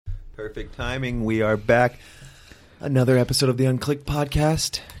Perfect timing. We are back. Another episode of the Unclicked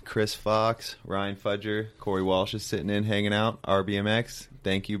Podcast. Chris Fox, Ryan Fudger, Corey Walsh is sitting in, hanging out. RBMX,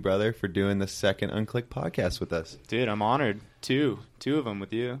 thank you, brother, for doing the second Unclicked Podcast with us. Dude, I'm honored. Two of them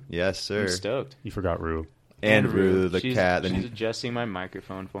with you. Yes, sir. I'm stoked. You forgot Rue. And Rue, the cat. She's adjusting my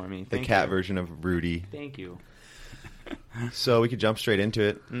microphone for me. The cat version of Rudy. Thank you. So we could jump straight into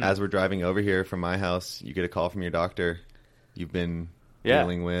it. As we're driving over here from my house, you get a call from your doctor you've been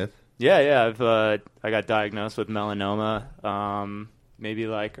dealing with. Yeah. I got diagnosed with melanoma maybe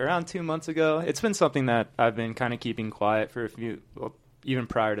like around 2 months ago. It's been something that I've been kind of keeping quiet for even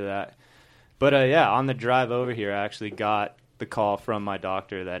prior to that. But on the drive over here, I actually got the call from my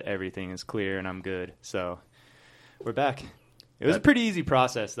doctor that everything is clear and I'm good. So we're back. It was a pretty easy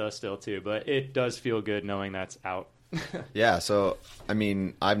process though still too, but it does feel good knowing that's out. Yeah, so, I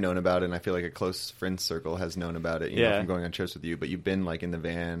mean, I've known about it, and I feel like a close friend circle has known about it, you know, from going on trips with you, but you've been, like, in the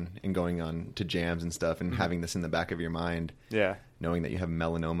van and going on to jams and stuff and having this in the back of your mind, knowing that you have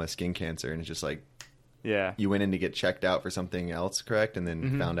melanoma skin cancer, and it's just like, you went in to get checked out for something else, correct, and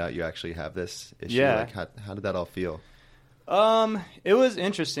then found out you actually have this issue. Yeah. Like, how did that all feel? It was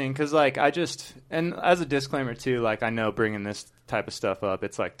interesting because, like, and as a disclaimer, too, like, I know bringing this type of stuff up,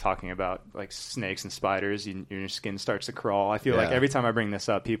 it's like talking about, like, snakes and spiders, your skin starts to crawl. I feel like every time I bring this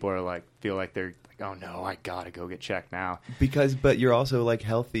up, people are, like, feel like they're like, oh, no, I gotta go get checked now. But you're also, like,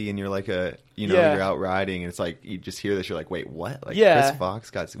 healthy, and you're, like, you're out riding, and it's like, you just hear this, you're like, wait, what? Like, Chris Fox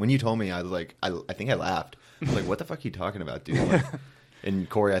got... When you told me, I was like, I think I laughed. I was like, what the fuck are you talking about, dude? Like, and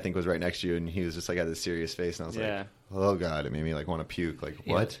Corey, I think, was right next to you, and he was just, like, had this serious face, and I was like... Oh, God, it made me, like, want to puke. Like,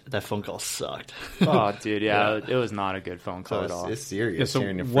 what? That phone call sucked. Oh, dude, it was not a good phone call at all. It's serious. Yeah,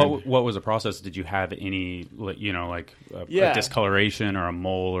 so what was the process? Did you have any, a discoloration or a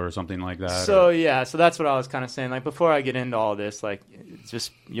mole or something like that? So that's what I was kind of saying. Like, before I get into all this, like, it's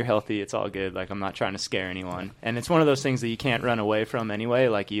just, you're healthy, it's all good. Like, I'm not trying to scare anyone. And it's one of those things that you can't run away from anyway.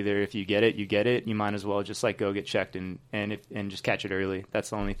 Like, either if you get it, you get it. You might as well just, like, go get checked and just catch it early. That's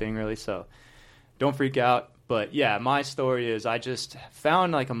the only thing, really. So don't freak out. But, yeah, my story is I just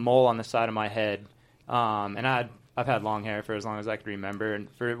found, like, a mole on the side of my head, and I've had long hair for as long as I could remember, and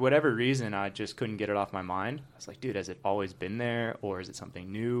for whatever reason, I just couldn't get it off my mind. I was like, dude, has it always been there, or is it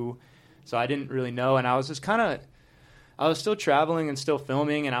something new? So I didn't really know, and I was just I was still traveling and still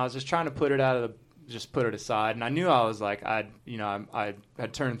filming, and I was just trying to put it aside, and I knew I was like, I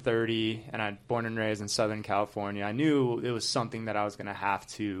had turned 30, and I'd born and raised in Southern California. I knew it was something that I was going to have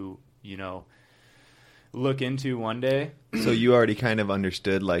to, look into one day. So you already kind of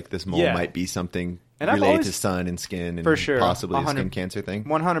understood, like, this mole might be something related to sun and skin and for sure, possibly a skin cancer thing?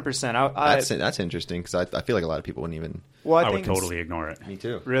 100%. That's interesting because I feel like a lot of people wouldn't even... Well, I would totally ignore it. Me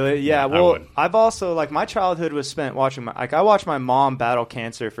too. Really? Yeah, well, I've also, like, my childhood was spent watching I watched my mom battle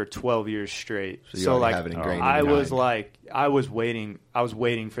cancer for 12 years straight. So like, have it ingrained in your mind. I was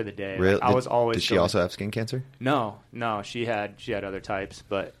waiting for the day. Really? Like, I was always... Did she also have skin cancer? No, she had other types,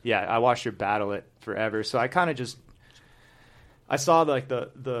 but yeah, I watched her battle it forever. So I kind of just... I saw, like,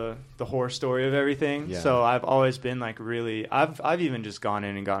 the horror story of everything. Yeah. So I've always been, like, really... I've even just gone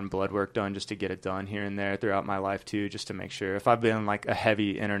in and gotten blood work done just to get it done here and there throughout my life, too, just to make sure. If I've been on, like, a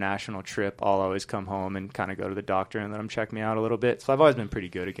heavy international trip, I'll always come home and kind of go to the doctor and let him check me out a little bit. So I've always been pretty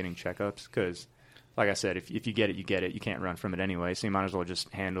good at getting checkups because, like I said, if you get it, you get it. You can't run from it anyway, so you might as well just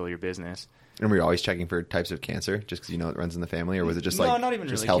handle your business. And were you always checking for types of cancer just because it runs in the family, or was it just not even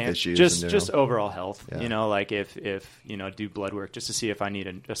just really health issues? Just overall health. Yeah. Like if do blood work just to see if I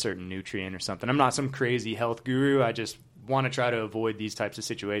need a certain nutrient or something. I'm not some crazy health guru. I just want to try to avoid these types of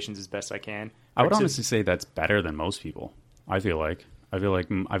situations as best I can. I would honestly say that's better than most people. I feel like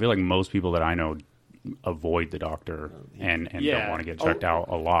most people that I know avoid the doctor and don't want to get checked out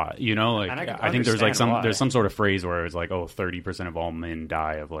a lot. I think there's like there's some sort of phrase where it's like, 30% of all men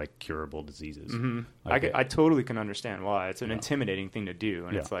die of like curable diseases. Mm-hmm. I totally can understand why. It's an intimidating thing to do,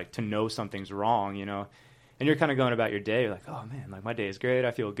 and it's like to know something's wrong, and you're kind of going about your day, you're like, oh man, like my day is great, I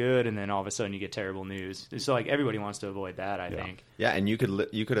feel good, and then all of a sudden you get terrible news. So like everybody wants to avoid that, I think. Yeah, and you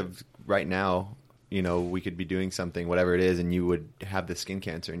could have right now. We could be doing something, whatever it is, and you would have the skin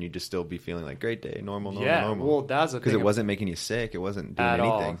cancer, and you'd just still be feeling like great day, normal. Well, that's because it wasn't making you sick, it wasn't doing anything.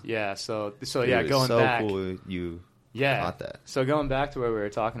 All. Yeah, so Dude, going back, cool you thought that. So going back to where we were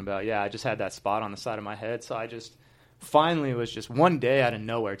talking about, I just had that spot on the side of my head, so I just finally was just one day out of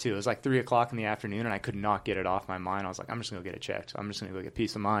nowhere too. It was like 3:00 in the afternoon, and I could not get it off my mind. I was like, I'm just gonna go get it checked. I'm just gonna go get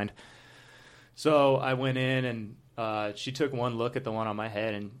peace of mind. So I went in and. She took one look at the one on my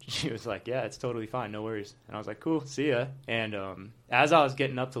head, and she was like, yeah, it's totally fine, no worries. And I was like, cool, see ya. And as I was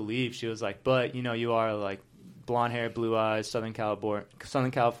getting up to leave, she was like, but, you are, like, blonde hair, blue eyes, Southern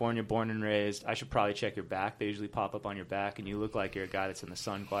California, born and raised. I should probably check your back. They usually pop up on your back, and you look like you're a guy that's in the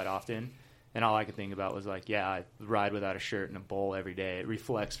sun quite often. And all I could think about was like, yeah, I ride without a shirt and a bowl every day. It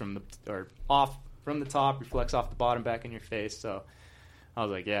reflects from the top, reflects off the bottom back in your face. So I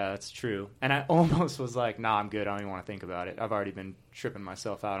was like, yeah, that's true. And I almost was like, nah, I'm good. I don't even want to think about it. I've already been tripping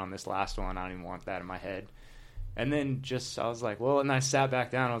myself out on this last one. I don't even want that in my head. And then I was like, well, and I sat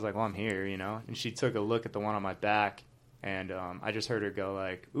back down. I was like, well, I'm here, you know. And she took a look at the one on my back, and I just heard her go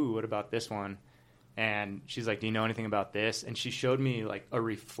like, ooh, what about this one? And she's like, do you know anything about this? And she showed me like a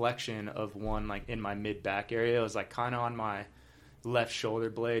reflection of one like in my mid back area. It was like kind of on my left shoulder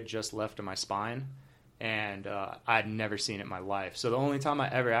blade, just left of my spine. And I'd never seen it in my life. So the only time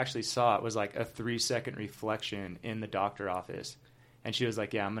I ever actually saw it was like a 3-second reflection in the doctor office. And she was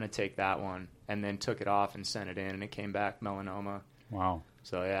like, yeah, I'm going to take that one. And then took it off and sent it in, and it came back melanoma. Wow.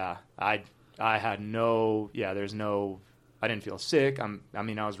 So yeah, I had I didn't feel sick. I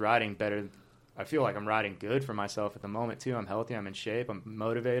was riding better. I feel like I'm riding good for myself at the moment too. I'm healthy, I'm in shape, I'm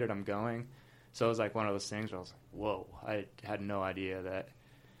motivated, I'm going. So it was like one of those things where I was like, whoa, I had no idea that.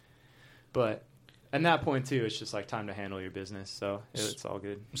 But at that point too, it's just like time to handle your business. So it's all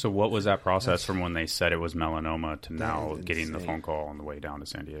good. So what was that process from when they said it was melanoma to now getting the phone call on the way down to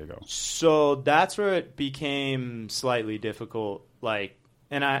San Diego? So that's where it became slightly difficult. Like,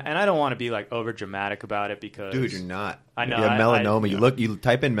 and I don't want to be like over dramatic about it because dude, you're not. I know. You have melanoma. You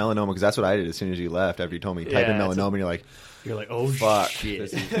type in melanoma because that's what I did as soon as you left. After you told me, type in melanoma, and you're like, oh fuck.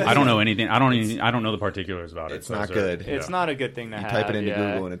 Shit. I don't know anything. I don't know the particulars about it. It's not good. It's not a good thing to have. You type it into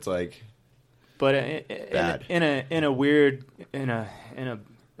Google, and it's like. But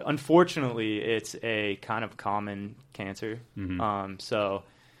unfortunately, it's a kind of common cancer. Mm-hmm. So.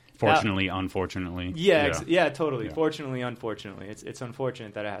 Fortunately, unfortunately. Yeah, totally. Yeah. Fortunately, unfortunately. It's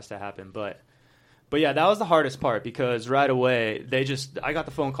unfortunate that it has to happen. But yeah, that was the hardest part because right away, I got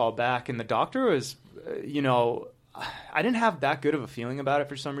the phone call back and the doctor was, I didn't have that good of a feeling about it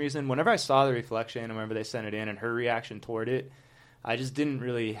for some reason. Whenever I saw the reflection and whenever they sent it in and her reaction toward it, I just didn't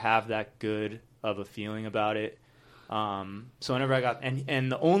really have that good of a feeling about it. So whenever I got and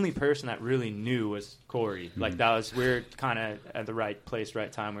the only person that really knew was Corey. Mm-hmm. Like we were kind of at the right place,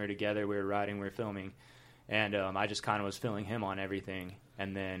 right time. We were together. We were riding. We were filming, and I just kind of was filling him on everything.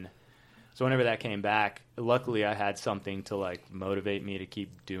 And then, so whenever that came back, luckily I had something to like motivate me to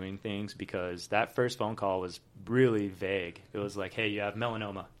keep doing things because that first phone call was really vague. It was like, hey, you have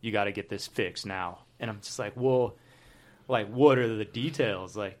melanoma. You got to get this fixed now. And I'm just like, well, like what are the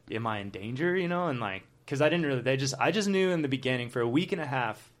details? Like, am I in danger? And like. Because I didn't really, I just knew in the beginning for a week and a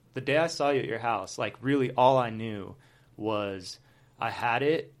half, the day I saw you at your house, like really all I knew was I had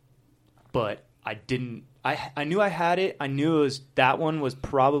it, but I didn't, I knew I had it. I knew that one was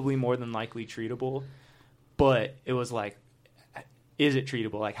probably more than likely treatable, but it was like, is it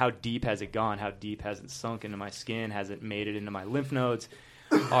treatable? Like how deep has it gone? How deep has it sunk into my skin? Has it made it into my lymph nodes?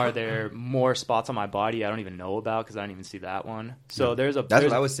 Are there more spots on my body I don't even know about because I didn't even see that one? So that's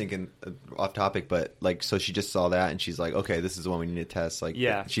what I was thinking off topic, but like, so she just saw that and she's like, okay, this is the one we need to test. Like,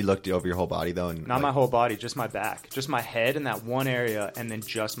 yeah. She looked over your whole body though. And not my whole body, just my back, just my head in that one area and then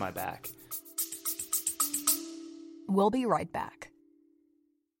just my back. We'll be right back.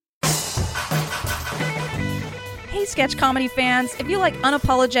 Hey, sketch comedy fans, if you like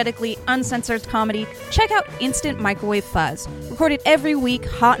unapologetically uncensored comedy, check out Instant Microwave Fuzz. Recorded every week,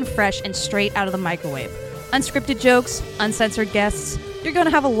 hot and fresh and straight out of the microwave. Unscripted jokes, uncensored guests. You're going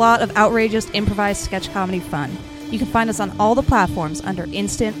to have a lot of outrageous improvised sketch comedy fun. You can find us on all the platforms under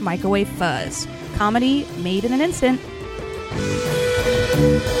Instant Microwave Fuzz. Comedy made in an instant.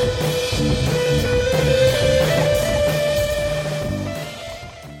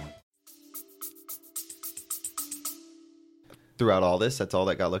 Throughout all this, that's all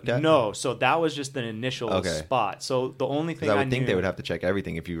that got looked at? No, so that was just an initial spot. So the only thing I would think they would have to check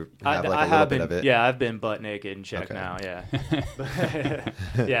everything if you have like a little bit of it. Yeah, I've been butt naked and checked now, yeah.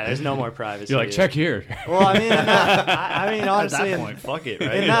 Yeah, there's no more privacy. You're like, check here. Well, I mean, honestly, at that point, fuck it,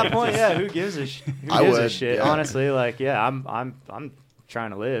 right? In that point, yeah, who gives a shit? Yeah. Honestly, like, yeah, I'm trying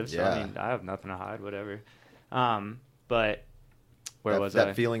to live, so I mean, I have nothing to hide, whatever. But where was I?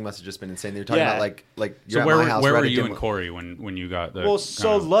 That feeling must have just been insane. You're talking about like you're so at my house. Where were you and Corey when you got the? Well,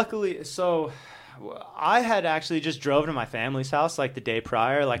 so luckily, I had actually just drove to my family's house like the day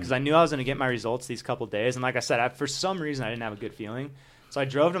prior, like because I knew I was going to get my results these couple days, and like I said, for some reason I didn't have a good feeling, so I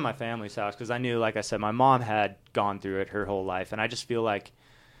drove to my family's house because I knew, like I said, my mom had gone through it her whole life, and I just feel like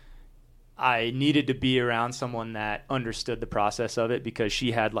I needed to be around someone that understood the process of it because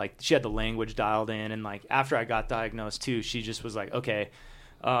she had the language dialed in, and like after I got diagnosed too, she just was like, okay,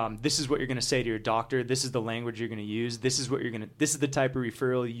 this is what you're going to say to your doctor. This is the language you're going to use. This is the type of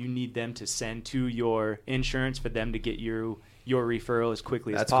referral you need them to send to your insurance for them to get your referral as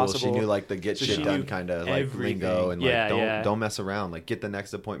quickly as possible. That's cool. She knew like the get shit done kind of like lingo and like don't mess around. Like get the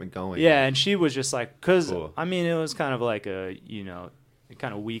next appointment going. Yeah, and she was just like, because I mean, it was kind of like a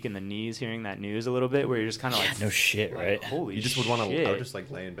kind of weak in the knees hearing that news a little bit, where you're just kind of like, no shit, like, right? Holy you just shit. would want to. I would just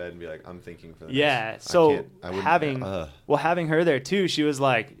like lay in bed and be like, I'm thinking for this. Yeah. So having her there too, she was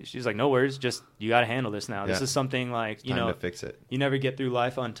like, no worries, just you got to handle this now. This is something like it's time to fix it. You never get through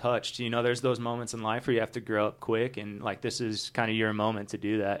life untouched. There's those moments in life where you have to grow up quick, and like this is kind of your moment to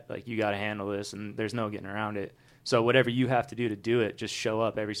do that. Like you got to handle this, and there's no getting around it. So whatever you have to do it, just show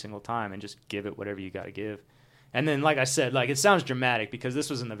up every single time and just give it whatever you got to give. And then, like I said, like it sounds dramatic because this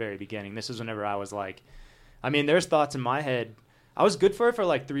was in the very beginning. This is whenever I was like, I mean, there's thoughts in my head. I was good for it for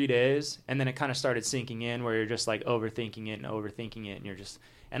like 3 days, and then it kind of started sinking in where you're just like overthinking it, and you're just,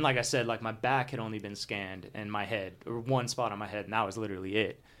 and like I said, like my back had only been scanned and my head, or one spot on my head, and that was literally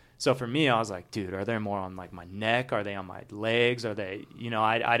it. So for me, I was like, dude, are there more on like my neck? Are they on my legs? Are they,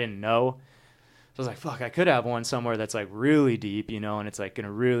 I didn't know. So I was like, fuck, I could have one somewhere that's like really deep, and it's like going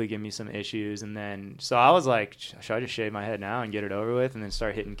to really give me some issues. And then, so I was like, should I just shave my head now and get it over with and then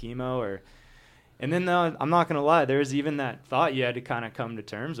start hitting chemo? And then I'm not going to lie, there's even that thought you had to kind of come to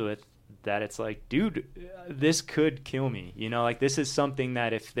terms with, that it's like, dude, this could kill me. Like this is something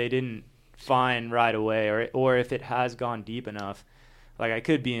that if they didn't find right away, or if it has gone deep enough, like I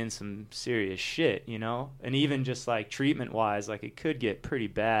could be in some serious shit, and even just like treatment wise, like it could get pretty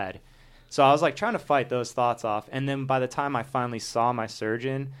bad. So I was like trying to fight those thoughts off. And then by the time I finally saw my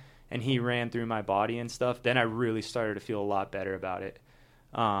surgeon and he ran through my body and stuff, then I really started to feel a lot better about it.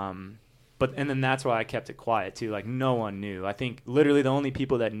 And then that's why I kept it quiet too. Like no one knew. I think literally the only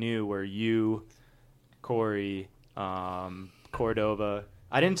people that knew were you, Corey, Cordova.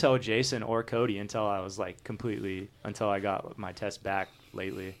 I didn't tell Jason or Cody until I got my test back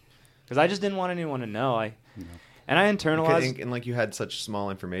lately. Because I just didn't want anyone to know. And I internalized... And like you had such small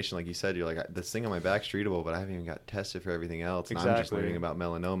information, like you said, you're like, this thing on my back's treatable, but I haven't even got tested for everything else. And exactly. I'm just learning about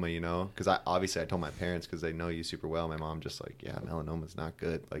melanoma, Because I told my parents because they know you super well. My mom just like, yeah, melanoma's not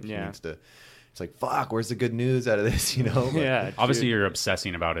good. Like, she needs to... It's like, fuck, where's the good news out of this, But, yeah. Obviously, you're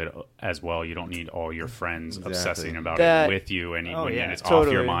obsessing about it as well. You don't need all your friends obsessing about it with you, and it's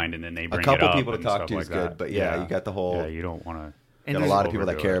off your mind, and then they bring it up. A couple people to talk to like is good, but you got the whole... Yeah, you don't want to... And got a lot of people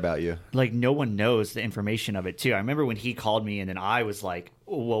that care about you. Like, no one knows the information of it, too. I remember when he called me, and then I was like,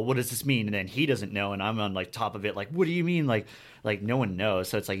 well, what does this mean? And then he doesn't know, and I'm on, like, top of it. Like, what do you mean? Like no one knows.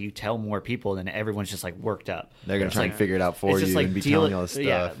 So it's like you tell more people, and then everyone's just, like, worked up. They're going to try and figure it out for you and be telling you all this stuff.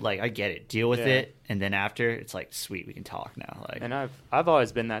 Yeah, like, I get it. Deal with it. And then after, it's like, sweet, we can talk now. Like, and I've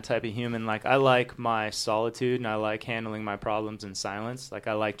always been that type of human. Like, I like my solitude, and I like handling my problems in silence. Like,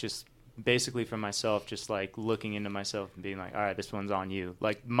 I like just... basically for myself, just like looking into myself and being like, all right, this one's on you.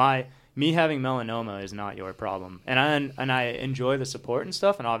 Like me having melanoma is not your problem, and I enjoy the support and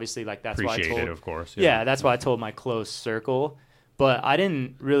stuff, and obviously like that's why I told, of course, that's why I told my close circle. But I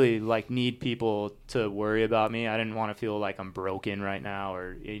didn't really like need people to worry about me. I didn't want to feel like I'm broken right now,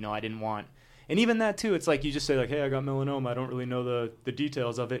 or I didn't want. And even that too, it's like you just say like, hey, I got melanoma. I don't really know the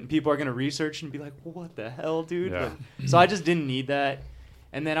details of it, and people are gonna research and be like, well, what the hell, dude? Yeah. So I just didn't need that.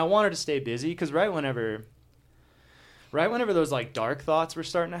 And then I wanted to stay busy because right whenever those like dark thoughts were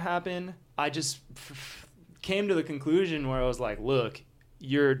starting to happen, I just came to the conclusion where I was like, look,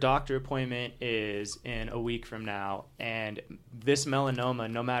 your doctor appointment is in a week from now, and this melanoma,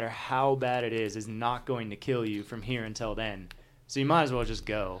 no matter how bad it is not going to kill you from here until then. So you might as well just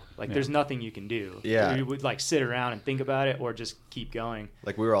go. Like, there's nothing you can do. Yeah. You would like sit around and think about it, or just keep going.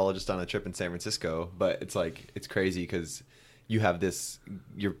 Like, we were all just on a trip in San Francisco, but it's like, it's crazy because you have this,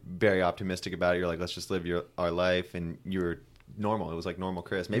 you're very optimistic about it. You're like, let's just live our life. And you're normal. It was like normal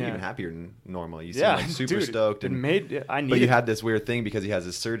Chris, maybe even happier than normal. You seem like super stoked. But you had this weird thing because he has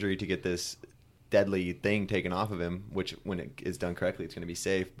this surgery to get this deadly thing taken off of him, which when it is done correctly, it's going to be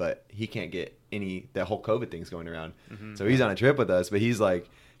safe. But he can't get that whole COVID thing's going around. Mm-hmm. So he's on a trip with us, but he's like,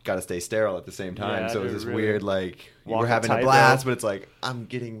 got to stay sterile at the same time. So it was this really weird, like, we're having a blast, but it's like, I'm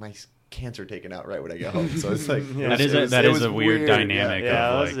getting my cancer taken out right when I get home. So it's like that is a weird dynamic.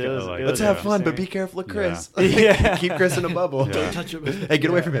 Let's have fun, but be careful of Chris. Keep Chris in a bubble. Don't touch him. Hey, get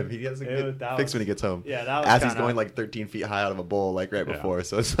away from him. He doesn't get fixed when he gets home. Yeah, that was as he's going like 13 feet high out of a bowl, like right before.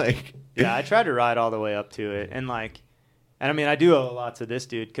 So it's like I tried to ride all the way up to it, and I mean, I do owe a lot to this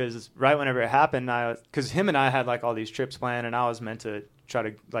dude because right whenever it happened, because him and I had like all these trips planned, and I was meant to try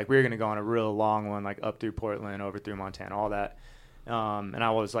to we were gonna go on a real long one, like up through Portland, over through Montana, all that. And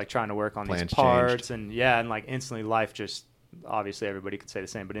I was like trying to work on these parts, and like instantly life just obviously everybody could say the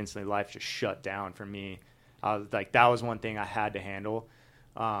same, but instantly life just shut down for me. I was like, that was one thing I had to handle.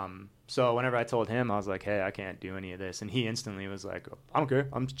 So whenever I told him, I was like, hey, I can't do any of this. And he instantly was like, I don't care.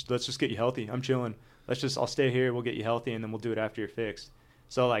 Let's just get you healthy. I'm chilling. I'll stay here. We'll get you healthy, and then we'll do it after you're fixed.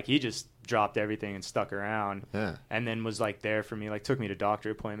 So, like, he just dropped everything and stuck around. Yeah. And then was, like, there for me, like, took me to doctor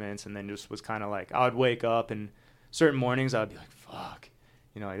appointments, and then just was kind of like, I would wake up, and certain mornings I would be like, fuck,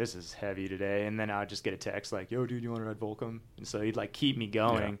 like, this is heavy today. And then I would just get a text like, yo, dude, you want to ride Volcom? And so he'd, like, keep me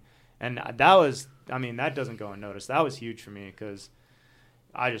going. Yeah. And that was, that doesn't go unnoticed. That was huge for me because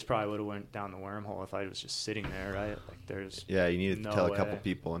I just probably would have went down the wormhole if I was just sitting there, right? Like, there's you needed to tell a couple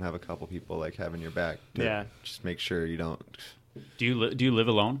people and have a couple people, like, having your back. Just make sure you don't. Do you live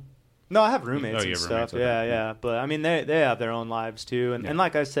alone? No, I have roommates and stuff. Yeah. But they have their own lives too. And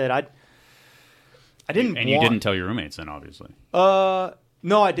like I said, I didn't. And you didn't tell your roommates then, obviously. No,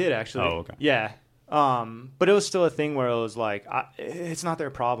 I did actually. Oh, okay. Yeah. But it was still a thing where it was like, it's not their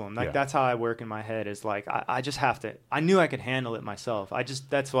problem. Like that's how I work in my head. Is like I just have to. I knew I could handle it myself.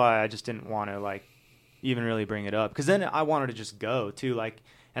 That's why I just didn't want to like even really bring it up because then I wanted to just go too. Like,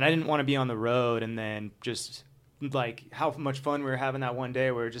 and I didn't want to be on the road and then just. Like how much fun we were having that one day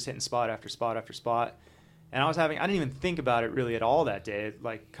where we were just hitting spot after spot after spot. And I didn't even think about it really at all that day. It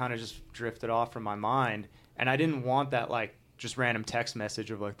like kind of just drifted off from my mind. And I didn't want that like just random text message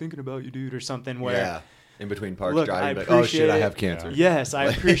of like thinking about you, dude, or something where in between parks look, driving, like, oh shit, I have cancer. Yes, I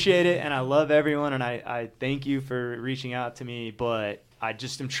appreciate it and I love everyone and I thank you for reaching out to me, but I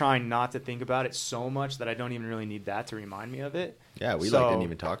just am trying not to think about it so much that I don't even really need that to remind me of it. Yeah, we didn't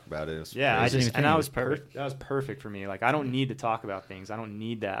even talk about it. That was perfect. That was perfect for me. Like I don't need to talk about things. I don't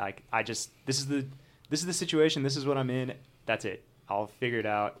need that. This is the situation. This is what I'm in. That's it. I'll figure it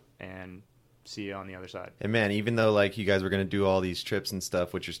out and see you on the other side. And man, even though like you guys were going to do all these trips and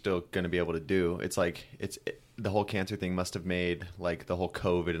stuff, which you're still going to be able to do, it's like the whole cancer thing must have made like the whole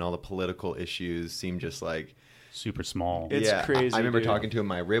COVID and all the political issues seem just like super small. It's crazy. I remember talking to him.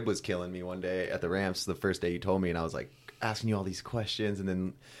 My rib was killing me one day at the ramps the first day he told me, and I was like asking you all these questions, and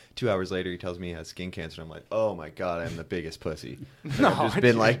then 2 hours later he tells me he has skin cancer. I'm like, oh my god, I'm the biggest pussy. I've just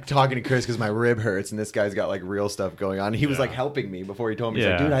been like talking to Chris because my rib hurts, and this guy's got like real stuff going on. And he was like helping me before he told me. He's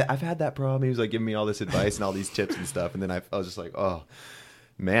like, dude, I've had that problem. He was like giving me all this advice and all these tips and stuff, and then I was just like, oh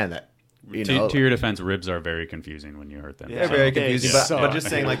man, that. To your defense, ribs are very confusing when you hurt them. They're very confusing, but just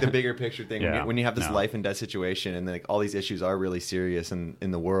saying like the bigger picture thing, when you have this life and death situation and like all these issues are really serious in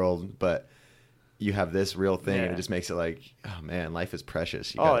the world, but you have this real thing and it just makes it like, oh man, life is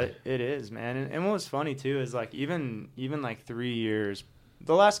precious. It is, man. And what was funny too is like even like 3 years,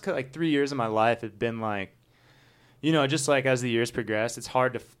 the last like 3 years of my life have been like, just like as the years progress, it's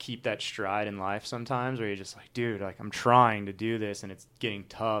hard to keep that stride in life sometimes where you're just like, dude, like I'm trying to do this and it's getting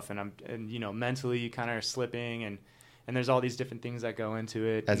tough and mentally you kind of are slipping and there's all these different things that go into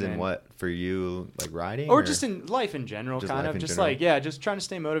it. As in what? For you, like riding? Or just in life in general, kind of. Just like, just trying to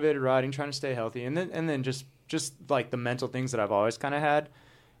stay motivated riding, trying to stay healthy. And then just like the mental things that I've always kind of had.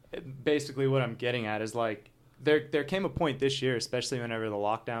 Basically what I'm getting at is like, There came a point this year, especially whenever the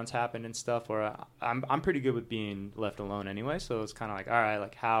lockdowns happened and stuff, where I'm pretty good with being left alone anyway. So it's kind of like, all right,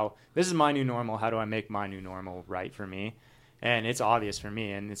 like this is my new normal. How do I make my new normal right for me? And it's obvious for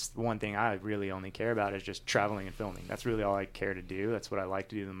me. And it's the one thing I really only care about is just traveling and filming. That's really all I care to do. That's what I like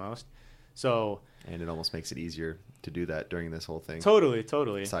to do the most. And it almost makes it easier to do that during this whole thing. Totally.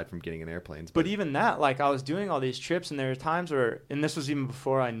 Aside from getting in airplanes. But even that, like I was doing all these trips and there were times where, and this was even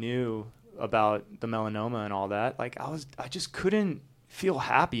before I knew about the melanoma and all that, like I just couldn't feel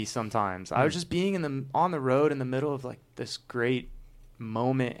happy sometimes. I was just being on the road in the middle of like this great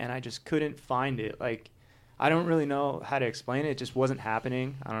moment and I just couldn't find it. Like I don't really know how to explain it. It just wasn't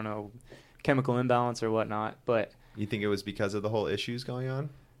happening. I don't know, chemical imbalance or whatnot. But you think it was because of the whole issues going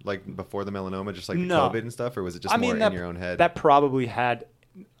on, like before the melanoma, just like the COVID and stuff, or was it just more in your own head? That probably had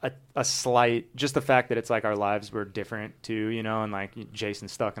a slight, just the fact that it's like our lives were different too, and like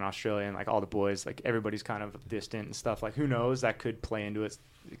Jason's stuck in Australia and like all the boys, like everybody's kind of distant and stuff. Like who knows, that could play into it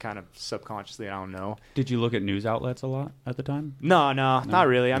kind of subconsciously. I don't know. Did you look at news outlets a lot at the time? No, not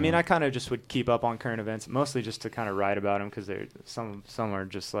really. I mean, I kind of just would keep up on current events, mostly just to kind of write about them because some are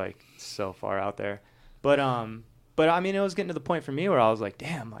just like so far out there. But I mean, it was getting to the point for me where I was like,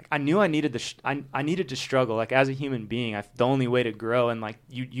 damn, like I knew I needed I needed to struggle. Like as a human being, the only way to grow and like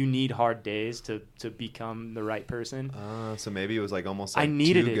you need hard days to become the right person. So maybe it was like almost like I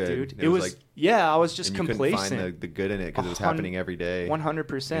needed too it, good. dude. It was like, I was just and complacent. Couldn't find the good in it because it was happening every day.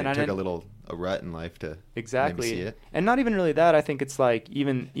 100%. It took a rut in life to exactly maybe see it. And not even really that. I think it's like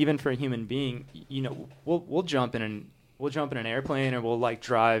even for a human being, we'll jump in an airplane or we'll like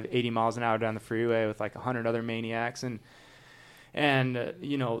drive 80 miles an hour down the freeway with like 100 other maniacs and And,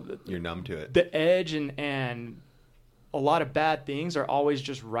 you're numb to it. The edge and a lot of bad things are always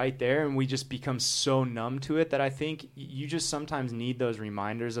just right there, and we just become so numb to it that I think you just sometimes need those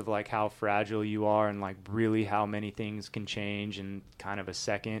reminders of like how fragile you are and like really how many things can change in kind of a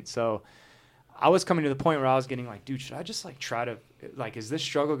second. So I was coming to the point where I was getting like, dude, should I just like try to like, is this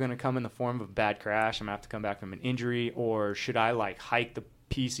struggle going to come in the form of a bad crash? I'm gonna have to come back from an injury, or should I like hike the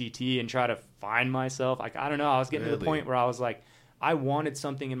PCT and try to find myself? Like, I don't know. I was getting to the point where I was like, I wanted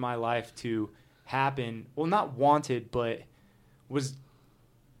something in my life to happen. Well, not wanted, but was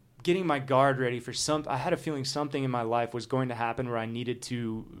getting my guard ready for I had a feeling something in my life was going to happen where I needed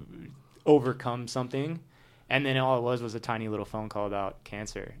to overcome something. And then all it was a tiny little phone call about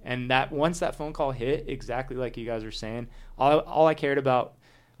cancer. And that once that phone call hit, exactly like you guys were saying, all I cared about,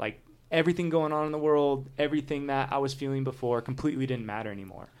 like everything going on in the world, everything that I was feeling before completely didn't matter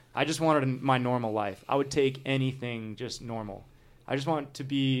anymore. I just wanted my normal life. I would take anything just normal. I just want to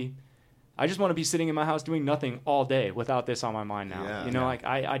be sitting in my house doing nothing all day without this on my mind now. Yeah, like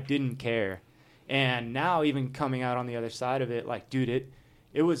I didn't care. And now even coming out on the other side of it, like, dude,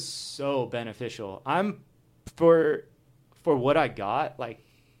 it was so beneficial. I'm for what I got, like,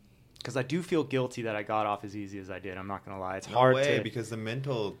 because I do feel guilty that I got off as easy as I did. I'm not going to lie. It's hard because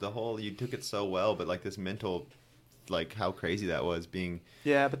you took it so well, but like this mental, like how crazy that was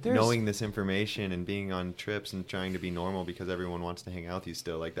but knowing this information and being on trips and trying to be normal because everyone wants to hang out with you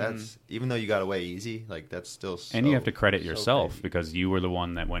still, like that's even though you got away easy, like that's still and you have to credit yourself because you were the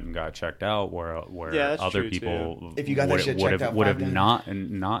one that went and got checked out where other people if you got that shit would have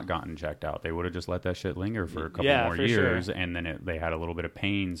not gotten checked out. They would have just let that shit linger for a couple more years and then they had a little bit of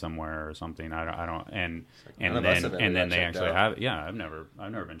pain somewhere or something. I don't and then they actually have I've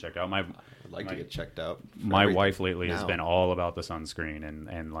never been checked out. I'd like to get checked out. My wife lately has been all about the sunscreen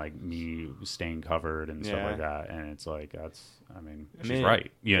and like me staying covered and stuff like that, and it's like she's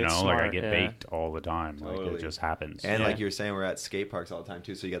right, like I get baked all the time. Totally. Like it just happens. And like you were saying, we're at skate parks all the time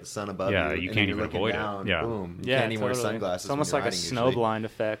too, so you got the sun above you. Yeah, you can't even avoid down, it. Yeah, boom. You can't even wear sunglasses. It's almost like a snowblind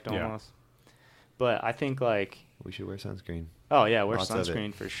effect almost. But I think like we should wear sunscreen. Oh yeah, wear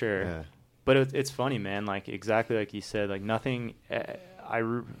sunscreen for sure. Yeah. But it's funny, man. Like exactly like you said, like nothing.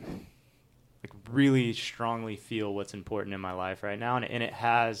 Like really strongly feel what's important in my life right now, and it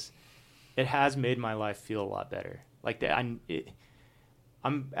has made my life feel a lot better. Like that,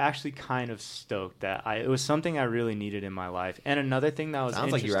 I'm actually kind of stoked that it was something I really needed in my life. And another thing that was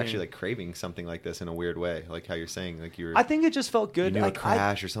sounds like you're actually like craving something like this in a weird way, like how you're saying, like I think it just felt good. You knew a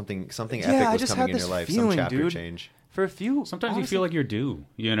crash or something epic was coming in your life, feeling, some chapter dude. change. For a few, sometimes you feel like you're due,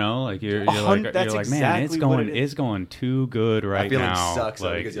 like you're like, man, it's going too good right now. That feeling sucks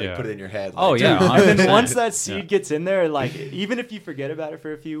because you put it in your head. Oh yeah, and then once that seed gets in there, like even if you forget about it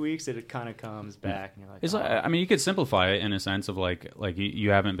for a few weeks, it kind of comes back. And you're like, it's like, you could simplify it in a sense of like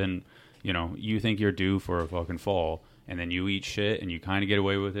you haven't been, you think you're due for a fucking fall. And then you eat shit and you kind of get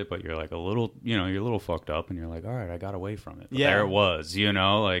away with it, but you're like a little, you're a little fucked up and you're like, all right, I got away from it. But there it was, and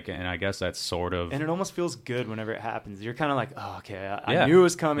I guess that's sort of. And it almost feels good whenever it happens. You're kind of like, oh, okay, I knew it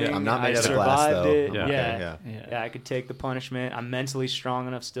was coming. Yeah, I'm not made of glass, though. It. Yeah, I could take the punishment. I'm mentally strong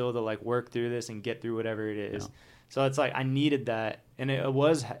enough still to like work through this and get through whatever it is. Yeah. So it's like I needed that. And I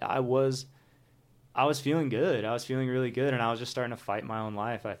was feeling good. I was feeling really good. And I was just starting to fight my own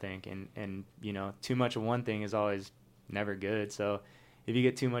life, I think. And too much of one thing is always never good. So if you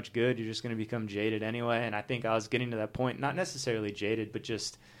get too much good, you're just going to become jaded anyway. And I think I was getting to that point, not necessarily jaded, but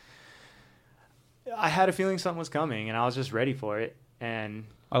just I had a feeling something was coming and I was just ready for it. And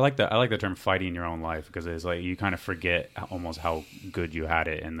I like the term fighting your own life because it's like you kind of forget almost how good you had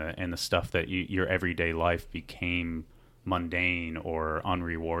it and the stuff that your everyday life became mundane or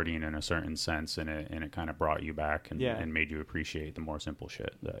unrewarding in a certain sense, and it kind of brought you back and made you appreciate the more simple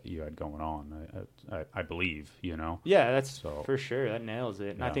shit that you had going on. I believe, Yeah, that's for sure. That nails it.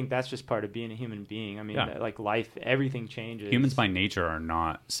 And I think that's just part of being a human being. I mean, like life, everything changes. Humans by nature are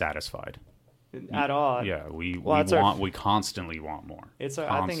not satisfied at all. Yeah, we constantly want more.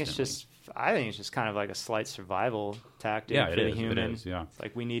 I think it's just kind of like a slight survival tactic for the human. It is, yeah. It's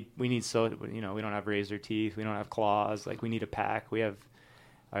like we need we don't have razor teeth, we don't have claws, like we need a pack. We have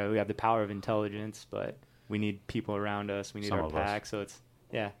the power of intelligence, but we need people around us. We need our pack. So it's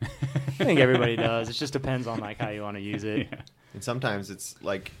I think everybody does. It just depends on like how you want to use it. Yeah. And sometimes it's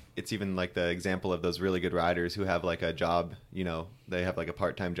even like the example of those really good riders who have like a job, they have like a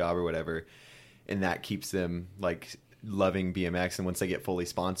part-time job or whatever, and that keeps them like loving BMX, and once they get fully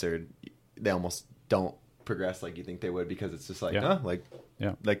sponsored, they almost don't progress like you think they would because it's just like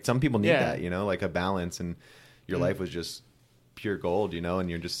like some people need that, like a balance, and your life was just pure gold, you know, and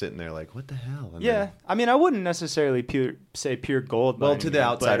you're just sitting there like, what the hell? And then, I mean, I wouldn't necessarily say pure gold. Well, to the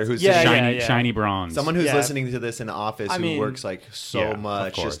outsider who's shiny bronze. Someone who's listening to this in office who works like so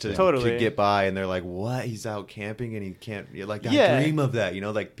much just to get by, and they're like, what? He's out camping and he can't, like, I dream of that, you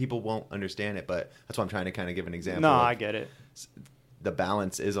know, like people won't understand it, but that's why I'm trying to kind of give an example. No, I get it. The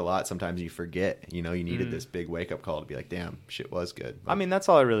balance is a lot. Sometimes you forget, you know, you needed this big wake up call to be like, damn, shit was good. But, I mean, that's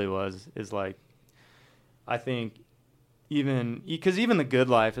all it really was, is like, I think because even the good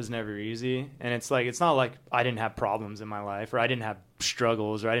life is never easy. And it's like, it's not like I didn't have problems in my life, or I didn't have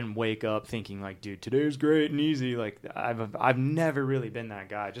struggles, or I didn't wake up thinking like, dude, today's great and easy. Like I've never really been that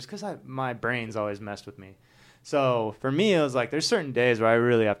guy, just because my brain's always messed with me. So for me, it was like, there's certain days where I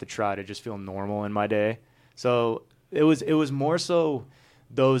really have to try to just feel normal in my day. So it was more so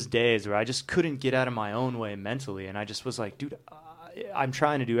those days where I just couldn't get out of my own way mentally. And I just was like, dude, I'm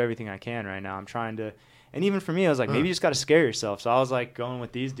trying to do everything I can right now. I'm trying to. And even for me, I was like, maybe you just got to scare yourself. So I was like going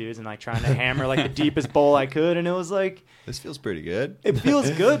with these dudes and like trying to hammer like the deepest bowl I could. And it was like, this feels pretty good. It feels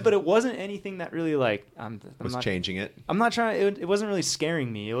good, but it wasn't anything that really like changing it. I'm not trying. It wasn't really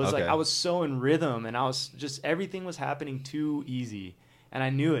scaring me. It was like I was so in rhythm, and I was just, everything was happening too easy. And I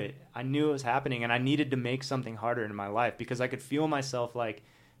knew it. I knew it was happening, and I needed to make something harder in my life, because I could feel myself like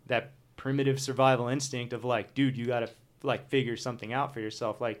that primitive survival instinct of like, dude, you got to like figure something out for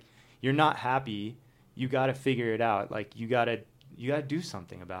yourself. Like, you're not happy. You got to figure it out. Like, you got to do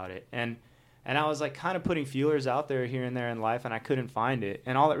something about it. And I was like kind of putting feelers out there here and there in life, and I couldn't find it.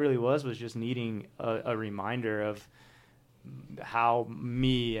 And all it really was just needing a reminder of how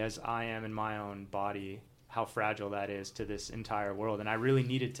me as I am in my own body, how fragile that is to this entire world. And I really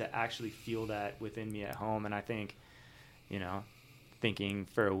needed to actually feel that within me at home. And I think, you know, thinking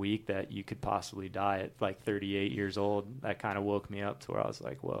for a week that you could possibly die at like 38 years old, that kind of woke me up to where I was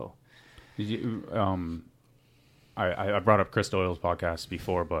like, whoa. Did you, I brought up Chris Doyle's podcast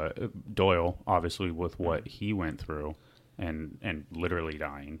before, but Doyle, obviously, with what he went through and literally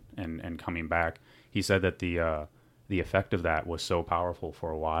dying and coming back, he said that the effect of that was so powerful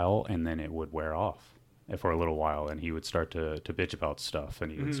for a while, and then it would wear off for a little while, and he would start to bitch about stuff,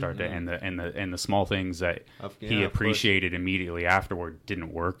 and he would start to and the small things that he appreciated immediately afterward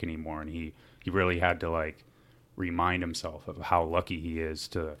didn't work anymore, and he really had to like remind himself of how lucky he is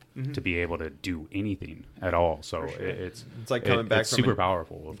to be able to do anything at all. So it's like coming back from super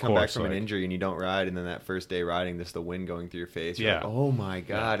powerful. Come back from an injury and you don't ride, and then that first day riding, just the wind going through your face. You're like, oh my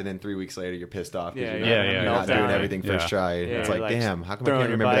god! And then 3 weeks later, you're pissed off because you're not doing everything first try. It's like, damn, how come I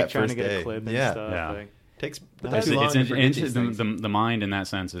can't remember that first day? Takes too long to forget these things. The mind in that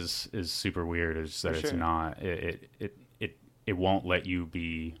sense is super weird. Is that it's not it won't let you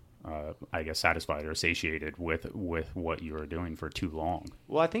be. I guess satisfied or satiated with what you are doing for too long.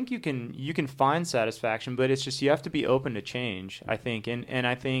 Well, I think you can find satisfaction, but it's just you have to be open to change, I think. And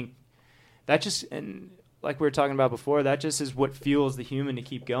I think that just, and like we were talking about before, that just is what fuels the human to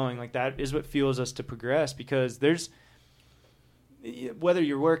keep going. Like, that is what fuels us to progress, because whether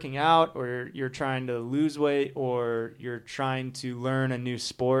you're working out or you're trying to lose weight or you're trying to learn a new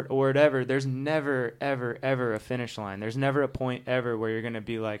sport or whatever, there's never, ever, ever a finish line. There's never a point ever where you're going to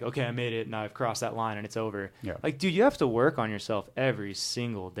be like, okay, I made it and I've crossed that line and it's over. Yeah. Like, dude, you have to work on yourself every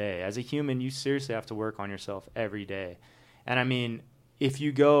single day. As a human, you seriously have to work on yourself every day. And I mean, if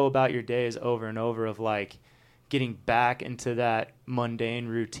you go about your days over and over of like getting back into that mundane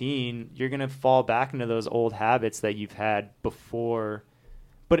routine, you're going to fall back into those old habits that you've had before.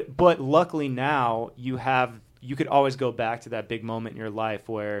 But luckily now you could always go back to that big moment in your life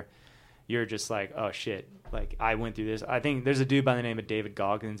where you're just like, oh shit, like I went through this. I think there's a dude by the name of David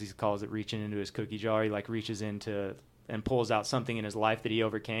Goggins. He calls it reaching into his cookie jar. He like reaches into and pulls out something in his life that he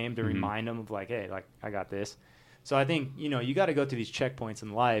overcame to remind him of like, hey, like I got this. So I think, you got to go through these checkpoints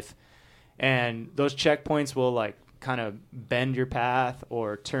in life. And those checkpoints will like kind of bend your path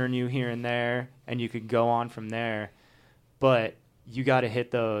or turn you here and there, and you could go on from there. But you got to hit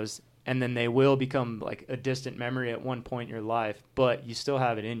those, and then they will become like a distant memory at one point in your life. But you still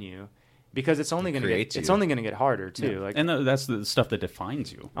have it in you, because it's only going to get harder too. Yeah. Like, and that's the stuff that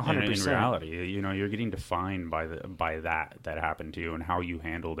defines you. 100%. In reality, you're getting defined by that happened to you and how you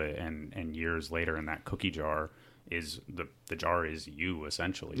handled it, and years later in that cookie jar. Is the jar is you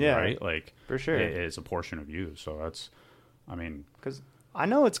essentially, right? Like, for sure, it's a portion of you. So because I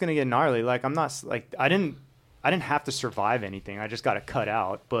know it's gonna get gnarly. Like, I'm not like I didn't have to survive anything. I just got to cut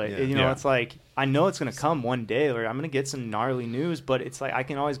out. But it's like I know it's gonna come one day where I'm gonna get some gnarly news. But it's like I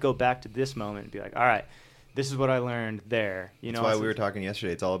can always go back to this moment and be like, all right, this is what I learned there. That's why we were talking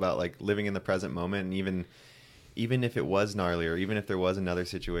yesterday. It's all about like living in the present moment, and even even if it was gnarly, or even if there was another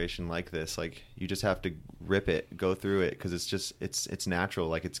situation like this, like you just have to rip it, go through it, because it's just it's natural.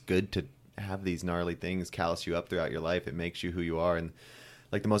 Like it's good to have these gnarly things callous you up throughout your life. It makes you who you are. And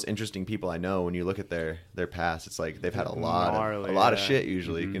like the most interesting people I know, when you look at their past, it's like they've had a lot of shit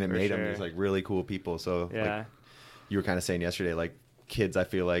usually, and it made them these like really cool people. So like you were kind of saying yesterday, like kids, I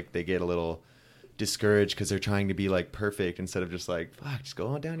feel like they get a little discouraged because they're trying to be like perfect instead of just like, fuck, just go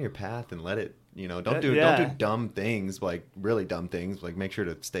on down your path and let it, don't do dumb things, like really dumb things, like make sure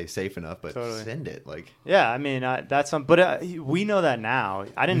to stay safe enough, but send it, like. Yeah, I mean, that's but we know that now.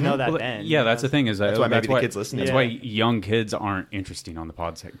 I didn't know that then. Yeah, that's the thing, is that's why maybe the kids listening. That's why young kids aren't interesting on the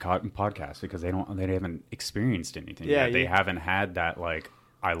podcast, because they haven't experienced anything yet. They haven't had that, like,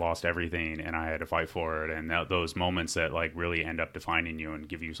 I lost everything and I had to fight for it, and those moments that like really end up defining you and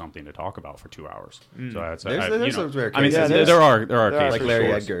give you something to talk about for 2 hours. So that's there's those rare cases. I mean, there are cases like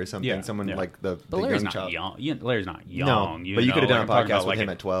Larry Edgar or something. Someone like the Larry's young child. Young. Larry's not young. No, but you could have done a podcast with him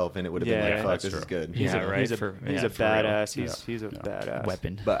like at 12, and it would have been like, "Fuck, this is good." He's a badass. He's a badass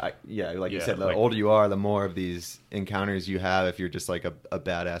weapon. But like you said, the older you are, the more of these encounters you have. If you're just like a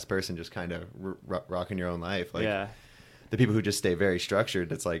badass person, just kind of rocking your own life, like. Yeah. The people who just stay very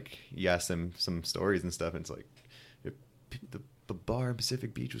structured, it's like you ask them some stories and stuff, and it's like the bar in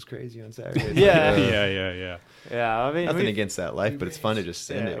Pacific Beach was crazy on Saturday. Yeah. I mean, nothing against that life, but it's fun to just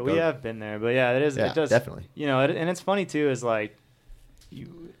send it. We have been there, but it is. It does definitely. And it's funny too. Is like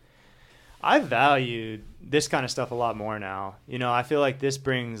I valued this kind of stuff a lot more now. I feel like this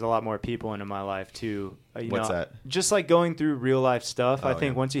brings a lot more people into my life too. What's that? Just like going through real life stuff. I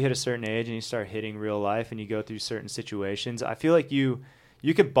think once you hit a certain age and you start hitting real life and you go through certain situations, I feel like you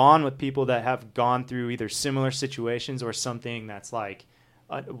could bond with people that have gone through either similar situations or something that's like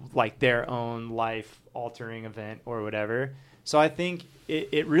their own life altering event or whatever. So I think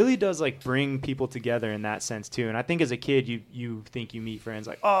it really does like bring people together in that sense too. And I think as a kid, you think you meet friends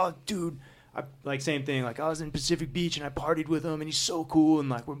like, oh, dude, same thing. Like I was in Pacific Beach and I partied with him and he's so cool and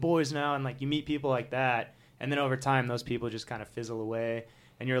like we're boys now. And like you meet people like that. And then over time, those people just kind of fizzle away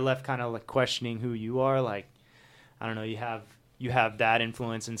and you're left kind of like questioning who you are. Like, I don't know, you have that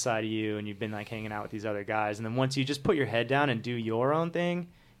influence inside of you and you've been like hanging out with these other guys. And then once you just put your head down and do your own thing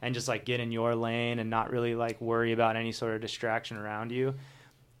and just like get in your lane and not really like worry about any sort of distraction around you.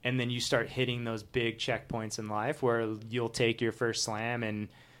 And then you start hitting those big checkpoints in life where you'll take your first slam and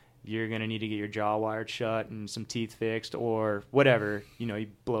you're going to need to get your jaw wired shut and some teeth fixed or whatever, you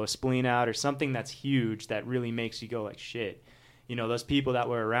blow a spleen out or something that's huge that really makes you go like, shit. Those people that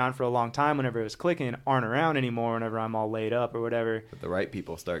were around for a long time whenever it was clicking aren't around anymore whenever I'm all laid up or whatever. But the right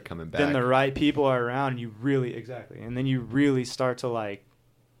people start coming back. Then the right people are around and then you really start to like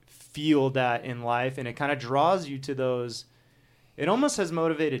feel that in life, and it kind of draws you to those. It almost has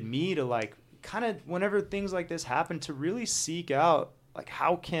motivated me to like kind of whenever things like this happen to really seek out like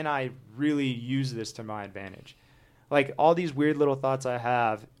how can I really use this to my advantage. Like all these weird little thoughts I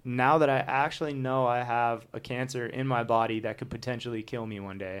have now that I actually know I have a cancer in my body that could potentially kill me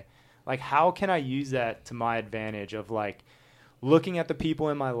one day. Like how can I use that to my advantage of like looking at the people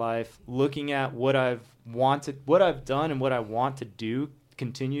in my life, looking at what I've done and what I want to do,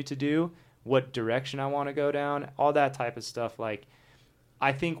 continue to do, what direction I want to go down, all that type of stuff. Like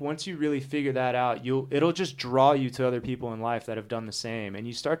I think once you really figure that out, it'll just draw you to other people in life that have done the same, and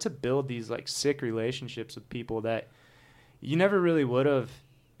you start to build these like sick relationships with people that you never really would have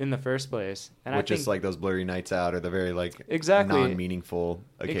in the first place. And which is like those blurry nights out or the very like non-meaningful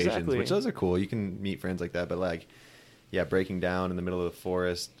occasions, which those are cool. You can meet friends like that, but like breaking down in the middle of the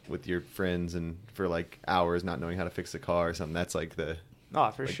forest with your friends and for like hours not knowing how to fix the car or something, that's like the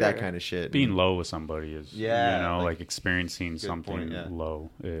for sure. That kind of shit. Being low with somebody is, like experiencing something low.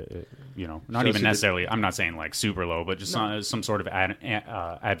 Not even necessarily, I'm not saying like super low, but just some sort of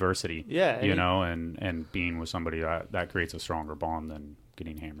adversity. Yeah. And being with somebody that creates a stronger bond than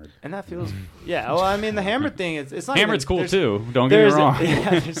getting hammered. And that feels, well, I mean, the hammered thing, it's not hammered's cool too. Don't get me wrong.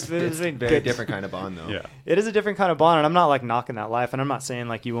 It's a very different kind of bond though. Yeah. It is a different kind of bond, and I'm not like knocking that life, and I'm not saying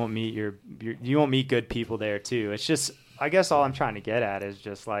like you won't meet you won't meet good people there too. It's just, I guess all I'm trying to get at is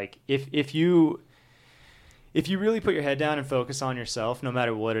just like if you really put your head down and focus on yourself, no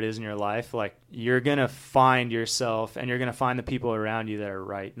matter what it is in your life, like you're gonna find yourself and you're gonna find the people around you that are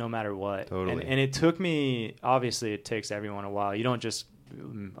right, no matter what. Totally. And it took me. Obviously, it takes everyone a while. You don't just.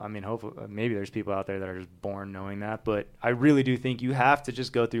 I mean, hopefully, maybe there's people out there that are just born knowing that, but I really do think you have to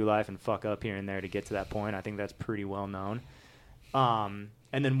just go through life and fuck up here and there to get to that point. I think that's pretty well known. And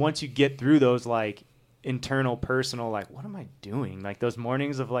then once you get through those, like, internal, personal, like, what am I doing? Like, those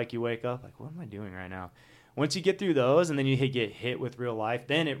mornings of, like, you wake up, like, what am I doing right now? Once you get through those and then you get hit with real life,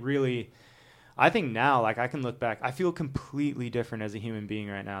 then it really, I think now, like, I can look back, I feel completely different as a human being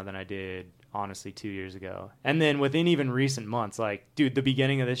right now than I did, honestly, 2 years ago. And then within even recent months, like, dude, the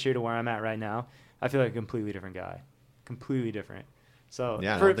beginning of this year to where I'm at right now, I feel like a completely different guy. Completely different. So,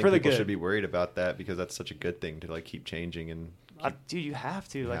 yeah, I don't think people should be worried about that because that's such a good thing to, like, keep changing. And dude, you have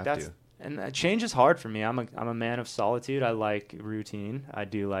to. Like, that's... And change is hard for me. I'm a man of solitude. I like routine. I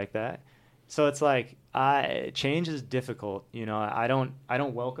do like that. So it's like change is difficult. You know, I don't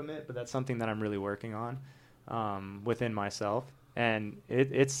welcome it, but that's something that I'm really working on within myself. And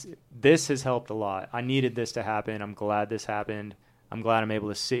this has helped a lot. I needed this to happen. I'm glad this happened. I'm glad I'm able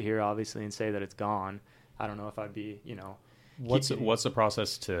to sit here, obviously, and say that it's gone. I don't know if I'd be, you know. What's the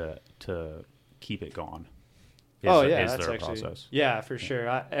process to keep it gone? That's there a actually process? Yeah, for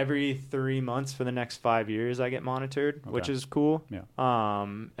sure. Every 3 months for the next 5 years, I get monitored, which is cool. Yeah.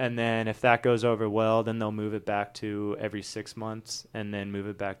 And then if that goes over well, then they'll move it back to every 6 months, and then move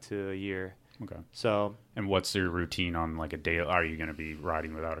it back to a year. Okay. So. And what's your routine on like a day? Are you going to be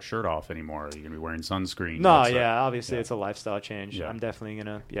riding without a shirt off anymore? Are you going to be wearing sunscreen? No, obviously it's a lifestyle change. Yeah. I'm definitely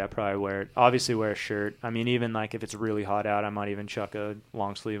going to, probably wear a shirt. I mean, even like if it's really hot out, I might even chuck a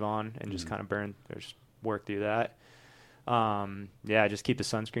long sleeve on and just kind of work through that. Just keep the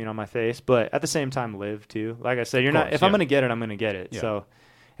sunscreen on my face, but at the same time live too. Like I said, if I'm going to get it, I'm going to get it. Yeah. So,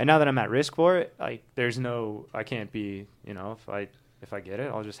 and now that I'm at risk for it, like I can't be, you know, if I get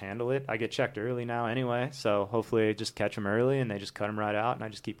it, I'll just handle it. I get checked early now anyway. So hopefully I just catch them early and they just cut them right out and I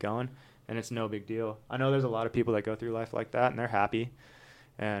just keep going and it's no big deal. I know there's a lot of people that go through life like that and they're happy.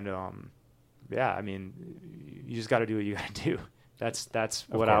 And, I mean, you just got to do what you got to do. That's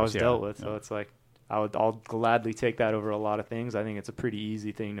what I was dealt with. So it's like, I'll gladly take that over a lot of things. I think it's a pretty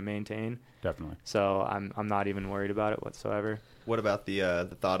easy thing to maintain. Definitely. So I'm not even worried about it whatsoever. What about the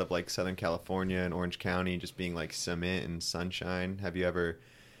thought of like Southern California and Orange County just being like cement and sunshine? Have you ever?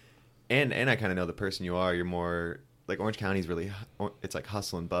 And I kind of know the person you are. You're more like Orange County's really, it's like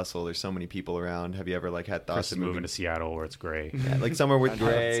hustle and bustle. There's so many people around. Have you ever like had thoughts of moving to Seattle where it's gray? Yeah, like somewhere with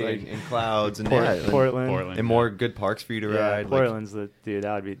gray and clouds and Portland and more good parks for you to ride. Portland's that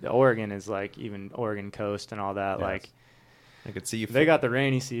would be. Oregon is like even Oregon coast and all that. Yes. Like I could see you. They got the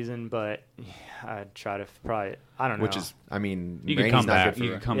rainy season, but I'd try to probably. I don't know. Which is, I mean, you can come back.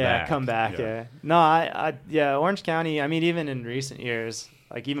 You can come back. Come back. Yeah. No, Orange County. I mean, even in recent years.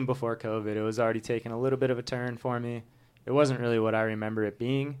 Like, even before COVID, it was already taking a little bit of a turn for me. It wasn't really what I remember it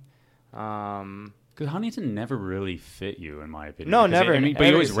being. Because Huntington never really fit you, in my opinion. No, never. But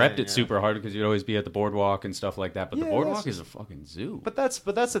you always repped it super hard because you'd always be at the boardwalk and stuff like that. But the boardwalk is a fucking zoo. But that's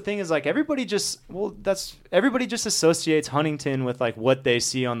the thing is, like, everybody just associates Huntington with, like, what they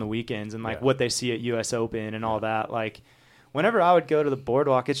see on the weekends and, like, what they see at U.S. Open and all that. Like, whenever I would go to the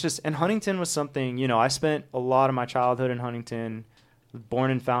boardwalk, it's just – and Huntington was something – you know, I spent a lot of my childhood in Huntington –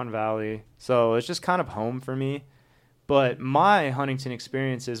 born in Fountain Valley, so it's just kind of home for me. But my Huntington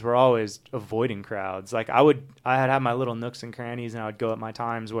experiences were always avoiding crowds. Like I'd have my little nooks and crannies, and I would go at my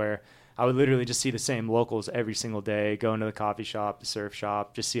times where I would literally just see the same locals every single day, go into the coffee shop, the surf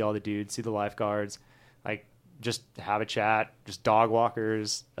shop, just see all the dudes, see the lifeguards, like just have a chat, just dog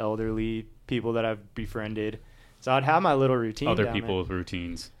walkers, elderly people that I've befriended. So I'd have my little routine. Other people with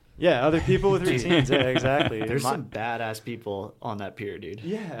routines. Yeah, other people with routines. Yeah, exactly. There's some badass people on that pier, dude.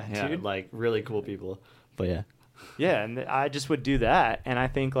 Yeah, dude. Like really cool people. But yeah. Yeah, and I just would do that, and I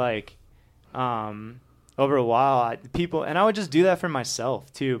think like, over a while, I would just do that for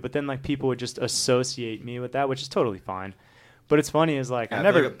myself too. But then like people would just associate me with that, which is totally fine. But it's funny is like I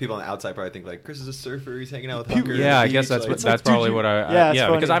never people on the outside probably think like Chris is a surfer, he's hanging out with hookers. Yeah, I guess that's probably what I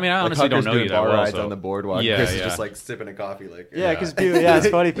because I mean I honestly don't know you that well. Rides on the boardwalk. Yeah, Chris is just like sipping a coffee like because it's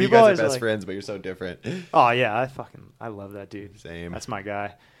funny. People you guys always are best like, friends, but you're so different. Oh yeah, I love that dude. Same. That's my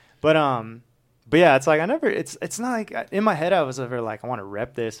guy. But yeah, it's like I never. It's not like in my head I was ever like I want to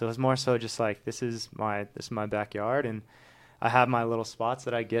rep this. It was more so just like this is my backyard and. I have my little spots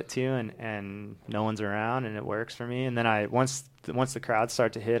that I get to and no one's around and it works for me. And then once the crowds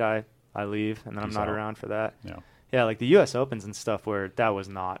start to hit, I leave and then I'm not around for that. Yeah. Yeah, like the U.S. Opens and stuff where that was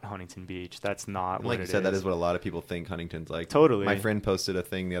not Huntington Beach. That's not what it is. Like you said, that is what a lot of people think Huntington's like. Totally. My friend posted a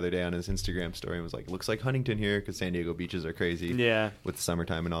thing the other day on his Instagram story and was like, looks like Huntington here because San Diego beaches are crazy. Yeah. With the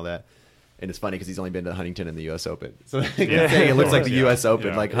summertime and all that. And it's funny because he's only been to Huntington and the U.S. Open. So it looks like the U.S. Open.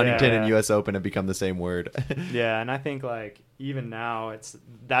 Yeah. Like Huntington and U.S. Open have become the same word. Yeah, and I think like even now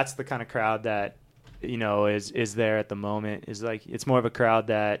that's the kind of crowd that, you know, is there at the moment. Is like it's more of a crowd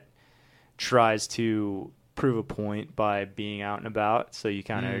that tries to prove a point by being out and about. So you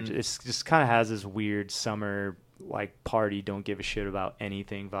kind of it's just kind of has this weird summer like party, don't give a shit about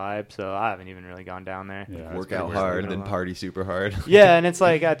anything vibe. So I haven't even really gone down there. Yeah, work out hard and then party super hard. Yeah, and it's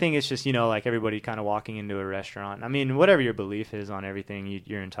like, I think it's just, you know, like everybody kind of walking into a restaurant. I mean, whatever your belief is on everything,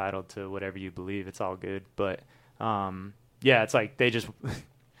 you're entitled to whatever you believe. It's all good. But yeah, it's like they just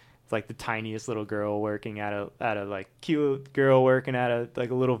it's like the tiniest little girl working at a like cute girl working at a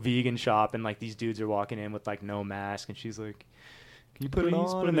like a little vegan shop, and like these dudes are walking in with like no mask, and she's like, you put it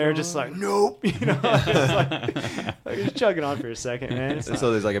on, and they're just like, nope, you know, just chugging on for a second, man. And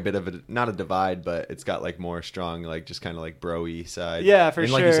so there's like a bit of a, not a divide, but it's got like more strong, like just kind of like bro-y side. Yeah, for and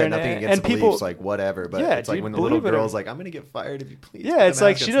sure. Like you said, nothing against beliefs, like whatever, but it's like when the little girl's like, I'm gonna get fired if you please. Yeah, it's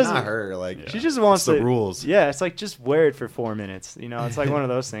like she doesn't. Not her, like she just wants the rules. Yeah, it's like just wear it for 4 minutes. You know, it's like one of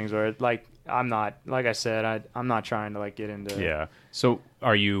those things where like I'm not, like I said, I'm not trying to like get into. Yeah. So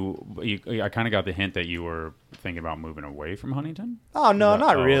are you I kind of got the hint that you were thinking about moving away from Huntington? Oh no,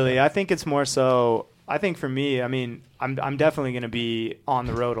 not really. I think it's more so. I think for me, I mean, I'm definitely going to be on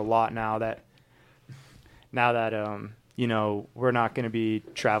the road a lot now that you know, we're not going to be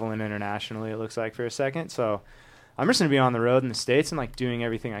traveling internationally. It looks like for a second, so I'm just going to be on the road in the States and like doing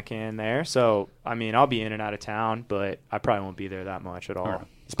everything I can there. So I mean, I'll be in and out of town, but I probably won't be there that much at all,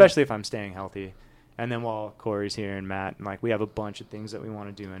 especially if I'm staying healthy. And then while Corey's here and Matt, and like we have a bunch of things that we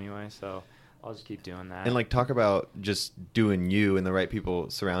want to do anyway, so I'll just keep doing that. And like talk about just doing you and the right people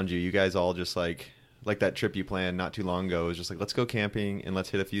surround you. You guys all just like that trip you planned not too long ago was just like, let's go camping and let's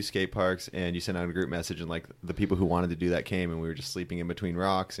hit a few skate parks. And you sent out a group message, and like the people who wanted to do that came, and we were just sleeping in between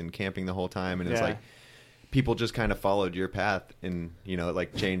rocks and camping the whole time. And it's like people just kind of followed your path, and you know, it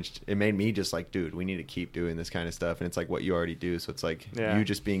like changed. It made me just like, dude, we need to keep doing this kind of stuff. And it's like what you already do. So it's like you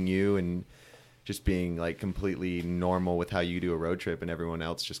just being you and just being like completely normal with how you do a road trip, and everyone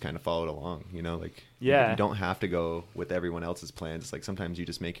else just kind of followed along, you know, like you don't have to go with everyone else's plans. It's like sometimes you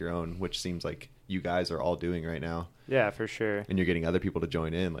just make your own, which seems like you guys are all doing right now. Yeah, for sure. And you're getting other people to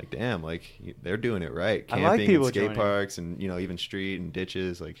join in, like, damn, like they're doing it right. Camping, I like people and skate parks and, you know, even street and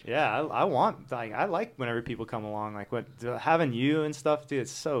ditches. Like, yeah, I want, like, I like whenever people come along, like what having you and stuff, dude,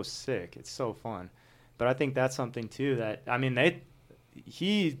 it's so sick. It's so fun. But I think that's something too that, I mean,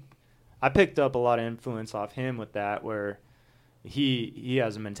 I picked up a lot of influence off him with that, where he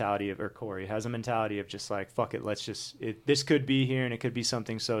has a mentality of, or Corey has a mentality of just like, fuck it, let's just, this could be here and it could be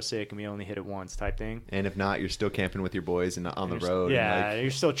something so sick and we only hit it once type thing. And if not, you're still camping with your boys and on the road. Yeah, and like, you're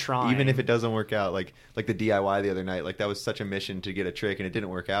still trying. Even if it doesn't work out, like the DIY the other night, like that was such a mission to get a trick and it didn't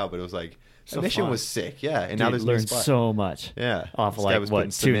work out, but it was like, the mission was sick. Yeah. And dude, now there's learned so much. Yeah. Off this like, guy was what, putting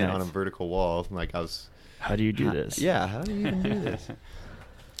 2 cement minutes on a vertical wall. Like how do you do this? Yeah. How do you even do this?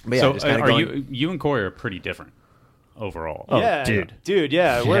 But yeah, so you and Corey are pretty different overall. Oh, yeah, dude,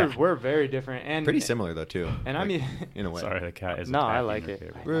 yeah, we're very different and pretty similar though too. And like, I mean, in a way. Sorry, the cat is. No, I like it.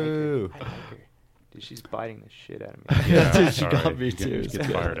 I like her. Dude, she's biting the shit out of me. Yeah, dude, she got me too. She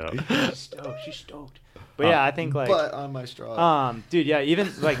gets fired up. She's stoked. But yeah, I think like butt on my straw. Dude, yeah,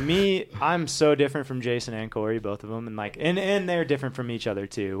 even like me, I'm so different from Jason and Corey, both of them, and like and they're different from each other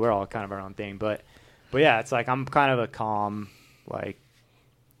too. We're all kind of our own thing, but yeah, it's like I'm kind of a calm, like,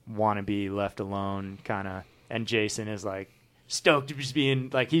 want to be left alone kind of, and Jason is like stoked to just being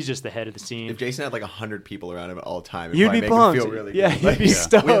like, he's just the head of the scene. If Jason had like 100 people around him at all time, you'd be pumped. Him feel really yeah, good. You'd be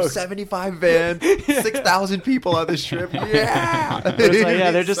stoked. We have 75 vans, 6,000 people on this trip. Yeah, it's like,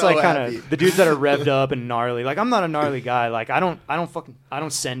 yeah, they're just so like kind of the dudes that are revved up and gnarly. Like I'm not a gnarly guy. Like I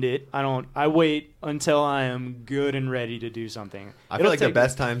don't send it. I wait until I am good and ready to do something. I feel like the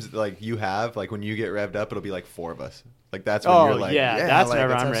best times like you have, like when you get revved up, it'll be like 4 of us. Like that's when you're like, that's like,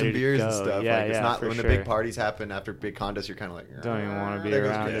 whenever let's I'm have ready some beers to go. and stuff. Yeah, like, it's not when sure. the big parties happen after big contests. You're kind of like, don't even want to be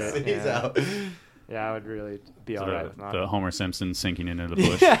around it. He's out. Yeah, I would really be all right with that. The Homer Simpson sinking into the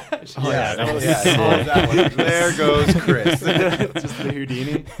bush. That one. There goes Chris. Just the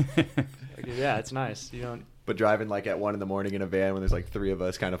Houdini. Yeah, it's nice. You don't. But driving like at 1 a.m. in a van when there's like 3 of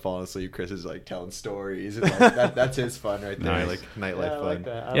us kind of falling asleep, Chris is like telling stories. And, like, that's his fun right there, like nightlife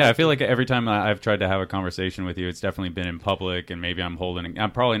fun. I feel like every time I've tried to have a conversation with you, it's definitely been in public, and maybe I'm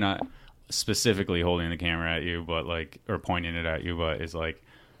probably not specifically holding the camera at you, but like, or pointing it at you, but it's like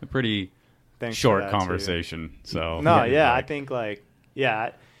a pretty short conversation. Too. So no, yeah, I think like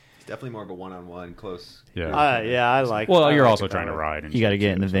it's definitely more of a one-on-one, close. Yeah, I like. Well, you're also trying to ride. And you got to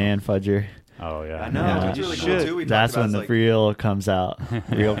get in the van, Fudger. Oh yeah, I know. It's really cool too. That's when the real comes out,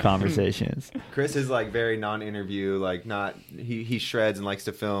 real conversations. Chris is like very non-interview, like not he shreds and likes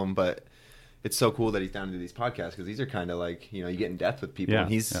to film, but it's so cool that he's down to do these podcasts because these are kind of like, you know, you get in depth with people. Yeah,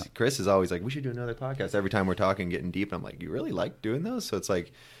 and Chris is always like, we should do another podcast. Every time we're talking, getting deep, and I'm like, you really like doing those? So it's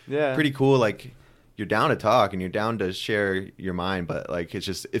like, pretty cool. Like you're down to talk and you're down to share your mind, but like it's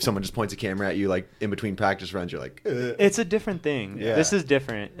just if someone just points a camera at you like in between practice runs, you're like, ugh. It's a different thing. Yeah. This is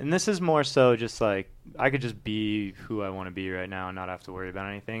different, and this is more so just like I could just be who I want to be right now and not have to worry about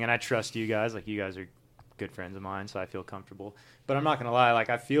anything. And I trust you guys. Like you guys are good friends of mine, so I feel comfortable. But I'm not gonna lie. Like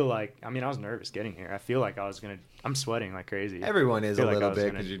I feel like I was nervous getting here. I feel like I'm sweating like crazy. Everyone is a little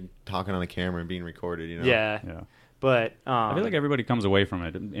bit because you're talking on a camera and being recorded. You know. Yeah. But I feel like everybody comes away from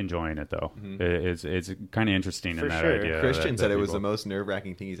it enjoying it, though. Mm-hmm. It's kind of interesting in that idea. Christian said it was the most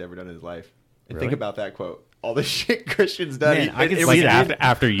nerve-wracking thing he's ever done in his life. And think about that quote. All the shit Christian's done. Man, I can see that.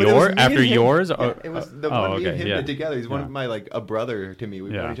 After yours? Yeah, it was the one me and him did together. He's one of my, like, a brother to me.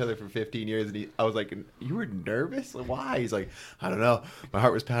 We've known each other for 15 years. And I was like, you were nervous? Why? He's like, I don't know. My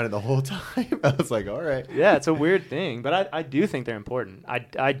heart was pounding the whole time. I was like, all right. Yeah, it's a weird thing. But I do think they're important.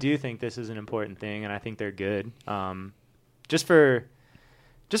 I do think this is an important thing, and I think they're good. Just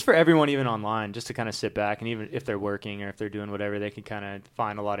for everyone, even online, just to kind of sit back and even if they're working or if they're doing whatever, they can kind of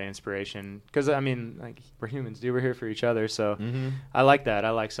find a lot of inspiration. Because like we're humans, dude. We're here for each other. So I like that.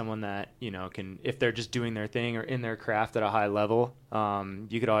 I like someone that can, if they're just doing their thing or in their craft at a high level,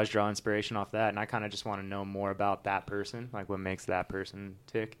 you could always draw inspiration off that. And I kind of just want to know more about that person, like what makes that person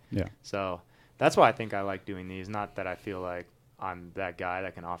tick. Yeah. So that's why I think I like doing these. Not that I feel like I'm that guy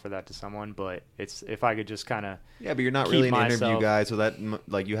that can offer that to someone, but it's if I could just kind of but you're not really an interview guy, so that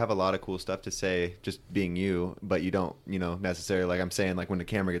like you have a lot of cool stuff to say just being you, but you don't necessarily, like I'm saying, like when the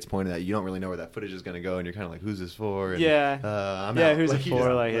camera gets pointed at you, you don't really know where that footage is going to go, and you're kind of like, who's this for? And, I'm out. Who's it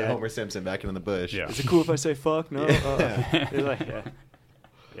for? Like Homer Simpson backing in the bush. Is it cool if I say fuck? No. Yeah,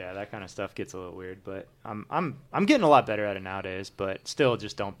 that kind of stuff gets a little weird, but I'm getting a lot better at it nowadays, but still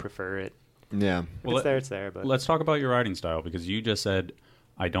just don't prefer it. Yeah. Well, it's there. But let's talk about your writing style, because you just said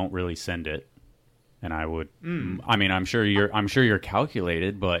I don't really send it, and I would. I'm sure you're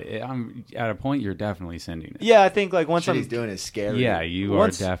calculated, but I'm at a point you're definitely sending it. Yeah, I think like once he's doing is scary. Yeah, you are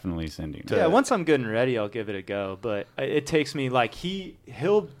definitely sending it. Yeah, once I'm good and ready, I'll give it a go. But it takes me like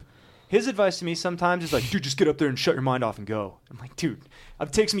his advice to me sometimes is like, dude, just get up there and shut your mind off and go. I'm like, dude,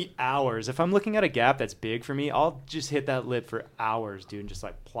 it takes me hours. If I'm looking at a gap that's big for me, I'll just hit that lip for hours, dude, and just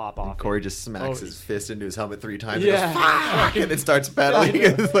like plop off. Corey just smacks his fist into his helmet 3 times and goes, fuck, and it starts pedaling.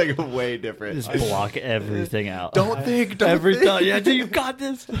 It's like way different. Just block everything out. Don't think. Every time. Yeah, you got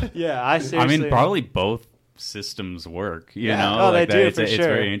this. Yeah, I seriously. Probably both systems work, you know? Oh, like they do, it's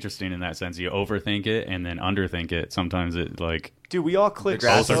very interesting in that sense. You overthink it and then underthink it. Sometimes it like... Dude, we all click the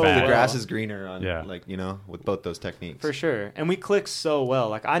grass is greener on, with both those techniques. For sure. And we click so well.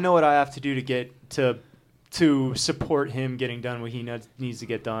 Like, I know what I have to do to get to support him getting done what he needs to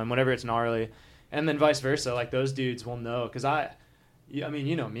get done, whenever it's gnarly. And then vice versa. Like, those dudes will know. Because I mean,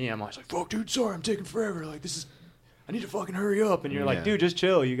 you know me. I'm always like, fuck, dude, sorry, I'm taking forever. Like, I need to fucking hurry up. And you're like, dude, just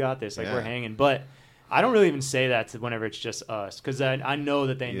chill. You got this. Like, we're hanging. But I don't really even say that to whenever it's just us. Because I know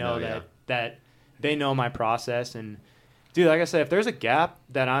that they know that they know my process. And... dude, like I said, if there's a gap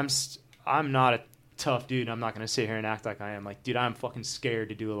that I'm not a tough dude, I'm not going to sit here and act like I am. Like, dude, I'm fucking scared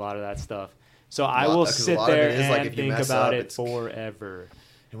to do a lot of that stuff. So I will sit there and think about it forever.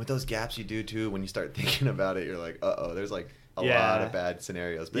 And with those gaps you do, too, when you start thinking about it, you're like, uh-oh, there's like a lot of bad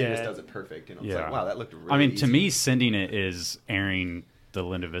scenarios. But it just does it perfect. It's like, wow, that looked really easy. To me, sending it is airing the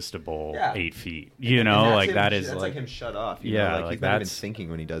Linda Vista Bowl 8 feet. You know, like that is like him shut off. Yeah, like he's not even thinking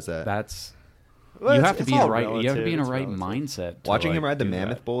when he does that. That's... well, you have to be in right. You have to be in a right mindset. Watching him ride the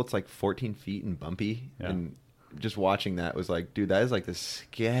Mammoth Bowl, it's like 14 feet and bumpy, and just watching that was like, dude, that is like the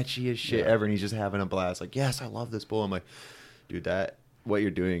sketchiest shit ever. And he's just having a blast. Like, yes, I love this bull. I'm like, dude, what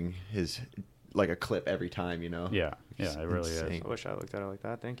you're doing is like a clip every time, you know? Yeah, it really is. I wish I looked at it like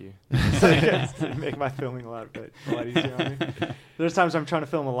that. Thank you. It'd make my filming a lot easier on me. There's times I'm trying to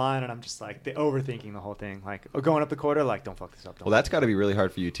film a line and I'm just like overthinking the whole thing. Like going up the quarter, like don't fuck this up. Well, that's got to be really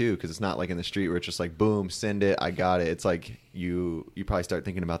hard for you too, because it's not like in the street where it's just like boom, send it, I got it. It's like you probably start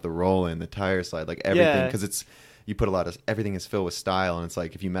thinking about the roll and the tire slide, like everything, because you put everything is filled with style, and it's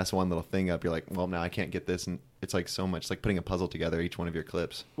like if you mess one little thing up, you're like, well, now I can't get this, and it's like so much like putting a puzzle together, each one of your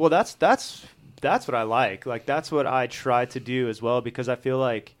clips. Well, that's what I like. Like that's what I try to do as well, because I feel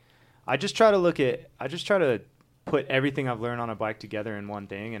like I just try to put everything I've learned on a bike together in one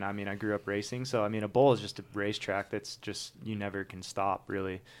thing. And I mean, I grew up racing, so I mean, a bowl is just a racetrack that's just you never can stop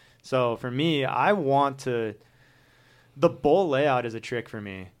really. So for me, the bowl layout is a trick for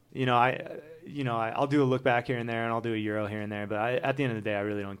me. I'll do a look back here and there, and I'll do a Euro here and there. But at the end of the day, I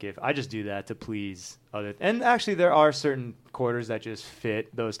really don't give. I just do that to please others. And actually, there are certain quarters that just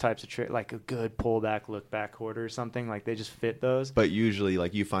fit those types of tricks, like a good pullback, look back quarter or something. Like they just fit those. But usually,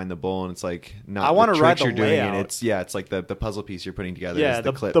 like you find the bowl, and it's like not. I want to ride the you're doing, layout. And it's like the puzzle piece you're putting together. Yeah, is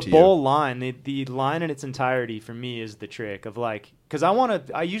the clip the to bowl you. line, the line in its entirety for me is the trick of like, because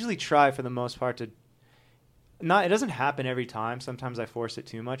I usually try for the most part to. It doesn't happen every time. Sometimes I force it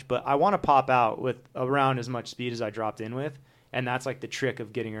too much, but I want to pop out with around as much speed as I dropped in with, and that's like the trick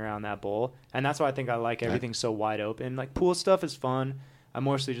of getting around that bowl. And that's why I think I like everything so wide open. Like pool stuff is fun. I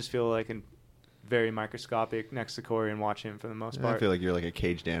mostly just feel like very microscopic next to Corey and watch him for the most part. I feel like you're like a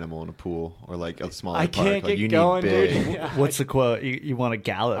caged animal in a pool or like a smaller I park. can't like get you going, need big. dude. Yeah. What's the quote? You want to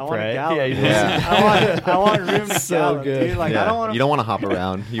gallop, I want right? to gallop. Yeah. I want room to So gallop, good. dude. Like Yeah. I You don't want to hop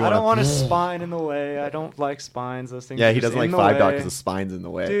around. I don't want a spine in the way. I don't like spines. Those things. Yeah, are he just doesn't like in the 5 Dog way. because the spine's in the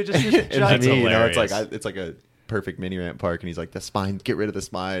way. Dude, just and to giant- me, it's hilarious. like a perfect mini ramp park, and he's like, the spine, get rid of the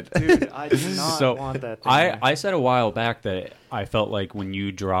spine. Dude, I do not want that thing. I said a while back that I felt like when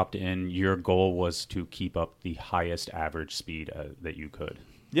you dropped in, your goal was to keep up the highest average speed that you could.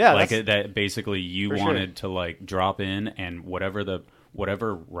 Yeah, like that basically you for wanted to like drop in, and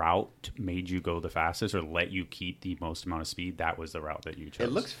whatever route made you go the fastest or let you keep the most amount of speed, that was the route that you chose.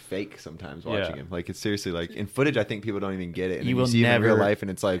 It looks fake sometimes watching him. Like it's seriously like in footage, I think people don't even get it. And You then will see never- it in real life,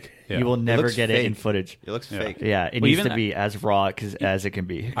 and it's like You will never looks get it in fake. footage. It looks fake. Yeah, it Well, needs even to be as raw as it can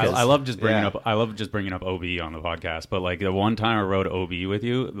be. I love just bringing Yeah. up. I love just bringing up OB on the podcast. But like the one time I rode OB with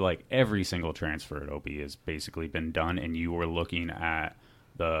you, like every single transfer at OB has basically been done, and you were looking at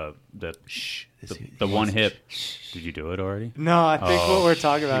the one hip. Did you do it already? No, I think what we're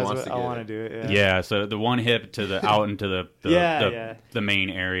talking He about wants is to what I get want it. to do it. Yeah. So the one hip to the out into the main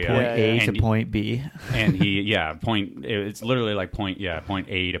area. Point Yeah, A yeah. to point B. And it's literally like point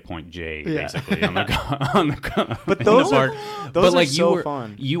A to point J basically on the But those on the are part. those But like are so you were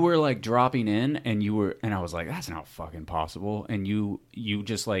fun. you were like dropping in and I was like, that's not fucking possible, and you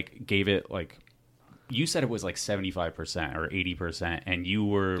just like gave it like, you said it was like 75% or 80%, and you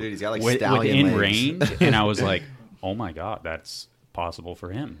were Dude, he's got, like, stallion within legs. range, and I was like, oh my god, that's possible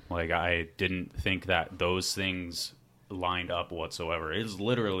for him. Like I didn't think that those things lined up whatsoever. It's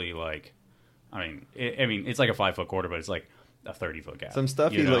literally like, I mean, it's like a 5 foot quarter, but it's like a 30-foot gap. Some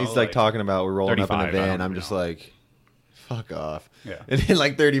stuff you know? he's like talking about. We're rolling up in a 35, I van. don't I'm just know. like, fuck off. Yeah. And then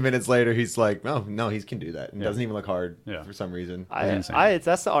like 30 minutes later, he's like, no, he can do that. And Yeah. doesn't even look hard Yeah. for some reason. insane.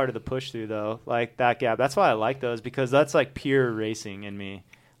 That's the art of the push through though. Like that gap. That's why I like those, because that's like pure racing in me.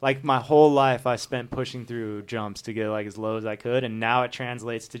 Like my whole life I spent pushing through jumps to get like as low as I could, and now it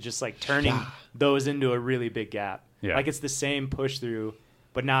translates to just like turning those into a really big gap. Yeah. Like it's the same push through,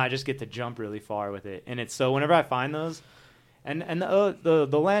 but now I just get to jump really far with it. And it's so whenever I find those, and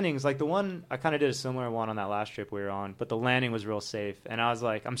the landings, like the one I kind of did a similar one on that last trip we were on, but the landing was real safe, and I was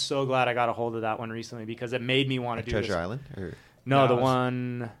like, I'm so glad I got a hold of that one recently, because it made me want to do Treasure this. Island? Or No, No, the it was-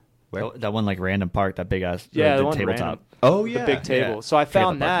 one. where? That one like random park, that big ass Yeah, the one tabletop. random. Oh, The yeah. big table. Yeah. So I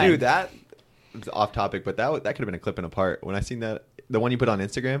found Trailer park. that. Dude, that it's off topic, but that could have been a clip and a part. When I seen that, the one you put on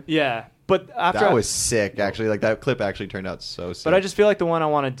Instagram, Yeah, but after that was sick. Actually, like that clip actually turned out so sick. But I just feel like the one I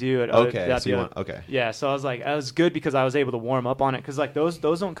want to do at okay. So you want okay? Yeah, so I was like, it was good because I was able to warm up on it, because like those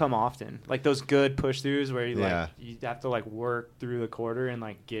don't come often. Like those good push throughs where you have to like work through the quarter and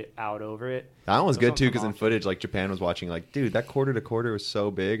like get out over it. That one was Those good don't too, come because in often. footage, like Japan was watching, like, dude, that quarter to quarter was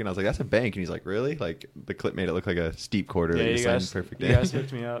so big, and I was like, that's a bank, and he's like, really? Like the clip made it look like a steep quarter. Yeah, that you you guys, signed perfect you in. guys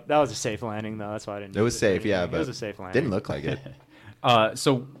hooked me up. That was a safe landing though. That's why I didn't. It was use it for safe, yeah, anything. but it was a safe landing. didn't look like it.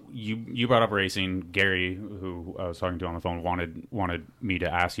 So you brought up racing. Gary, who I was talking to on the phone, wanted me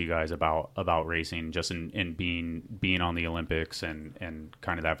to ask you guys about racing, just in being on the Olympics and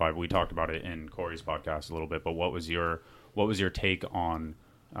kind of that vibe. We talked about it in Corey's podcast a little bit, but what was your take on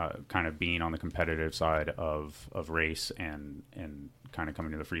kind of being on the competitive side of race and kind of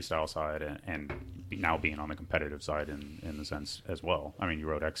coming to the freestyle side and now being on the competitive side in the sense as well? I mean, you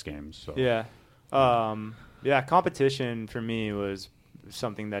rode X Games, so Yeah. Competition for me was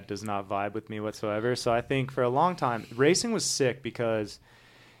something that does not vibe with me whatsoever. So I think for a long time, racing was sick because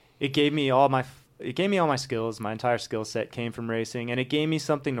it gave me all my skills. My entire skill set came from racing, and it gave me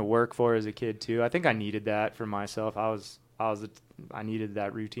something to work for as a kid too. I think I needed that for myself. I needed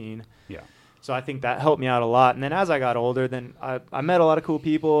that routine. yeah. So I think that helped me out a lot. And then as I got older, then I met a lot of cool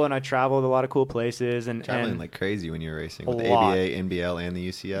people, and I traveled a lot of cool places. And traveling like crazy when you were racing with the ABA, NBL, and the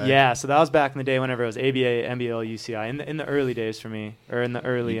UCI. Yeah, so that was back in the day whenever it was ABA, NBL, UCI. In the early days for me, or in the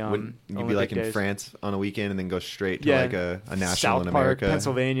early you'd be like days. In France on a weekend and then go straight to like a national South in America, Park,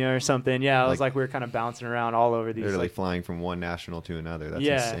 Pennsylvania, or something. Yeah, it was like we were kind of bouncing around all over these. Literally flying from one national to another. That's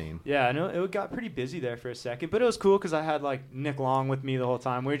insane. Yeah, I know it got pretty busy there for a second, but it was cool because I had like Nick Long with me the whole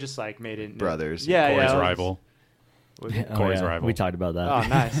time. We just like made it brothers. Corey's rival. Corey's rival. We talked about that. Oh,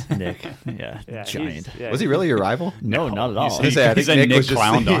 nice. Nick. Yeah, giant. Was he really your rival? No, not at all. I think Nick was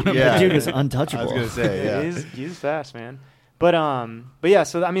clowned on him. The dude was untouchable. I was going to say, yeah. He's fast, man. But yeah,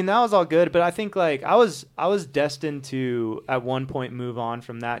 so I mean that was all good, but I think like I was destined to at one point move on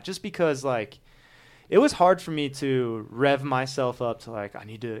from that just because like it was hard for me to rev myself up to like I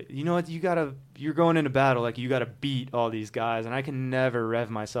need to, you know what, you're going into battle, like you got to beat all these guys, and I can never rev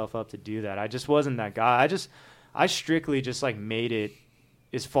myself up to do that. I just wasn't that guy. I strictly just like made it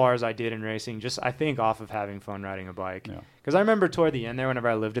as far as I did in racing, just I think off of having fun riding a bike. Because I remember toward the end there, whenever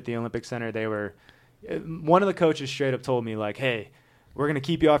I lived at the Olympic Center, one of the coaches straight up told me like, hey, we're going to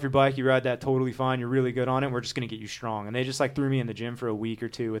keep you off your bike. You ride that totally fine. You're really good on it. We're just going to get you strong. And they just like threw me in the gym for a week or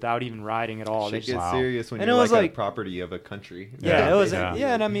two without even riding at all. Shit gets serious when you're like a property of a country. Yeah, it was.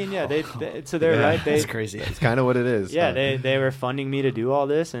 Yeah, and I mean, they so they're right. That's crazy. It's kind of what it is. Yeah, they were funding me to do all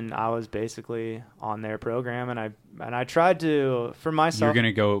this, and I was basically on their program, and I tried to for myself.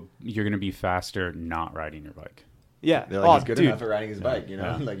 You're gonna be faster not riding your bike. Yeah, they're like, he's good enough at riding his bike, you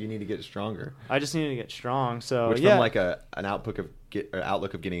know. Like you need to get stronger. I just need to get strong. So which from like an outlook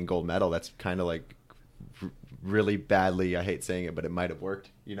of getting a gold medal, that's kind of like really badly. I hate saying it, but it might have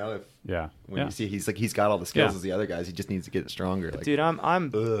worked. You know, you see he's got all the skills as the other guys. He just needs to get stronger. Like, dude, I'm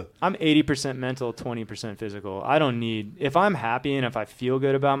 80% mental, 20% physical. I don't need if I'm happy and if I feel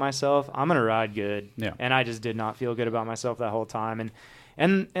good about myself, I'm gonna ride good. Yeah. And I just did not feel good about myself that whole time.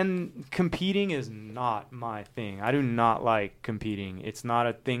 And competing is not my thing. I do not like competing. It's not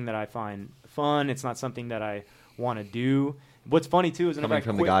a thing that I find fun. It's not something that I want to do. What's funny too is coming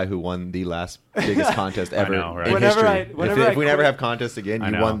from the guy who won the last biggest contest ever know, right? in history. If we never have contests again,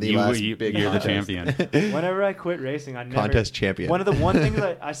 you won the last big you're contest. the champion. Whenever I quit racing, I never contest champion. One thing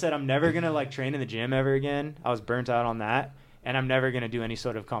that I said I'm never gonna like train in the gym ever again. I was burnt out on that, and I'm never gonna do any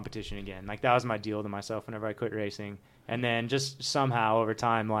sort of competition again. Like that was my deal to myself whenever I quit racing. And then just somehow over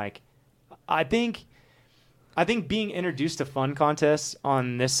time, like I think being introduced to fun contests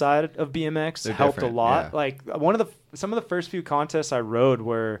on this side of BMX helped a lot. Yeah. Like some of the first few contests I rode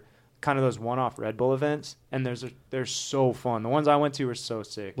were kind of those one-off Red Bull events, and they're so fun. The ones I went to were so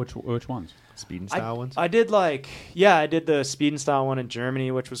sick. Which ones? Speed and style ones? I did I did the speed and style one in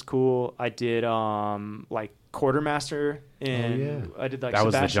Germany, which was cool. I did like Quartermaster I did like that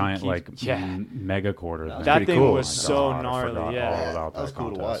was Sebastian the giant mega quarter. That thing cool. was so gnarly. Yeah, that was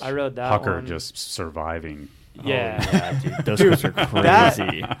cool to watch. I rode that Hucker one. just surviving. Yeah, dude, those guys are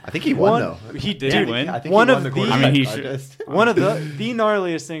crazy. I think he won though. He did win. I think one he won the quarter. I mean, he should. One of the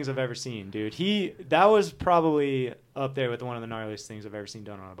gnarliest things I've ever seen, dude. That was probably up there with one of the gnarliest things I've ever seen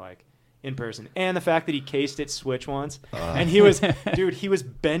done on a bike in person. And the fact that he cased it switch once, and he was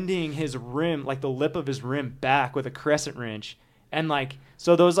bending his rim, like the lip of his rim back with a crescent wrench, and like.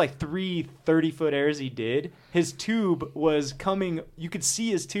 So those like 3 30-foot airs he did, his tube was coming. You could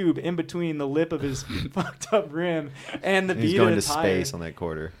see his tube in between the lip of his fucked up rim and the beat of the tire. He's going to space on that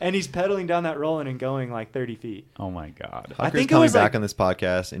quarter. And he's pedaling down that rolling and going like 30 feet. Oh my God. Hucker's coming back on this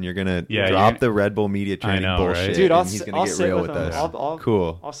podcast, and you're going to drop the Red Bull media training bullshit. Right? Dude, he's going to get real with us.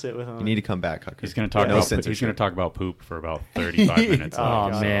 Cool. I'll sit with him. You need to come back, Hucker. He's going to talk about poop for about 35 minutes.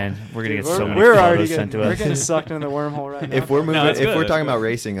 Oh man, we're going to get so many photos sent to us. We're getting sucked into the wormhole right now. If we're talking about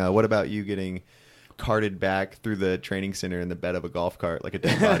racing, what about you getting carted back through the training center in the bed of a golf cart like a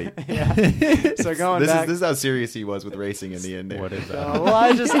dead body? So going back, this is how serious he was with racing in the end. What is that? Well,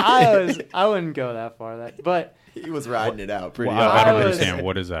 I wouldn't go that far. But he was riding it out pretty. I don't understand.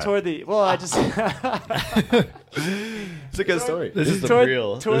 What is that? I just. It's a good story. This is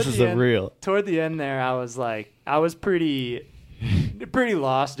the real. Toward the end there, I was pretty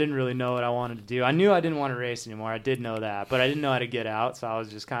lost. Didn't really know what I wanted to do. I knew I didn't want to race anymore. I did know that, but I didn't know how to get out. So I was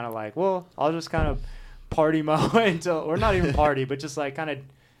just kind of like, well, I'll just kind of party my way until, or not even party, but just like kind of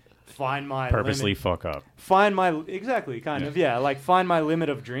find my purposely limit. Fuck up. Find my like find my limit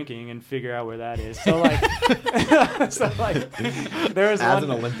of drinking and figure out where that is. So like, there was as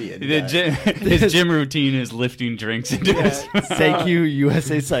an Olympian. His gym routine is lifting drinks into his. Thank you,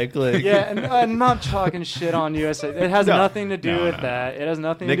 USA Cycling. Yeah, and I'm not talking shit on USA. It has nothing to do with that. It has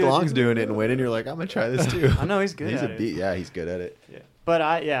nothing. Nick to do Long's doing it and winning. You're like, I'm gonna try this too. I know he's good. He's good at it. Yeah. But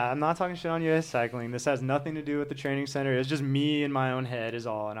I'm not talking shit on US Cycling. This has nothing to do with the training center. It was just me in my own head is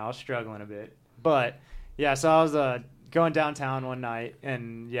all, and I was struggling a bit. But yeah, so I was going downtown one night,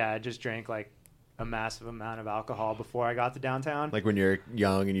 and I just drank like a massive amount of alcohol before I got to downtown. Like when you're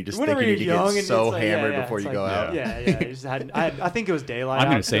young and you just think you need to get so hammered before you go out. Yeah. You just I think it was daylight. I'm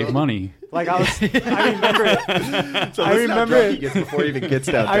going to save money. Like I remember it. So I remember it before he even gets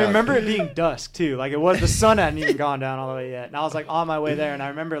downtown. I remember it being dusk too. Like the sun hadn't even gone down all the way yet. And I was like on my way there, and I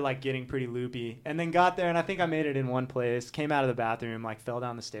remember like getting pretty loopy. And then got there, and I think I made it in one place. Came out of the bathroom, like fell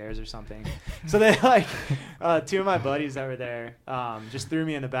down the stairs or something. So they like two of my buddies that were there just threw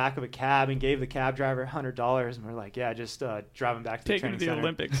me in the back of a cab and gave the cab driver $100, and we're like, just driving back to the training center.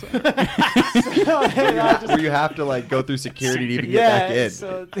 Olympics. Where you have to like go through security to even get back in.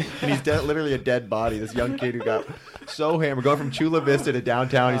 So and he's literally a dead body. This young kid who got so hammered, going from Chula Vista to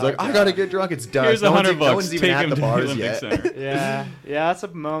downtown. He's like, I gotta get drunk. It's done. Here's $100. No one's even at the bars yet. Yeah, that's a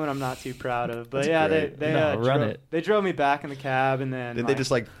moment I'm not too proud of. But they drove me back in the cab, and then they just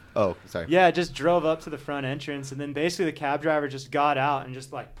like. Oh, sorry. Yeah, I just drove up to the front entrance, and then basically the cab driver just got out and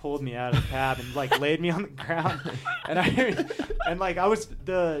just like pulled me out of the cab and like laid me on the ground. And I was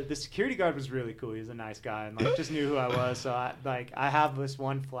the security guard was really cool. He was a nice guy and like just knew who I was. So I have this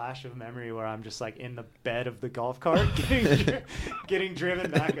one flash of memory where I'm just like in the bed of the golf cart getting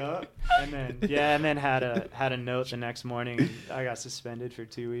driven back up, and then had a note the next morning. And I got suspended for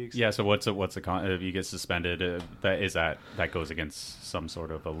 2 weeks. Yeah. So what's if you get suspended? That goes against some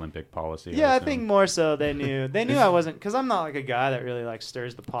sort of Olympic policy. Yeah, I think more so they knew I wasn't, because I'm not like a guy that really like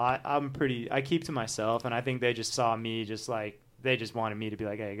stirs the pot. I keep to myself, and I think they just saw me just like they just wanted me to be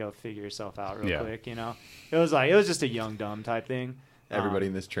like, hey, go figure yourself out real quick, you know. It was just a young dumb type thing. Everybody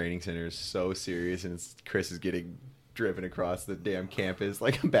in this training center is so serious, and Chris is getting driven across the damn campus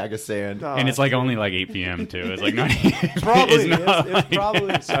like a bag of sand. And it's like only like 8 p.m. too. It's like not probably. It's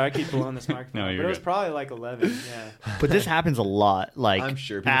probably. Sorry, I keep blowing this microphone. No, but it was probably like 11. Yeah. But this happens a lot. Like I'm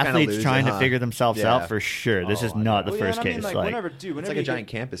sure athletes trying to figure themselves out for sure. This is not the first case. Like whenever it's like a giant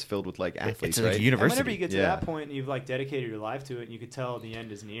campus filled with like athletes. It's like a university. And whenever you get to that point and you've like dedicated your life to it, and you could tell the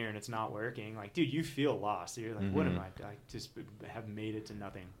end is near and it's not working. Like, dude, you feel lost. You're like, what am I? I just have made it to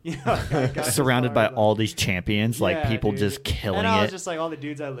nothing. You know, surrounded by all these champions, like people just killing it. And I was just like, all the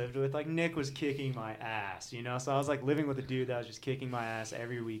dudes I lived with, like Nick was kicking my ass, you know? So I was like living with a dude that was just kicking my ass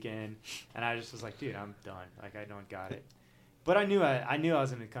every weekend. And I just was like, dude, I'm done. Like, I don't got it. But I knew I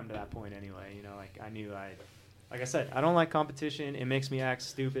was going to come to that point anyway, you know? Like, like I said, I don't like competition. It makes me act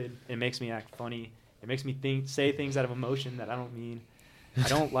stupid. It makes me act funny. It makes me say things out of emotion that I don't mean. I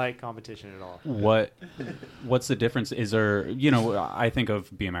don't like competition at all. What's the difference? Is there, I think of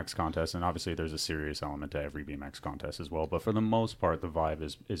BMX contests, and obviously there's a serious element to every BMX contest as well. But for the most part, the vibe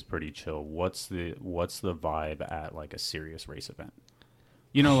is pretty chill. What's the vibe at like a serious race event?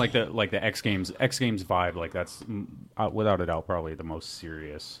 You know, like the X Games vibe. Like that's without a doubt probably the most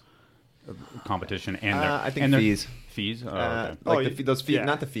serious competition. And I think fees. Fees. Those fees,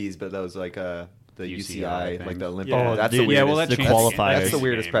 not the fees, but those like the UCI, like the Olympic. Yeah. That's the weirdest. The qualifiers. That's the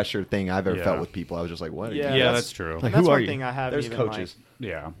weirdest pressure thing I've ever felt with people. I was just like, what? Yeah, that's true. Like, that's one thing I have. There's coaches.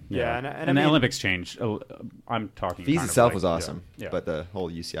 Yeah. And the Olympics changed. I'm talking. Fees itself was awesome, but the whole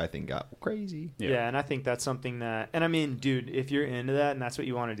UCI thing got crazy. Yeah, and I think that's something that, and I mean, dude, if you're into that and that's what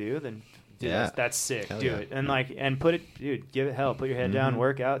you want to do, then that's sick. Do it and put it, dude. Give it hell. Put your head down,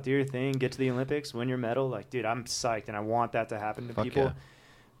 work out, do your thing, get to the Olympics, win your medal. Like, dude, I'm psyched, and I want that to happen to people. Yeah.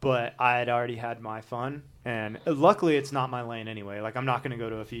 But I had already had my fun, and luckily it's not my lane anyway. Like, I'm not going to go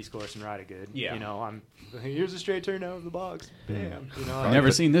to a feast course and ride it good. Yeah. You know, here's a straight turn out of the box. Bam. You know, I've never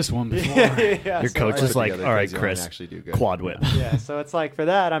seen this one before. Your coach is like, all right, Chris, quad whip. Yeah, so it's like, for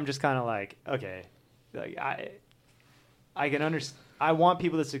that, I'm just kind of like, okay, like I can understand. I want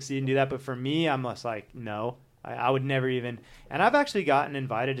people to succeed and do that, but for me, I'm just like, no. I would never even, and I've actually gotten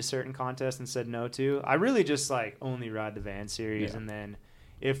invited to certain contests and said no to. I really just like only ride the van series, and then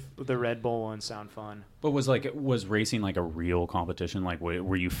if the Red Bull ones sound fun. But was racing like a real competition? Like,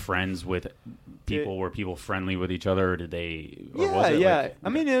 were you friends with people? Were people friendly with each other? Or did they? Or yeah, was it yeah. Like, I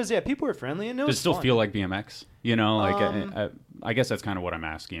mean, it was people were friendly, and it was. Does it still fun. feel like BMX? You know, like I guess that's kind of what I'm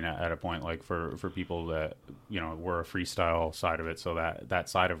asking at a point. Like for people that were a freestyle side of it, so that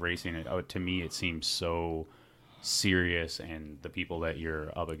side of racing, to me, it seems so serious, and the people that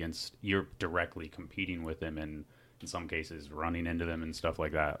you're up against, you're directly competing with them, and in some cases running into them and stuff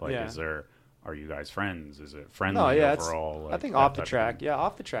like that. Like, are you guys friends? Is it friendly overall? I think off the track,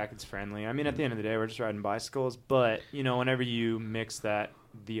 off the track it's friendly. I mean, at the end of the day, we're just riding bicycles, but whenever you mix the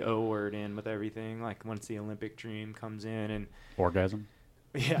O word in with everything, like once the Olympic dream comes in and orgasm.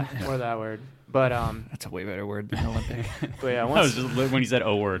 Yeah, or that word. But that's a way better word than Olympic. But yeah, once, when you said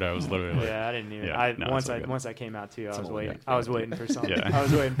 "o" word, I was literally like, yeah, I didn't even. Once I came out too, I was waiting. Yeah. I was waiting for something. Yeah. I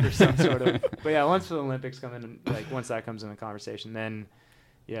was waiting for some sort of. But yeah, once the Olympics come in, like once that comes in the conversation, then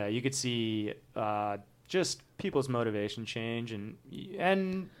yeah, you could see just people's motivation change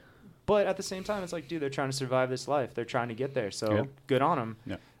and. But at the same time, it's like, dude, they're trying to survive this life. They're trying to get there. So good on them.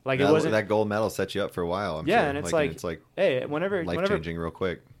 Yeah. Like it wasn't that gold medal set you up for a while. I'm sure. And it's like, hey, whenever life changing real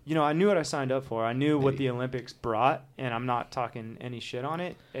quick. You know, I knew what I signed up for. I knew what the Olympics brought, and I'm not talking any shit on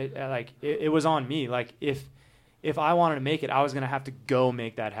it. It was on me. Like if I wanted to make it, I was gonna have to go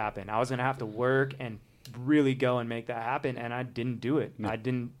make that happen. I was gonna have to work and really go and make that happen, and I didn't do it. No. I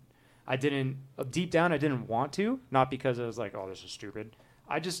didn't. Deep down, I didn't want to. Not because I was like, oh, this is stupid.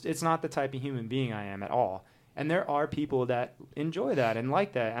 It's not the type of human being I am at all. And there are people that enjoy that and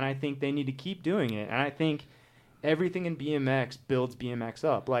like that, and I think they need to keep doing it. And I think everything in BMX builds BMX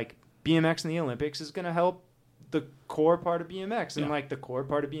up. Like, BMX in the Olympics is going to help the core part of BMX, and like the core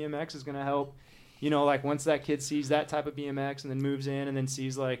part of BMX is going to help, you know, like once that kid sees that type of BMX and then moves in and then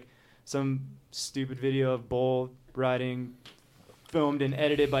sees like some stupid video of bull riding filmed and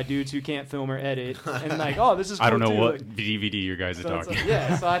edited by dudes who can't film or edit, and like, oh, this is cool. I don't know too. what like, DVD you guys are talking. Like,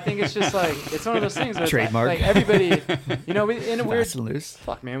 yeah, so I think it's just like it's one of those things. Trademark. Like everybody, you know, in a weird. Loose.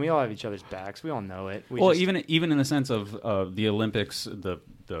 Fuck, man, we all have each other's backs. We all know it. Even in the sense of the Olympics, the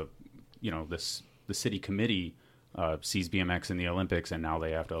city committee sees BMX in the Olympics, and now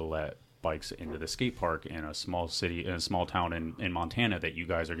they have to let bikes into the skate park in a small city, in a small town in Montana that you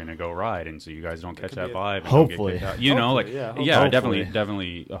guys are going to go ride, and so you guys don't catch that vibe. And hopefully, don't get kicked out. Yeah,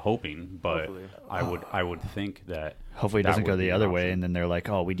 definitely hoping, but hopefully. I would think that hopefully it doesn't go the other way, and then they're like,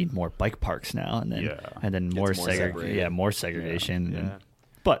 oh, we need more bike parks now, and then more segregation. Yeah.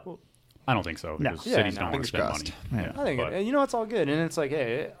 But I don't think so, because cities don't want to spend money. Yeah. I think you know, it's all good, and it's like,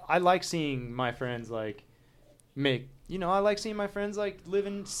 hey, I like seeing my friends like make. You know, I like seeing my friends like live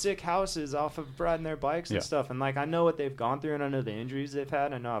in sick houses off of riding their bikes and stuff. And like, I know what they've gone through, and I know the injuries they've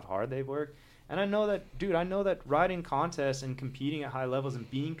had. I know how hard they've worked, and I know that riding contests and competing at high levels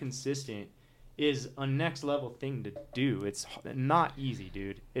and being consistent is a next level thing to do. It's not easy,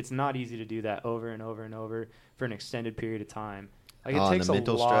 dude. It's not easy to do that over and over and over for an extended period of time. Like, it takes and the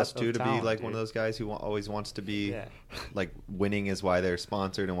mental stress too, talent, to be like dude. One of those guys who always wants to be like winning is why they're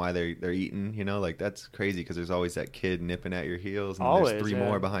sponsored and why they're eating. You know, like that's crazy because there's always that kid nipping at your heels, and there's three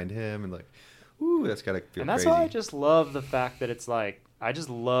more behind him, and like, ooh, that's gotta feel. And that's crazy. why I just love the fact that it's like I just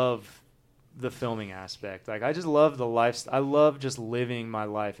love the filming aspect. Like, I just love the lifestyle. I love just living my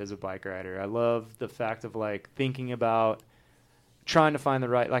life as a bike rider. I love the fact of like thinking about trying to find the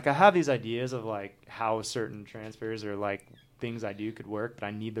right. Like, I have these ideas of like how certain transfers or like things I do could work, but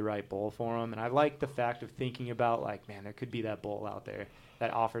I need the right bowl for them. And I like the fact of thinking about like, man, there could be that bowl out there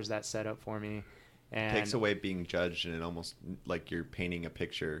that offers that setup for me. And takes away being judged, and it almost like you're painting a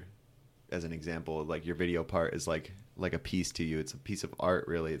picture. As an example, like your video part is like a piece to you. It's a piece of art,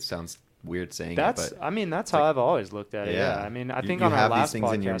 really. It sounds weird saying it, but I mean, that's how I've always looked at it. Yeah. I mean, I think on our last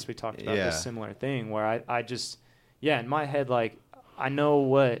podcast we talked about this similar thing where I just, in my head, like I know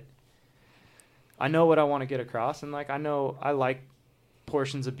what I want to get across, and like I know I like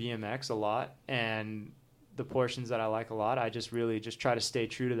portions of BMX a lot, and the portions that I like a lot, I just really just try to stay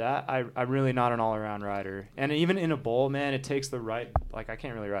true to that. I'm really not an all-around rider, and even in a bowl, man, it takes the right, like I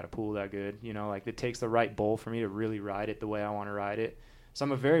can't really ride a pool that good, you know, like it takes the right bowl for me to really ride it the way I want to ride it. So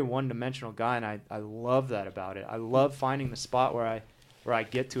I'm a very one-dimensional guy, and I love that about it. I love finding the spot where I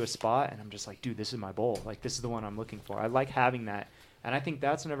get to a spot and I'm just like, dude, this is my bowl. Like, this is the one I'm looking for. I like having that, and I think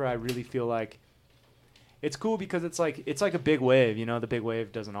that's whenever I really feel like it's cool, because it's like a big wave, you know. The big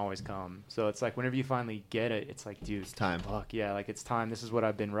wave doesn't always come, so it's like whenever you finally get it, it's like, dude, it's time. Fuck yeah, like it's time. This is what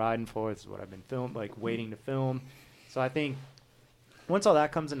I've been riding for. This is what I've been waiting to film. So I think once all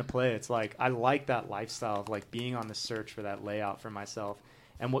that comes into play, it's like I like that lifestyle of like being on the search for that layout for myself,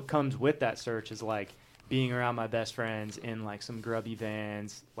 and what comes with that search is like being around my best friends in like some grubby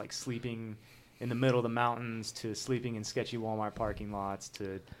vans, like sleeping in the middle of the mountains, to sleeping in sketchy Walmart parking lots,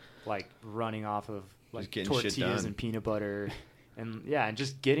 to like running off of like tortillas and peanut butter, and and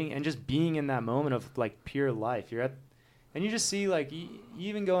just being in that moment of like pure life. And you just see like you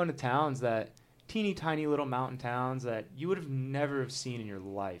even go into towns that teeny tiny little mountain towns that you would have never have seen in your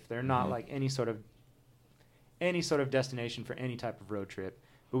life. They're not like any sort of destination for any type of road trip.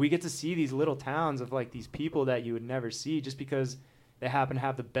 But we get to see these little towns of like these people that you would never see just because they happen to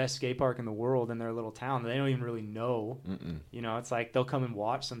have the best skate park in the world in their little town. They don't even really know. You know, it's like they'll come and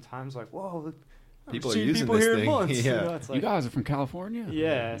watch sometimes like, whoa, people are using this thing. Months, yeah. Like, you guys are from California.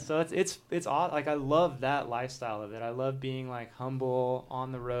 Yeah, so it's odd. Like I love that lifestyle of it. I love being like humble,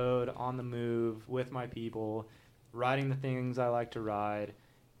 on the road, on the move, with my people, riding the things I like to ride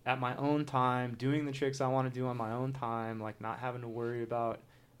at my own time, doing the tricks I want to do on my own time, like not having to worry about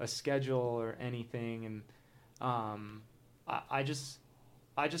a schedule or anything. And I just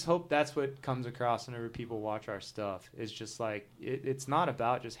hope that's what comes across whenever people watch our stuff. It's just like it's not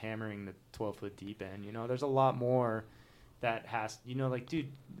about just hammering the 12-foot deep end. You know, there's a lot more that has. You know, like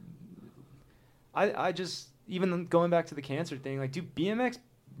dude, I just even going back to the cancer thing. Like, dude, BMX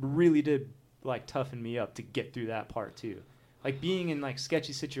really did like toughen me up to get through that part too. Like being in like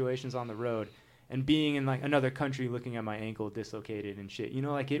sketchy situations on the road and being in like another country looking at my ankle dislocated and shit. You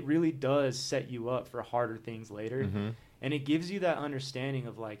know, like it really does set you up for harder things later. Mm-hmm. And it gives you that understanding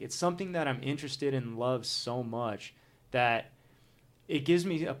of like, it's something that I'm interested in, love so much that it gives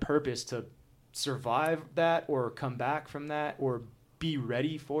me a purpose to survive that or come back from that or be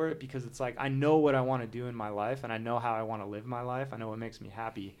ready for it, because it's like, I know what I want to do in my life and I know how I want to live my life. I know what makes me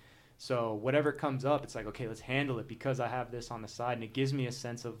happy. So whatever comes up, it's like, okay, let's handle it because I have this on the side. And it gives me a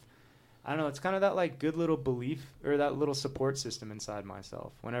sense of, I don't know, it's kind of that like good little belief or that little support system inside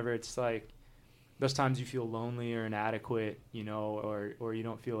myself. Whenever it's like those times you feel lonely or inadequate, you know, or you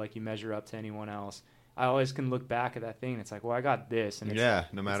don't feel like you measure up to anyone else, I always can look back at that thing and it's like, well, I got this. And it's, yeah,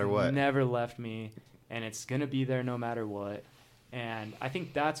 no matter what. Never left me and it's going to be there no matter what. And I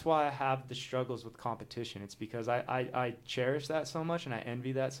think that's why I have the struggles with competition. It's because I cherish that so much and I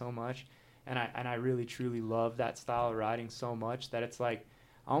envy that so much. And I really, truly love that style of riding so much that it's like,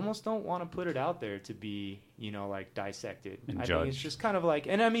 I almost don't want to put it out there to be, you know, like dissected. And I judged. think it's just kind of like,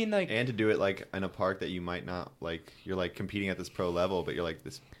 and I mean like, and to do it like in a park that you might not like, you're like competing at this pro level, but you're like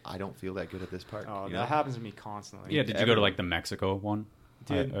this, I don't feel that good at this park. Oh, you that know? happens to me constantly. Yeah. Did you go to like the Mexico one?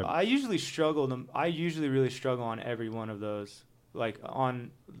 Dude, I usually struggle. I usually really struggle on every one of those. Like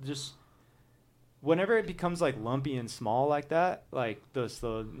on just whenever it becomes like lumpy and small like that, like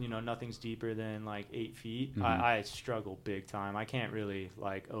the you know, nothing's deeper than like 8 feet. Mm-hmm. I struggle big time. I can't really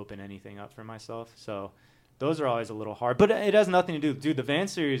like open anything up for myself. So those are always a little hard, but it has nothing to do. Dude, the Van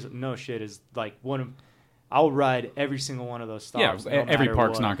Series, no shit, is like one of, I'll ride every single one of those stops. Yeah, every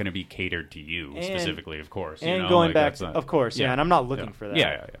park's not going to be catered to you specifically, of course. And you know? going like back, of course, yeah, and I'm not looking for that.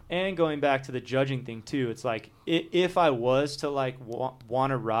 Yeah. And going back to the judging thing too, it's like if I was to like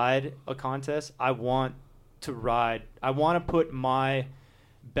want to ride a contest, I want to put my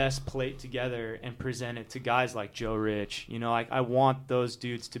best plate together and present it to guys like Joe Rich. You know, like I want those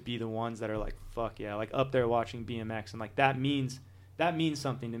dudes to be the ones that are like, fuck yeah, like up there watching BMX, and like that means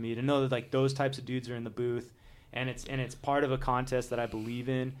something to me to know that like those types of dudes are in the booth and it's part of a contest that I believe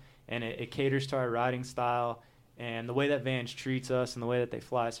in, and it caters to our riding style and the way that Vans treats us and the way that they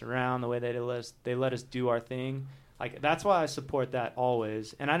fly us around, the way that they let us do our thing. Like that's why I support that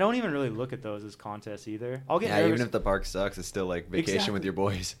always. And I don't even really look at those as contests either. I'll get nervous. Even if the park sucks, it's still like vacation with your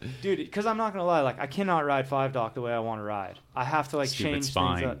boys. Dude, because I'm not going to lie, like I cannot ride 5-dock the way I want to ride. I have to like change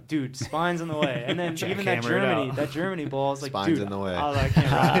things up. Dude, spine's in the way. And then even that Germany ball is like, spine's dude, in the way. I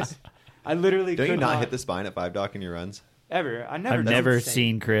can't ride this. I literally don't you not hit the spine at 5-dock in your runs? Ever. I've never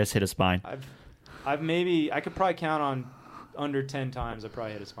seen Chris hit a spine. I could probably count on under 10 times I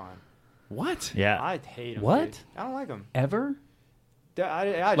probably hit a spine. What? Yeah. I hate them. What? Dude. I don't like them. Ever?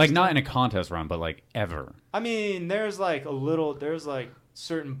 I like not in a contest run, but like ever. I mean, there's like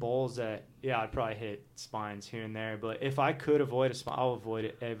certain bowls that, yeah, I'd probably hit spines here and there. But if I could avoid a spine, I'll avoid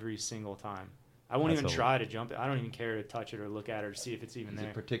it every single time. I won't even try to jump it. I don't even care to touch it or look at it or see if it's even there.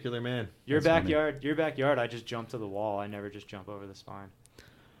 He's a particular man. Your backyard, I just jump to the wall. I never just jump over the spine.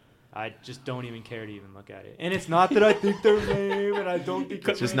 I just don't even care to even look at it. And it's not that I think they're lame and I don't think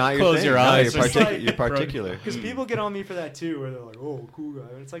it's just not your thing. Your eyes. You're particular. Because people get on me for that too, where they're like, oh, cool guy.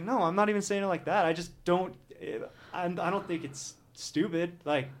 And it's like, no, I'm not even saying it like that. I just don't, I don't think it's stupid.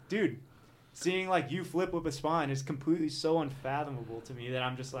 Like, dude, seeing like you flip with a spine is completely so unfathomable to me that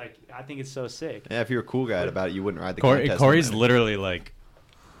I'm just like, I think it's so sick. Yeah, if you're a cool guy about it, you wouldn't ride the contest. Corey's literally like,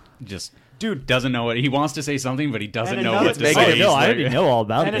 just... Dude doesn't know what he wants to say something, but he doesn't know what to say. No, I already know all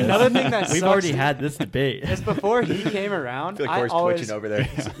about it. And another thing that we've already had this debate. Is before he came around, I feel like Corey's twitching over there.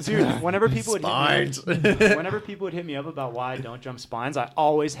 Dude, whenever people would hit me up about why I don't jump spines, I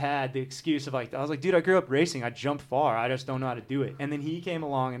always had the excuse of like, I was like, dude, I grew up racing. I jumped far. I just don't know how to do it. And then he came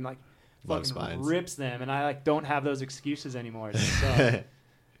along and like fucking rips them, and I like don't have those excuses anymore.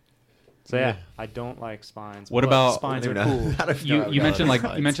 So yeah, I don't like spines. What about spines are cool? You mentioned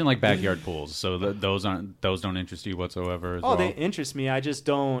like backyard pools, so those don't interest you whatsoever. They interest me. I just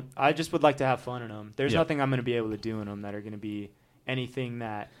would like to have fun in them. There's nothing I'm going to be able to do in them that are going to be anything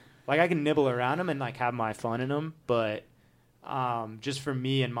that Like I can nibble around them and like have my fun in them, but just for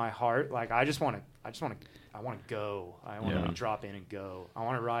me and my heart, like I want to go. I want to drop in and go. I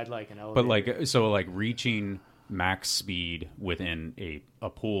want to ride like an elevator. But like so like reaching max speed within a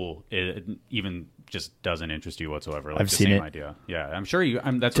pool, it even just doesn't interest you whatsoever. Like I've the seen same it. idea. Yeah, I'm sure you.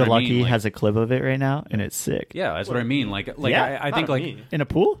 That's Delucky what I mean. Like, has a clip of it right now, and it's sick. Yeah, that's what I mean. Like Yeah. I think like me. In a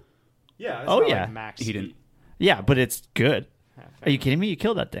pool? Yeah. It's Oh, not yeah. Like max He speed. didn't- Yeah, but it's good. Yeah, Are you kidding me? You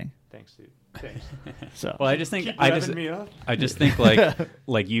killed that thing. Thanks, dude. Thanks. So well, I just think Keep I just think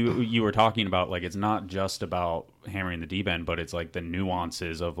like you were talking about like it's not just about hammering the deep end, but it's like the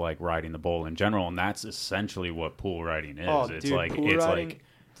nuances of like riding the bowl in general, and that's essentially what pool riding is. Oh, It's dude, like pool it's riding, like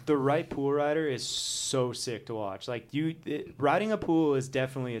the right pool rider is so sick to watch. Like riding a pool is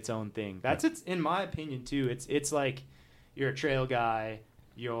definitely its own thing. That's it's in my opinion too. It's like you're a trail guy,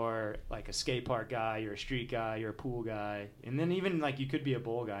 you're like a skate park guy, you're a street guy, you're a pool guy, and then even like you could be a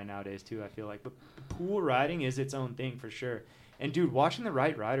bowl guy nowadays too. I feel like, but pool riding is its own thing for sure. And dude, watching the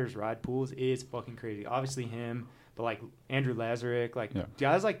right riders ride pools is fucking crazy. Obviously him, but like Andrew Lazarick, like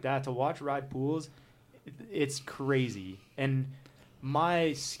guys like that to watch ride pools, it's crazy. And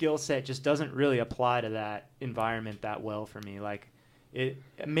my skill set just doesn't really apply to that environment that well for me. Like it,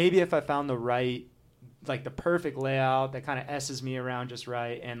 maybe if I found the right, like the perfect layout that kind of S's me around just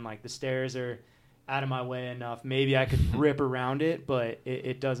right, and like the stairs are out of my way enough, maybe I could rip around it, but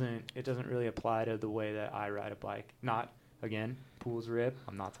it doesn't really apply to the way that I ride a bike. Not, again, pools rip.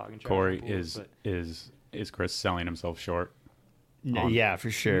 I'm not talking Corey pools, is Chris selling himself short? Yeah,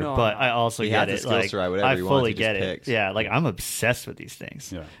 for sure. No, but I also he get has it. the skills Like to ride whatever I he fully wants, he just get it. picks. Yeah, like I'm obsessed with these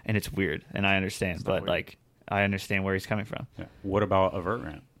things, Yeah. and it's weird, and I understand. But weird. like I understand where he's coming from. Yeah. What about a vert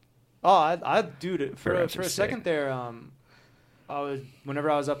ramp? Oh, I dude, for Ramps a are second sick. there, whenever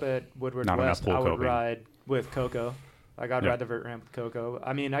I was up at Woodward Not enough West, pool I would coping. ride with Coco. Like I'd Yeah. ride the vert ramp with Coco.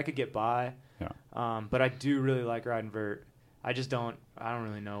 I mean, I could get by. Yeah. But I do really like riding vert. I don't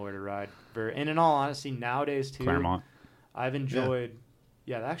really know where to ride vert. And in all honesty, nowadays too, Claremont. I've enjoyed.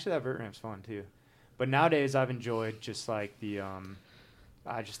 Yeah, actually that vert ramp's fun too. But nowadays I've enjoyed just like the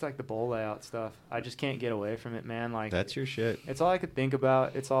I just like the bowl layout stuff. I just can't get away from it, man. Like That's your shit. it's all I could think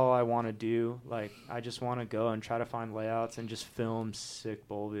about. It's all I want to do. Like I just want to go and try to find layouts and just film sick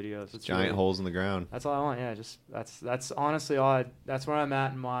bowl videos. It's Giant really, holes in the ground. That's all I want. Yeah, just that's honestly all. That's where I'm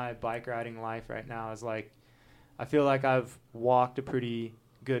at in my bike riding life right now. Is like I feel like I've walked a pretty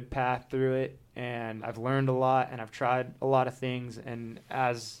good path through it, and I've learned a lot, and I've tried a lot of things. And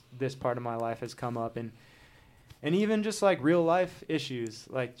as this part of my life has come up, and even just like real life issues,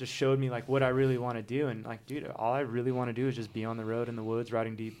 like just showed me like what I really want to do. And like, dude, all I really want to do is just be on the road in the woods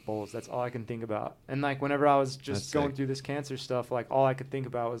riding deep bowls. That's all I can think about. And like whenever I was just That's going sick. through this cancer stuff, like all I could think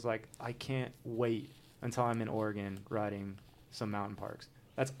about was like, I can't wait until I'm in Oregon riding some mountain parks.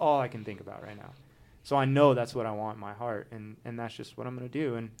 That's all I can think about right now. So I know that's what I want in my heart, and that's just what I'm going to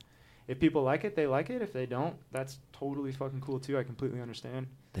do. And if people like it, they like it. If they don't, that's totally fucking cool too. I completely understand.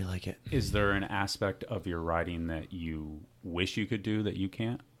 They like it. Is there an aspect of your riding that you wish you could do that you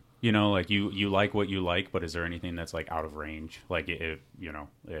can't? You know, like you like what you like, but is there anything that's like out of range? Like,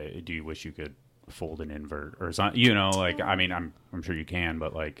 do you wish you could fold an invert or something? You know, like I mean, I'm sure you can,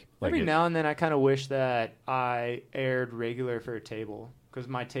 but like every now and then, I kind of wish that I aired regular for a table, because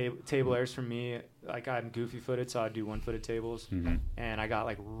my table airs for me. Like I'm goofy footed, so I do 1-footed tables, and I got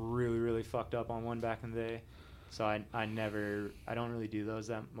like really really fucked up on one back in the day. So I don't really do those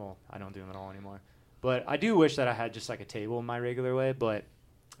that well. I don't do them at all anymore. But I do wish that I had just like a table in my regular way. But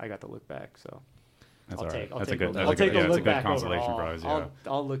I got to look back, so that's I'll all right. take. I'll That's take a good. I'll That's a take good. a Yeah, it's a look good back over consolation all. prize. Yeah.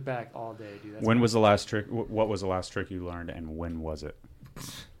 I'll look back all day, dude. That's When my- was the last trick? What was the last trick you learned, and when was it?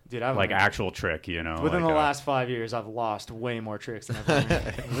 Dude, I've Like learned- actual trick, you know. Within like, the last 5 years, I've lost way more tricks than I've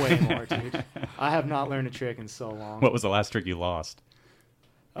learned. Way more, dude. I have not learned a trick in so long. What was the last trick you lost?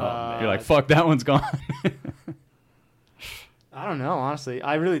 Uh, You're like, fuck, that one's gone. I don't know, honestly.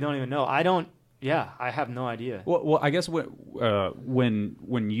 I really don't even know. I have no idea. Well, I guess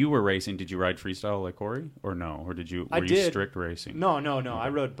when you were racing, did you ride freestyle like Corey, or no, or were you strict racing? No. I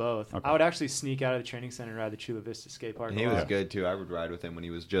rode both. Okay. I would actually sneak out of the training center and ride the Chula Vista skate park. And a he was lot. good too. I would ride with him when he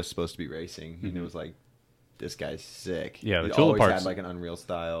was just supposed to be racing. And it was like, this guy's sick. Yeah, the he Chula always Park's- had like an unreal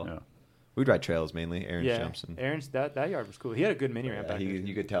style. Yeah. We'd ride trails mainly. Aaron's Yeah, jumps. And, Aaron's that yard was cool. He had a good mini ramp back there.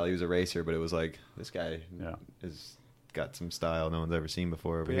 you could tell he was a racer, but it was like, this guy Yeah. has got some style no one's ever seen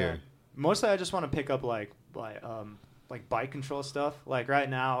before over But here. Mostly, I just want to pick up like bike control stuff. Like right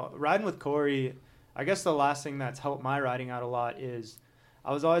now, riding with Corey, I guess the last thing that's helped my riding out a lot is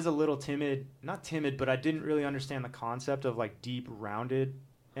I was always a little timid. Not timid, but I didn't really understand the concept of like deep rounded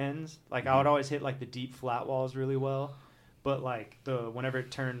ends. Like I would always hit like the deep flat walls really well. But like whenever it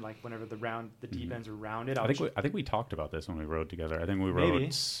turned, like whenever the deep ends were rounded, I think we talked about this when we rode together. I think we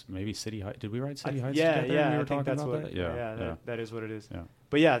rode maybe City Heights. Did we ride City Heights together? Yeah, we I think that's what. That? Yeah, that is what it is. Yeah.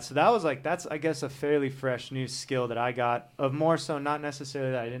 But yeah, so that was like that's I guess a fairly fresh new skill that I got. Of more so, not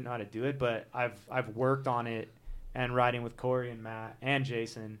necessarily that I didn't know how to do it, but I've worked on it, and riding with Corey and Matt and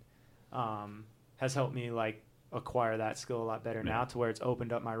Jason has helped me like acquire that skill a lot better now, to where it's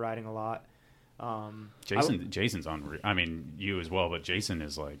opened up my riding a lot. Jason's on. I mean, you as well, but Jason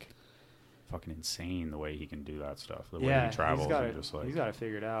is like fucking insane the way he can do that stuff. The way he travels, he's got to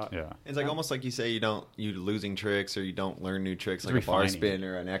figure it out. Yeah, it's like almost like you say you losing tricks or you don't learn new tricks like a bar spin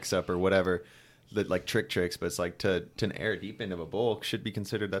or an X up or whatever. Like tricks, but it's like to an air deep end of a bowl should be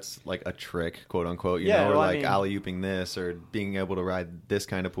considered that's like a trick, quote unquote, you know, or like alley-ooping this or being able to ride this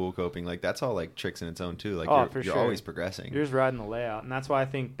kind of pool coping, like that's all like tricks in its own too. Like you're always progressing. You're just riding the layout, and that's why I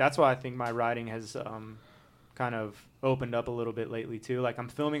think my riding has kind of opened up a little bit lately too. Like I'm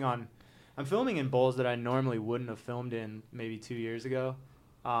filming in bowls that I normally wouldn't have filmed in maybe 2 years ago.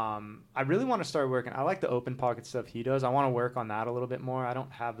 I really want to start working. I like the open pocket stuff he does. I want to work on that a little bit more. I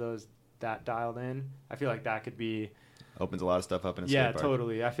don't have that dialed in. I feel like that could be opens a lot of stuff up in a skate park.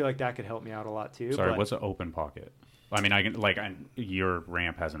 Totally. I feel like that could help me out a lot too. Sorry, what's an open pocket? I mean, I can your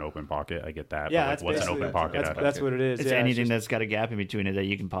ramp has an open pocket. I get that. Yeah, but like, what's an open pocket? That's what it is. It's anything that's got a gap in between it that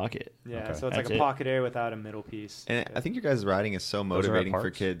you can pocket. Yeah, okay. So it's like a pocket area without a middle piece. And I think your guys' riding is so motivating for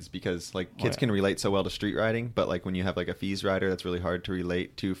kids because like kids can relate so well to street riding, but like when you have like a fees rider, that's really hard to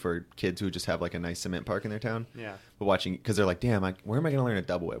relate to for kids who just have like a nice cement park in their town. Yeah. But watching, because they're like, damn, where am I going to learn a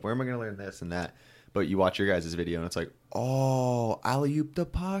double whip? Where am I going to learn this and that? But you watch your guys' video and it's like, oh, alley-oop the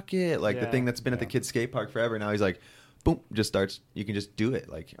pocket. Like the thing that's been at the kids' skate park forever. Now he's like, boom, just starts. You can just do it.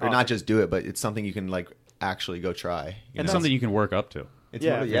 Like, or not just do it, but it's something you can like actually go try. And something you can work up to. It's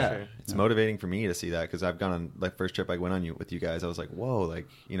sure. It's motivating for me to see that because I've gone on like first trip I went on with you guys. I was like, whoa, like,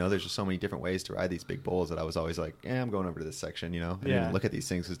 you know, there's just so many different ways to ride these big bowls that I was always like, I'm going over to this section, you know, and even look at these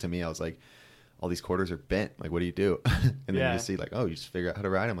things because to me I was like, all these quarters are bent. Like, what do you do? And then you just see like, oh, you just figure out how to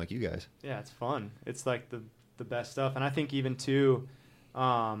ride them like you guys. Yeah, it's fun. It's like the best stuff. And I think even too,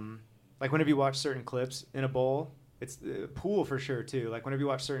 like whenever you watch certain clips in a bowl, it's pool for sure too. Like whenever you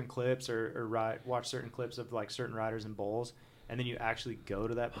watch certain clips or watch certain clips of like certain riders in bowls, and then you actually go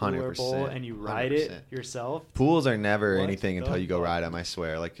to that pool or bowl and you ride 100%. It yourself. Pools are never anything until you go ride them. I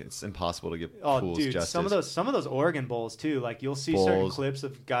swear, like it's impossible to give pools justice. Some of those Oregon bowls too. Like you'll see certain clips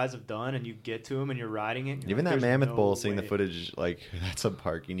of guys have done, and you get to them and you're riding it. Even like, that Mammoth Bowl, seeing the footage, like that's a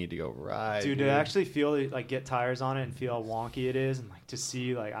park you need to go ride. Dude, to actually feel like get tires on it and feel how wonky it is, and like to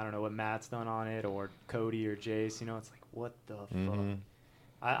see like I don't know what Matt's done on it or Cody or Jace. You know, it's like what the fuck.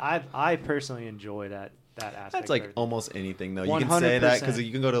 I personally enjoy that aspect. That's like almost anything though. 100%. You can say that because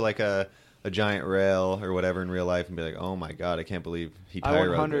you can go to like a giant rail or whatever in real life and be like, oh my god, I can't believe he tire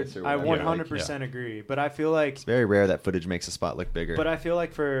rode this. Or I 100% agree. But I feel like it's very rare that footage makes a spot look bigger. But I feel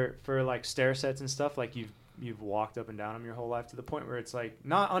like for like stair sets and stuff, like you've walked up and down them your whole life to the point where it's like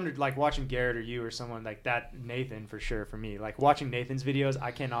not under like watching Garrett or you or someone like that. Nathan for sure for me, like watching Nathan's videos,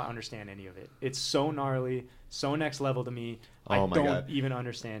 I cannot understand any of it. It's so gnarly, so next level to me. I don't even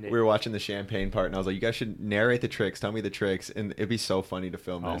understand it. We were watching the Champagne part, and I was like, "You guys should narrate the tricks. Tell me the tricks." And it'd be so funny to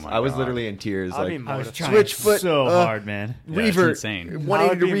film this. I was literally in tears. I was trying switch foot so hard, man. Revert, insane.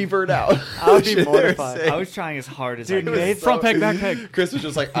 180 to revert out. I would be mortified. I was trying as hard as I could. Front peg, back peg. Chris was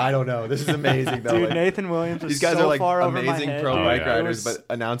just like, "I don't know. This is amazing, though." Dude, like, Nathan Williams. These guys so are like far amazing pro bike riders, was...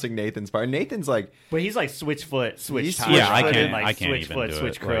 but announcing Nathan's part. Nathan's like, but he's like switch foot, switch tie. Yeah, I can't. Like I can't switch even foot, do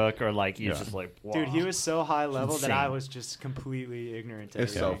switch it. crook, or like he's just like, wow. Dude, he was so high level that I was just completely ignorant.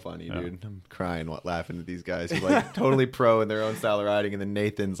 It's so funny, dude. I'm crying, laughing at these guys who like totally pro in their own style of riding, and then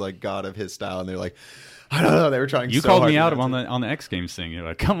Nathan's like god of his style, and they're like, I don't know. They were trying. You so called hard me out on the X Games thing. You're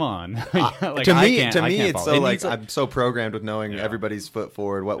like, come on. Like, to me, it's so like I'm so programmed with knowing everybody's foot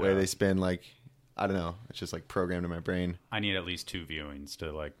forward, what way they spin. Like, I don't know. It's just like programmed in my brain. I need at least 2 viewings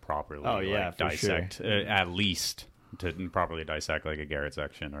to like properly dissect sure. At least. To properly dissect like a Garrett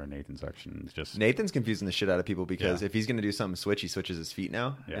section or a Nathan section. It's just Nathan's confusing the shit out of people because if he's going to do something switch, he switches his feet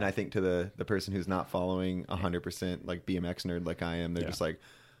now. Yeah. And I think to the person who's not following 100% like BMX nerd like I am, they're just like,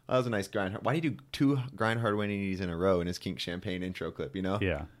 oh, that was a nice grind. Why do you do 2 grind hard 180s in a row in his Kink Champagne intro clip, you know?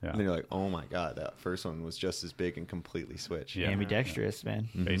 Yeah. And then you're like, oh my god, that first one was just as big and completely switched. Yeah. Ambidextrous, man.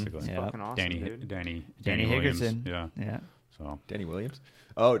 Basically. Yeah. Fucking awesome, Danny Hickerson. Williams. Yeah. So Danny Williams?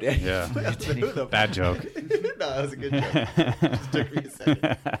 Oh, Danny. Yeah. Bad joke. No, that was a good joke. Just took me a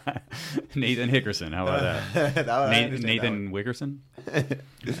second. Nathan Hickerson. How about that? Nathan Wickerson?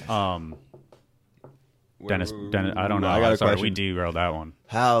 Dennis, I don't know. I got a Sorry, question. We derailed that one.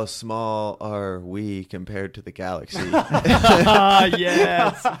 How small are we compared to the galaxy?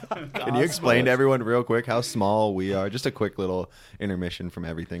 Yes. Can you explain to everyone real quick how small we are? Just a quick little intermission from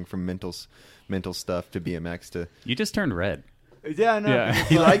everything, from mental stuff to BMX to. You just turned red. Yeah, I know. Yeah.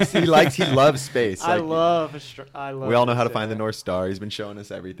 He loves space. I Like, love. we all know how to find the North Star. He's been showing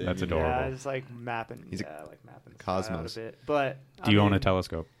us everything. That's adorable. Yeah, it's like mapping. He's a mapping the cosmos. sky out a bit. But Do you own a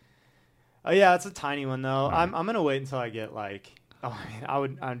telescope? Oh yeah, it's a tiny one though. Right. I'm gonna wait until I get like. Oh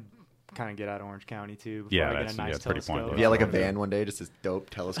man, I'd kind of get out of Orange County too. Before Yeah, I get a nice pretty telescope. pointless. If you had like a van one day, just this dope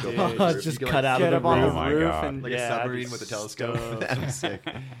telescope. Dude, just You cut out Get of up the on the Oh my roof God. and like a yeah, that'd submarine be with a telescope. stoked. That'd be sick.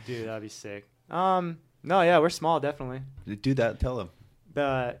 Dude, that'd be sick. No, yeah, we're small, definitely. Do that. Tell him.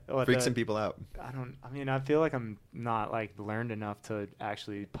 Freak some people out. I feel like I'm not like learned enough to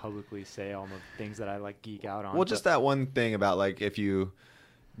actually publicly say all the things that I like geek out on. Well, just that one thing about like if you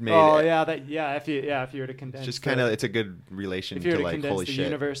made. If you were to condense. Just kind of, it's a good relation if you were to to like condense holy the shit.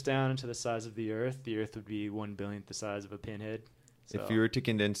 universe down into the size of the Earth would be 1/1000th the size of a pinhead. So. If you were to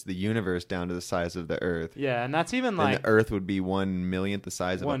condense the universe down to the size of the Earth, yeah, and that's even then like the Earth would be 1/1,000,000th the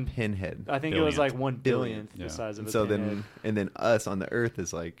size of a pinhead. I think it was like 1/10000000th the size of a so pinhead. then us on the Earth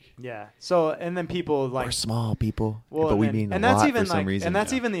is like yeah. So and then people like we're small people, well, but we then, mean and a that's lot even for some like, reason. and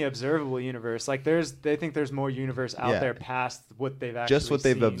that's even the observable universe. Like they think there's more universe out there past what they've actually just what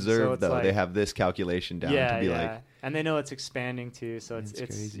they've seen. observed so though. like, they have this calculation down to be like, and they know it's expanding too. So it's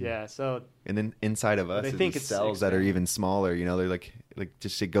crazy. yeah. So and then inside of us, they is think these it's cells that are expanding. even smaller. You know, they're like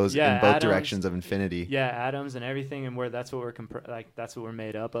just it goes Yeah, in both atoms. directions of infinity. yeah, atoms and everything, and that's what that's what we're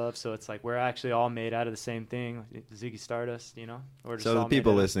made up of. So it's like we're actually all made out of the same thing, Ziggy Stardust. You know, we're just So the all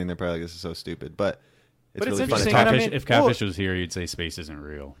people made out of- listening, they're probably like, this is so stupid, but it's But it's really fun to interesting, talk. and I Catfish, mean, if Catfish was here, you'd say space isn't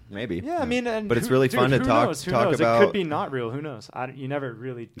real. Maybe. Yeah, I mean, and but it's really fun to who talk knows? Who talk knows? about. It could be not real. Who knows? You never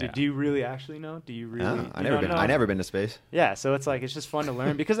really. Yeah. Do you really actually know? Do you really? I never been to space. Yeah, so it's like it's just fun to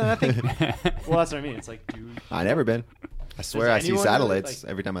learn because then I think. Well, that's what I mean. It's like, dude. I never been. I swear I see anyone really, satellites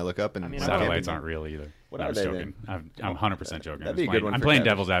like- every time I look up, and I mean, Satellites aren't real either. What No, are I'm just they joking. I'm 100% joking. That'd be a good one I'm for playing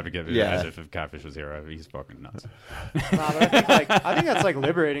Catfish. devil's advocate Yeah. as if Catfish was here. He's fucking nuts. Nah, but I think that's like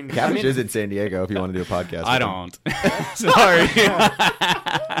liberating. Catfish is in San Diego. If you want to do a podcast, I with him. don't. Sorry.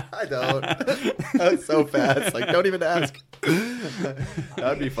 I don't. That was so fast. Like, don't even ask. That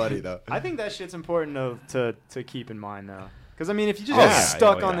would be funny though. I think that shit's important to keep in mind though, because I mean, if you just get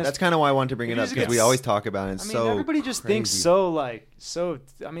stuck on this, That's kind of why I wanted to bring If it you up just because get we always talk about it. It's I mean, so everybody just crazy. thinks so.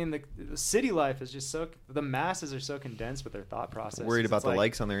 I mean, the city life is just so. The masses are so condensed with their thought process. Worried about the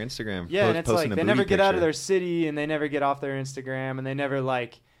likes on their Instagram. Yeah, and it's like posting a they never booty get out of picture. their city, and they never get off their Instagram, and they never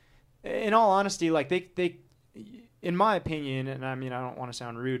like. In all honesty, like they, in my opinion, and I mean I don't want to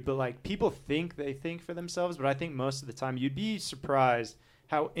sound rude, but like people think they think for themselves, but I think most of the time you'd be surprised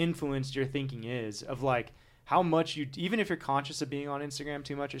how influenced your thinking is of like. How much you, even if you're conscious of being on Instagram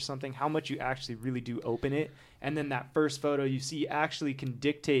too much or something, how much you actually really do open it. And then that first photo you see actually can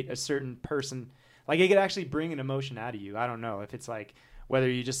dictate a certain person. Like it could actually bring an emotion out of you. I don't know if it's like, whether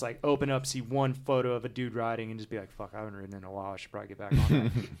you just like open up, see one photo of a dude riding and just be like, fuck, I haven't ridden in a while. I should probably get back on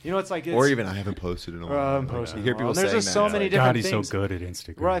that. You know, it's like, or even I haven't posted in a while. I haven't posted You hear in a while. people And there's saying just that. so It's many like, different God, he's things so good at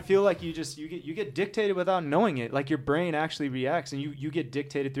Instagram. where I feel like you get dictated without knowing it. Like your brain actually reacts, and you get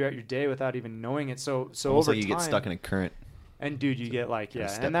dictated throughout your day without even knowing it. So almost over like you time, get stuck in a current. and dude, you get like Kinda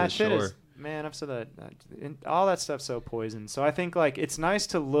step and to that the shit is shore. man. I've said that all that stuff's so poison. So I think like it's nice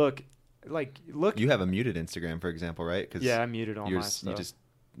to look. You have a muted Instagram, for example, right? Cause Yeah, I muted all my you stuff.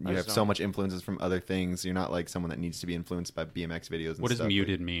 you have so much influences from other things. You're not like someone that needs to be influenced by BMX videos. And What does stuff.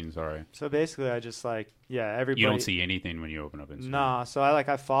 muted mean? Sorry. So basically, I just like everybody. You don't see anything when you open up Instagram. Nah, so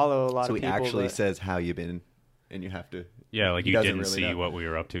I follow a lot So of he people. actually that- says how you been, and you have to. Yeah, like He you doesn't didn't really see know. what we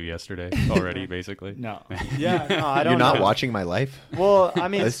were up to yesterday already, basically. No. Yeah, no, I don't. You're not know. watching my life. Well, I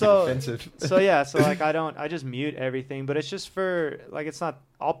mean, That's so offensive. so yeah, so like I just mute everything, but it's just for like it's not.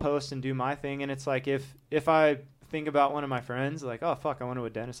 I'll post and do my thing, and it's like if I think about one of my friends, like oh fuck, I wonder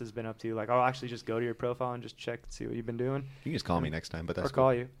what Dennis has been up to. Like I'll actually just go to your profile and just check and see what you've been doing, You can just call me next time, but that's or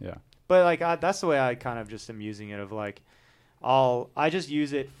call you. Yeah. But like that's the way I kind of just am using it. Of like, I just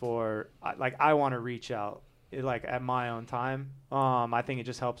use it for like I want to reach out like at my own time. I think it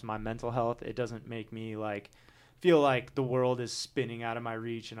just helps my mental health. It doesn't make me like feel like the world is spinning out of my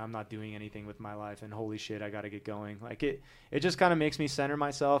reach and I'm not doing anything with my life and holy shit, I got to get going. Like it just kind of makes me center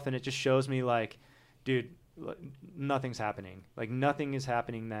myself, and it just shows me like, dude, nothing's happening. Like nothing is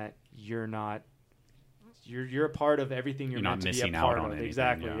happening that you're not. You're a part of everything you're You're meant not to be a missing part out on of. anything,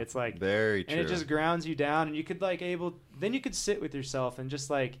 Exactly. yeah. It's like very true. and it just grounds you down, and you could like then you could sit with yourself and just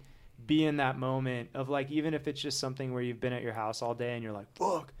like be in that moment of like, even if it's just something where you've been at your house all day and you're like,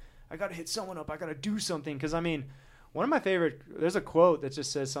 fuck, I got to hit someone up. I got to do something. Because, I mean, one of my favorite, there's a quote that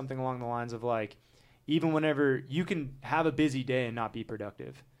just says something along the lines of like, even whenever you can have a busy day and not be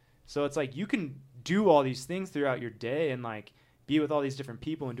productive. So it's like you can do all these things throughout your day and like be with all these different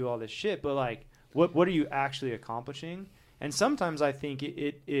people and do all this shit. But like, what are you actually accomplishing? And sometimes I think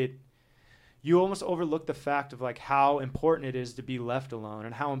you almost overlook the fact of like how important it is to be left alone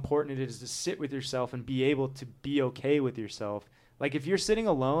and how important it is to sit with yourself and be able to be okay with yourself. Like if you're sitting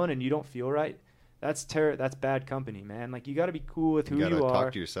alone and you don't feel right, that's bad company, man. Like you got to be cool with who you are. You got to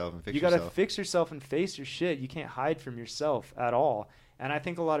talk to yourself and fix yourself. You got to fix yourself and face your shit. You can't hide from yourself at all. And I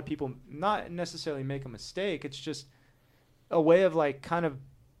think a lot of people not necessarily make a mistake. It's just a way of like kind of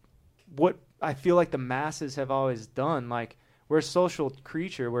what I feel like the masses have always done. Like we're a social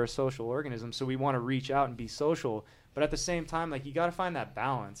creature, we're a social organism, so we want to reach out and be social. But at the same time, like you got to find that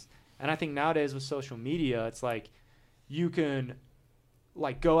balance. And I think nowadays with social media, it's like you can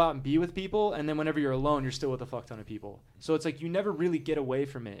like go out and be with people, and then whenever you're alone, you're still with a fuck ton of people. So it's like you never really get away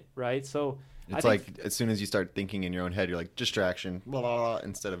from it, right? So it's like as soon as you start thinking in your own head, you're like distraction, blah, blah, blah,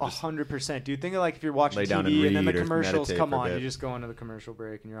 instead of just 100%. Dude, think of like if you're watching TV and then the commercials come on, you just go into the commercial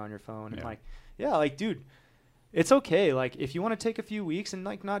break and you're on your phone and like, yeah, like dude, it's okay. Like if you want to take a few weeks and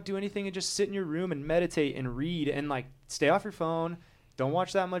like not do anything and just sit in your room and meditate and read and like stay off your phone, don't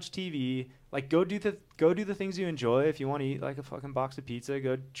watch that much TV. Like go do the things you enjoy. If you want to eat like a fucking box of pizza,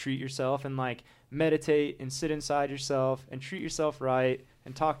 go treat yourself and like meditate and sit inside yourself and treat yourself right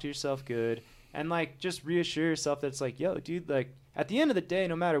and talk to yourself good and like just reassure yourself that it's like, yo, dude, like at the end of the day,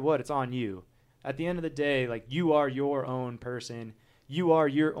 no matter what, it's on you. At the end of the day, like you are your own person. You are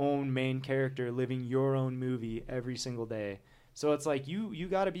your own main character living your own movie every single day. So it's like you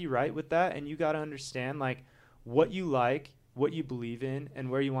got to be right with that, and you got to understand like what you like, what you believe in, and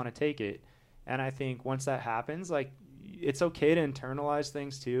where you want to take it. And I think once that happens, like it's okay to internalize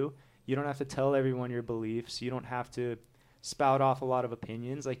things too. You don't have to tell everyone your beliefs. You don't have to spout off a lot of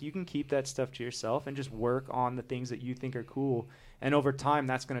opinions. Like you can keep that stuff to yourself and just work on the things that you think are cool. And over time,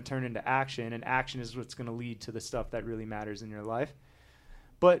 that's going to turn into action, and action is what's going to lead to the stuff that really matters in your life.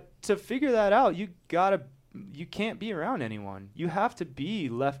 But to figure that out, you can't be around anyone. You have to be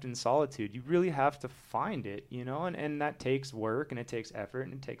left in solitude. You really have to find it, you know, and that takes work and it takes effort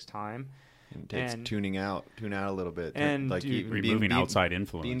and it takes time. And it takes tune out a little bit. And like removing outside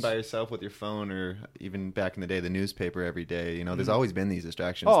influence. Being by yourself with your phone, or even back in the day, the newspaper every day. You know, there's always been these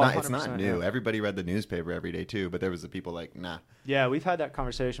distractions. It's not new. Yeah. Everybody read the newspaper every day too, but there was the people like, nah. Yeah, we've had that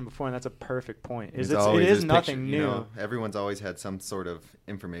conversation before, and that's a perfect point. It is nothing new. You know, everyone's always had some sort of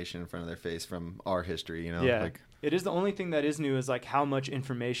information in front of their face from our history. You know, yeah. Like, it is the only thing that is new is like how much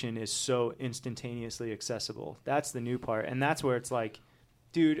information is so instantaneously accessible. That's the new part, and that's where it's like,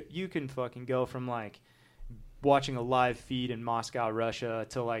 dude, you can fucking go from like watching a live feed in Moscow, Russia,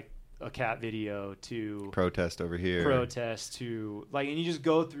 to like a cat video to protest over here, to like, and you just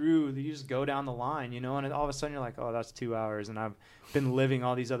go down the line, you know, and all of a sudden you're like, oh, that's 2 hours, and I've been living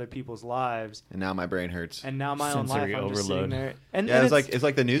all these other people's lives, and now my brain hurts, and now my own life, I'm just sitting there. And yeah, it's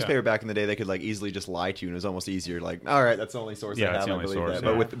like the newspaper back in the day. They could like easily just lie to you, and it was almost easier. Like, all right, that's the only source I have. I believe that.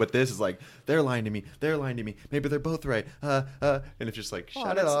 Yeah. But with this is like they're lying to me. Maybe they're both right. And it's just like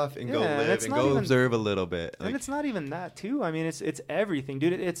shut it off and go live and go observe a little bit. Like, and it's not even that too. I mean, it's everything,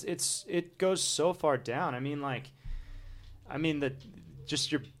 dude. It goes so far down. I mean, the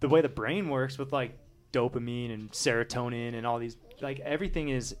way the brain works with like dopamine and serotonin and all these, like everything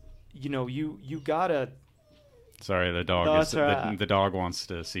is, you know, you gotta. Sorry, the dog the dog wants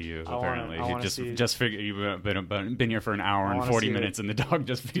to see you. Apparently, he just figured you've been here for an hour and 40 minutes, and the dog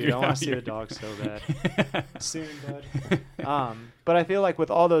just figured. Dude, I want to see the dog so bad. Soon, bud. But I feel like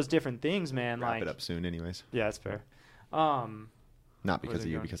with all those different things, man, wrap it up soon, anyways. Yeah, that's fair. Not because of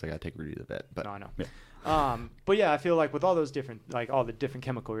you, because I gotta take Rudy to bed. But no, I know. Yeah. But yeah, I feel like with all those different, like all the different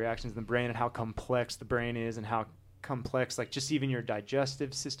chemical reactions in the brain and how complex the brain is and how complex, like just even your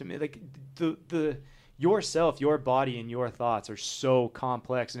digestive system, like the yourself, your body, and your thoughts are so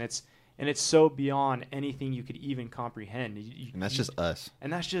complex, and it's so beyond anything you could even comprehend. And that's just us.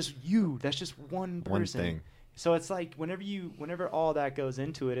 And that's just you. That's just one person. One thing. So it's like whenever all that goes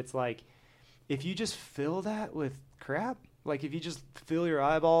into it, it's like if you just fill that with crap. Like if you just fill your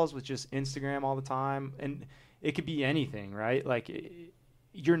eyeballs with just Instagram all the time, and it could be anything, right? Like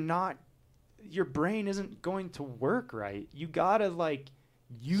your brain isn't going to work right. You gotta like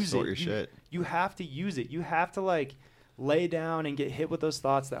use Sort your shit. You have to use it. You have to like lay down and get hit with those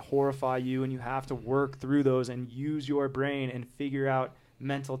thoughts that horrify you, and you have to work through those and use your brain and figure out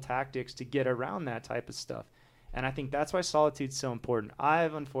mental tactics to get around that type of stuff. And I think that's why solitude's so important.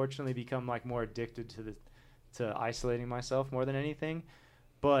 I've unfortunately become like more addicted to isolating myself more than anything.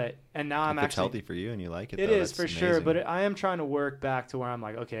 And now I'm actually, it's healthy for you and you like it. It is for sure, but I am trying to work back to where I'm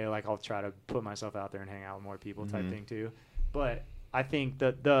like, okay, like I'll try to put myself out there and hang out with more people type thing too. But I think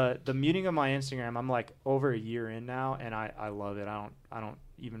that the muting of my Instagram, I'm like over a year in now, and I love it. I don't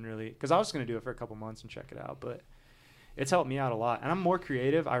even really, because I was going to do it for a couple months and check it out, but it's helped me out a lot. And I'm more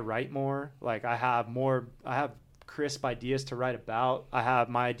creative. I write more. Like I have crisp ideas to write about.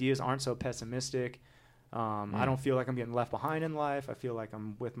 My ideas aren't so pessimistic. I don't feel like I'm getting left behind in life. I feel like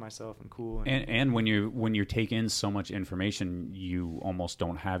I'm with myself and cool. And when you take in so much information, you almost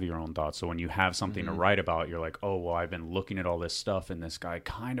don't have your own thoughts. So when you have something to write about, you're like, oh, well, I've been looking at all this stuff, and this guy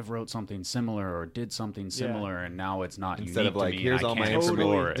kind of wrote something similar or did something similar, and now it's not instead unique of like, to me. Here's all my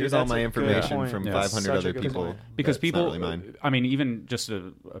information. Here's all my information from 500 other people. Because people, really I mean, even just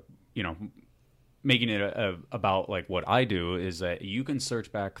making it about like what I do is that you can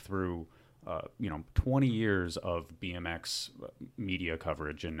search back through 20 years of BMX media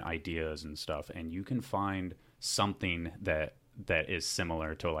coverage and ideas and stuff, and you can find something that is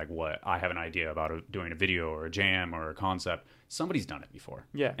similar to like what I have an idea about doing a video or a jam or a concept. Somebody's done it before.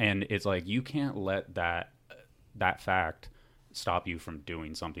 Yeah. And it's like, you can't let that fact stop you from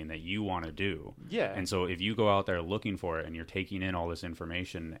doing something that you want to do. Yeah. And so if you go out there looking for it and you're taking in all this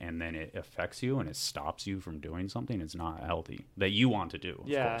information and then it affects you and it stops you from doing something, it's not healthy that you want to do. Of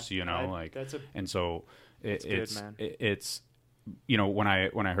course, and so it's when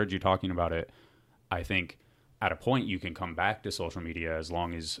I heard you talking about it, I think at a point you can come back to social media as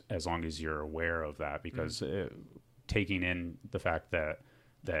long as you're aware of that, because taking in the fact that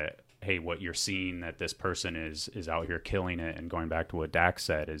hey, what you're seeing that this person is out here killing it, and going back to what Dax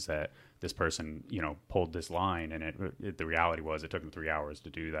said, is that this person, pulled this line, and the reality was it took them 3 hours to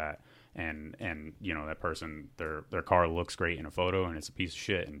do that. And that person, their car looks great in a photo and it's a piece of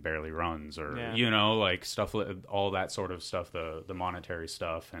shit and barely runs, or, like stuff, all that sort of stuff, the monetary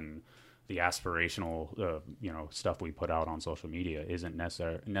stuff and the aspirational, stuff we put out on social media isn't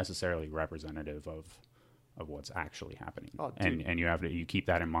necessarily representative of what's actually happening. And you keep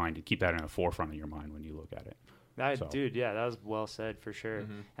that in mind, you keep that in the forefront of your mind when you look at it. Dude, yeah, that was well said for sure.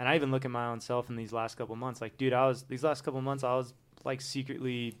 And I even look at my own self in these last couple months. Like, dude, these last couple months I was like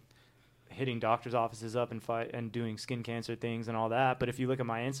secretly hitting doctors' offices up and doing skin cancer things and all that. But if you look at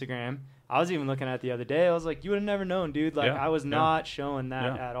my Instagram, I was even looking at it the other day. I was like, you would have never known, dude. Like, I was not showing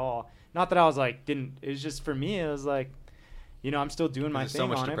that at all. Not that I was like, it was just for me, it was like, I'm still doing my thing.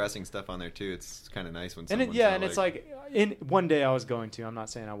 There's so much depressing stuff on there too. It's kind of nice when someone's it's like in one day I was going to. I'm not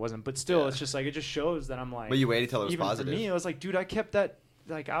saying I wasn't, but still, it's just like it just shows that I'm like. But you waited till it was even positive. For me, it was like, dude, I kept that.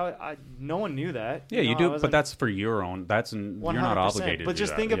 Like I no one knew that. Yeah, you do, but that's for your own. You're not obligated. But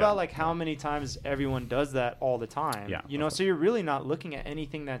just think about like how many times everyone does that all the time. Yeah, so you're really not looking at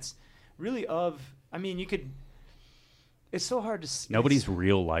anything that's really of. I mean, you could. It's so hard to. Nobody's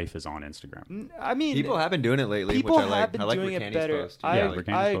real life is on Instagram. I mean, people have been doing it lately. People which I have been I like doing it better. I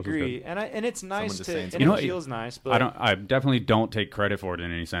agree, and it's nice to. And it feels nice, but I definitely don't take credit for it in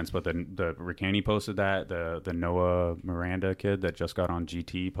any sense. But the Ricani posted that the Noah Miranda kid that just got on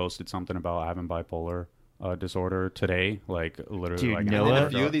GT posted something about having bipolar disorder today. Like literally, dude, like Noah, a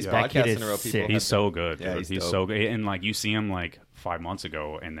few of these podcasts in a row. He's so good. Yeah, he's so good, and like you see him like 5 months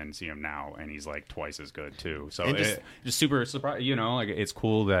ago, and then see him now, and he's like twice as good too. So just super surprised. Like it's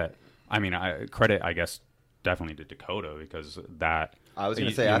cool that. I mean, I guess definitely to Dakota, because that. I was going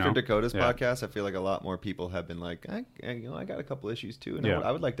to say after Dakota's podcast, I feel like a lot more people have been like, I got a couple issues too, and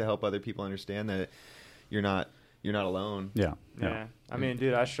I would like to help other people understand that you're not alone. Yeah. I mean,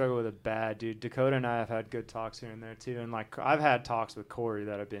 dude, I struggle with it bad, dude. Dakota and I have had good talks here and there too, and like I've had talks with Corey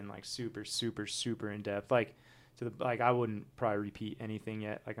that have been like super, super, super in depth. Like I wouldn't probably repeat anything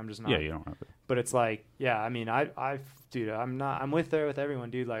yet. Like I'm just not. Yeah, you don't have to. But it's like, I mean, dude, I'm with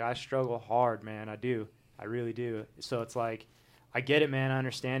everyone, dude. Like I struggle hard, man. I do. I really do. So it's like, I get it, man. I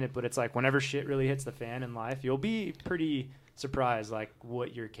understand it, but it's like whenever shit really hits the fan in life, you'll be pretty surprised, like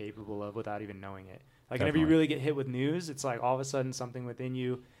what you're capable of without even knowing it. Like whenever you really get hit with news, it's like all of a sudden something within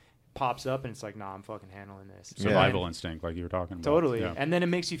you pops up and it's like, nah, I'm fucking handling this. Survival instinct, like you were talking about. Totally. Yeah. And then it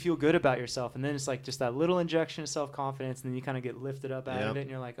makes you feel good about yourself. And then it's like just that little injection of self-confidence, and then you kind of get lifted up out of it, and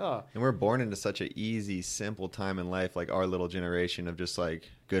you're like, oh. And we're born into such an easy, simple time in life, like our little generation of just like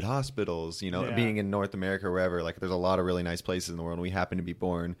good hospitals, being in North America or wherever. Like there's a lot of really nice places in the world, and we happen to be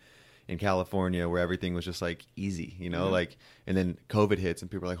born in California where everything was just like easy, like, and then COVID hits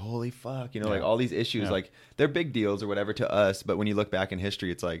and people are like, holy fuck, like all these issues, like they're big deals or whatever to us. But when you look back in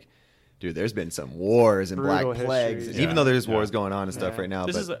history, it's like, dude, there's been some wars and black plagues, even though there's wars going on and stuff right now.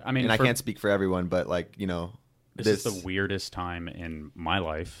 I can't speak for everyone, but like, This is the weirdest time in my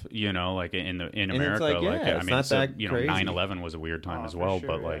life, you know, like in America. Like, I mean, so, you know, 9/11 was a weird time as well, sure.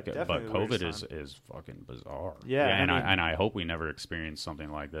 But like, but COVID is fucking bizarre. Yeah, and I hope we never experience something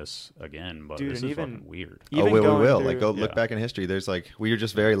like this again. But dude, this is fucking weird. We will. Like, go look back in history. There's like, we're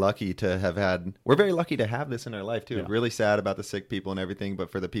just very lucky to have had. We're very lucky to have this in our life too. Yeah. Really sad about the sick people and everything, but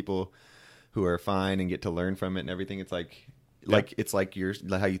for the people who are fine and get to learn from it and everything, it's like. Like it's like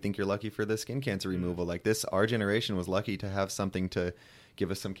how you think you're lucky for the skin cancer removal. Like our generation was lucky to have something to give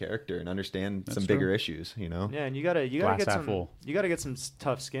us some character and understand some bigger issues, you know? Yeah, and you gotta get some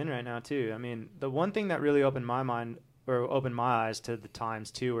tough skin right now too. I mean, the one thing that really opened my mind or opened my eyes to the times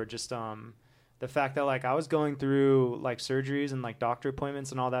too, were just the fact that like I was going through like surgeries and like doctor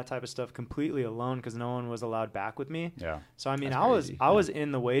appointments and all that type of stuff completely alone because no one was allowed back with me. Yeah. So I mean, I was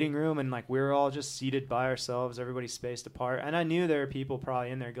in the waiting room and like we were all just seated by ourselves, everybody spaced apart, and I knew there were people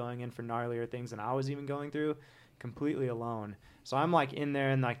probably in there going in for gnarlier things than I was even going through, completely alone. So I'm like in there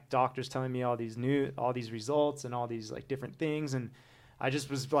and like doctors telling me all these results and all these like different things, and I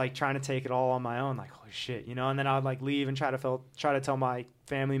just was like trying to take it all on my own, like holy shit, you know. And then I would like leave and try to tell my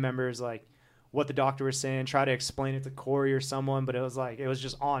family members like what the doctor was saying, try to explain it to Corey or someone, but it was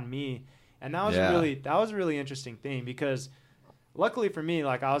just on me. And that was a really interesting thing because luckily for me,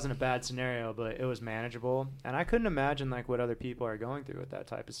 like I was in a bad scenario, but it was manageable. And I couldn't imagine like what other people are going through with that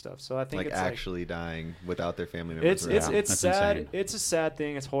type of stuff. So I think it's actually dying without their family members. It's sad. Insane. It's a sad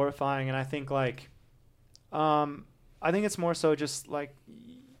thing. It's horrifying. And I think like, I think it's more so just like,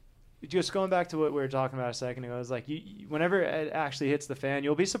 just going back to what we were talking about a second ago, is like whenever it actually hits the fan,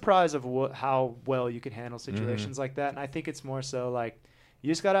 you'll be surprised of how well you can handle situations like that. And I think it's more so like you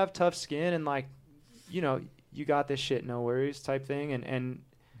just gotta have tough skin and like, you know, you got this shit, no worries type thing, and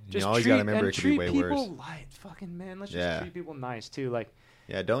just treat people light, fucking man. Let's just treat people nice too, like.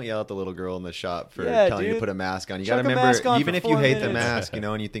 Yeah, don't yell at the little girl in the shop for telling you to put a mask on. You got to remember, even if you hate the mask, you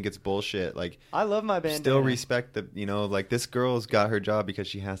know, and you think it's bullshit, like I love my bandana. Still respect the, you know, like this girl's got her job because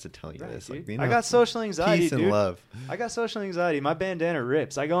she has to tell you this. Like, you know, I got social anxiety, peace and love. I got social anxiety. My bandana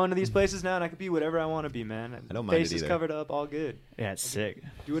rips. I go into these places now and I can be whatever I want to be, man. I don't mind Face is covered up, all good. Yeah, it's sick.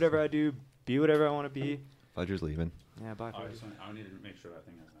 Do whatever I do. Be whatever I want to be. Fudger's leaving. Yeah, bye. Fudger. I need to make sure that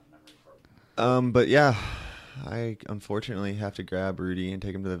thing has that memory card. But yeah. I unfortunately have to grab Rudy and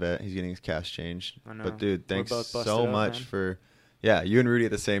take him to the vet. He's getting his cash changed. I know. But dude, thanks so much for you and Rudy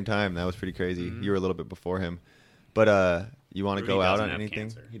at the same time. That was pretty crazy. Mm-hmm. You were a little bit before him. But you want to go out on anything?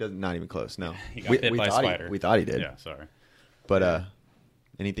 Cancer. He doesn't, not even close. No. He got bit by a spider. We thought he did. Yeah, sorry. But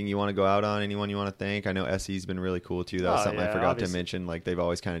anything you want to go out on? Anyone you want to thank? I know SE's been really cool too. That was something I forgot to mention. Like they've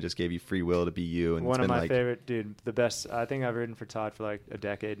always kind of just gave you free will to be you. And one of my favorite, dude, the best. I think I've ridden for Todd for like a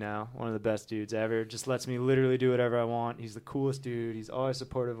decade now. One of the best dudes ever. Just lets me literally do whatever I want. He's the coolest dude. He's always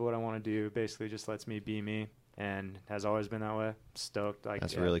supportive of what I want to do. Basically, just lets me be me, and has always been that way. Stoked. Like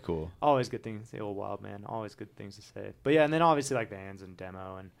that's really cool. Always good things. The old wild man. Always good things to say. But yeah, and then obviously like Vans and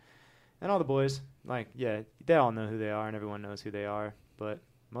Demo and all the boys. Like they all know who they are and everyone knows who they are. But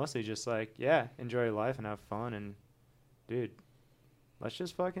mostly just like, enjoy your life and have fun. And, dude, let's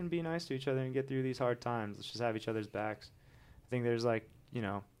just fucking be nice to each other and get through these hard times. Let's just have each other's backs. I think there's like, you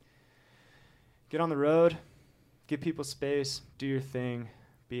know, get on the road, give people space, do your thing,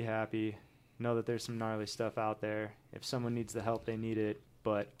 be happy. Know that there's some gnarly stuff out there. If someone needs the help, they need it.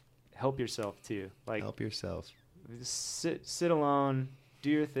 But help yourself, too. Like help yourself. Sit alone, do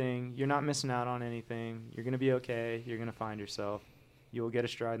your thing. You're not missing out on anything. You're going to be okay. You're going to find yourself. You'll get a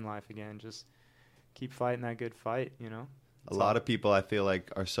stride in life again. Just keep fighting that good fight, you know? A lot of people, I feel like,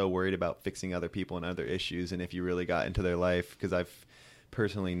 are so worried about fixing other people and other issues. And if you really got into their life, because I've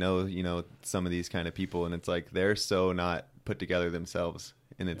personally know, you know, some of these kind of people, and it's like they're so not put together themselves.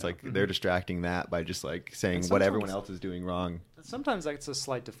 And it's like they're distracting that by just like saying what everyone else is doing wrong. Sometimes that's a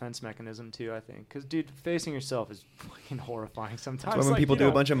slight defense mechanism too, I think. Because, dude, facing yourself is fucking horrifying sometimes. That's why when people do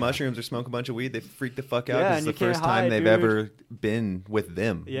a bunch of mushrooms or smoke a bunch of weed, they freak the fuck out because it's the first time they've ever been with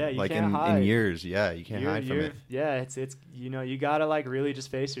them. Yeah, you like can't hide. In years. Yeah, you can't hide from it. Yeah, it's you know, you got to like really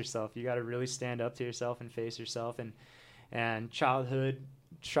just face yourself. You got to really stand up to yourself and face yourself. And childhood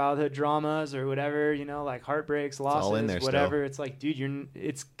dramas or whatever, you know, like heartbreaks, losses, whatever. Still. It's like, dude,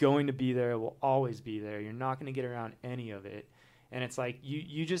 it's going to be there. It will always be there. You're not going to get around any of it. And it's like,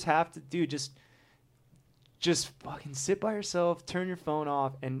 you just have to, dude, just fucking sit by yourself, turn your phone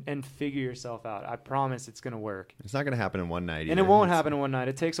off, and figure yourself out. I promise it's going to work. It's not going to happen in one night either. And it won't happen in one night.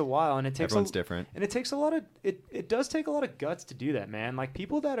 It takes a while, and it takes everyone's different. And it takes a lot of it does take a lot of guts to do that, man. Like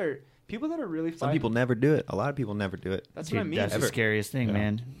people that People that are really fighting. Some people never do it. A lot of people never do it. That's what I mean. That's the scariest thing,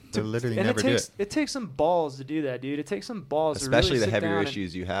 man. They literally never do it. It takes some balls to do that, dude. It takes some balls Especially to really the heavier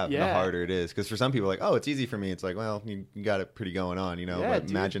issues you have, the harder it is. Because for some people, like, oh, it's easy for me. It's like, well, you got it pretty going on, you know. Yeah, but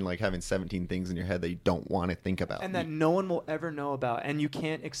imagine, like, having 17 things in your head that you don't want to think about. And that no one will ever know about. And you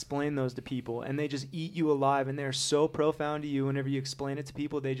can't explain those to people. And they just eat you alive. And they're so profound to you. Whenever you explain it to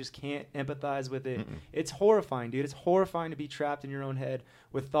people, they just can't empathize with it. It's horrifying, dude. It's horrifying to be trapped in your own head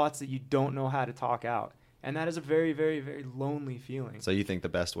with thoughts that you don't know how to talk out. And that is a very, very, very lonely feeling. So you think the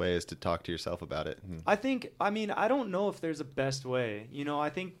best way is to talk to yourself about it? I don't know if there's a best way. You know, I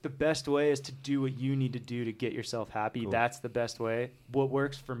think the best way is to do what you need to do to get yourself happy. Cool. That's the best way. What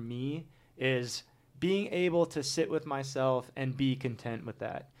works for me is being able to sit with myself and be content with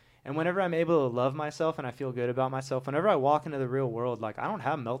that. And whenever I'm able to love myself and I feel good about myself, whenever I walk into the real world, like, I don't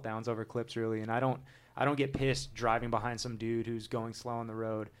have meltdowns over clips really, and I don't get pissed driving behind some dude who's going slow on the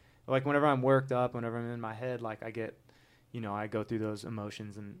road. Like, whenever I'm worked up, whenever I'm in my head, like, I get, you know, I go through those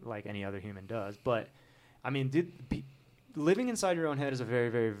emotions and like any other human does. But I mean, living inside your own head is a very,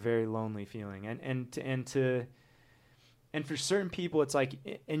 very, very lonely feeling. And for certain people, it's like,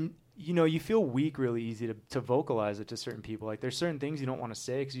 and you know, you feel weak really easy to vocalize it to certain people. Like, there's certain things you don't want to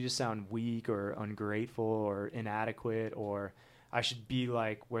say because you just sound weak or ungrateful or inadequate, or I should be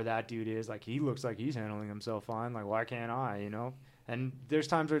like where that dude is. Like, he looks like he's handling himself fine. Like, why can't I, you know? And there's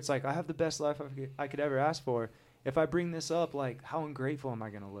times where it's like, I have the best life I could ever ask for. If I bring this up, like, how ungrateful am I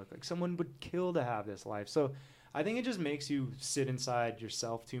going to look? Like, someone would kill to have this life. So I think it just makes you sit inside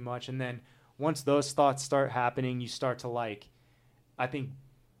yourself too much. And then once those thoughts start happening, you start to, like, I think,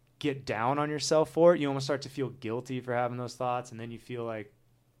 get down on yourself for it. You almost start to feel guilty for having those thoughts. And then you feel like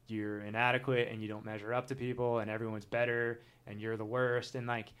you're inadequate and you don't measure up to people and everyone's better and you're the worst. And,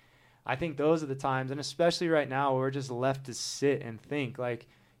 like, I think those are the times, and especially right now, where we're just left to sit and think. Like,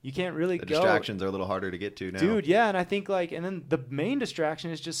 you can't really go. The distractions are a little harder to get to now. Dude, yeah, and I think, like, and then the main distraction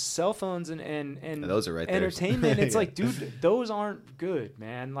is just cell phones and those are right entertainment. There. It's like, dude, those aren't good,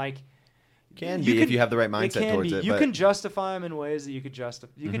 man. Like, can be if you have the right mindset towards it. You can justify them in ways that you could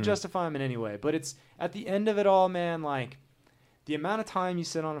justify. You can justify them in any way, but it's at the end of it all, man. Like, the amount of time you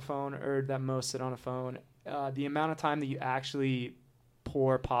sit on a phone, or that most sit on a phone, the amount of time that you actually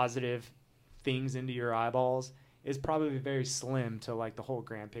pour positive things into your eyeballs is probably very slim to, like, the whole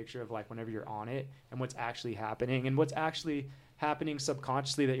grand picture of, like, whenever you're on it and what's actually happening and what's actually happening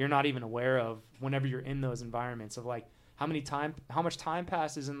subconsciously that you're not even aware of whenever you're in those environments of, like, how much time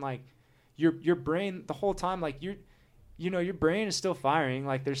passes and, like, your brain the whole time, like, your brain is still firing.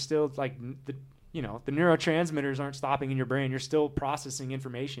 Like, there's still, like, the neurotransmitters aren't stopping in your brain. You're still processing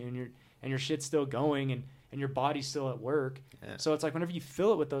information and your shit's still going and your body's still at work. Yeah. So it's like, whenever you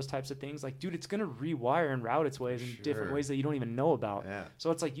fill it with those types of things, like, dude, it's going to rewire and route its ways in different ways that you don't even know about. Yeah. So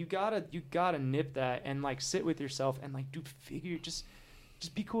it's like, you gotta nip that and, like, sit with yourself and, like, dude, just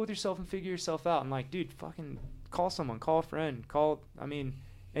be cool with yourself and figure yourself out. And, like, dude, fucking call someone, call a friend,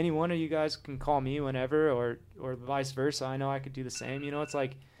 any one of you guys can call me whenever, or vice versa. I know I could do the same. You know, it's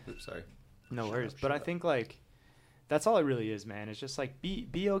like, oops, sorry. No worries. But I think, like, that's all it really is, man. It's just, like, be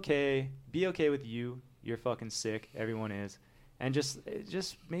okay. Be okay with you. You're fucking sick. Everyone is. And just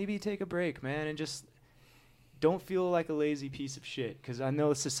maybe take a break, man, and just don't feel like a lazy piece of shit, because I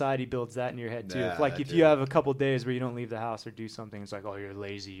know society builds that in your head too. Yeah, if you have a couple days where you don't leave the house or do something, it's like, oh, you're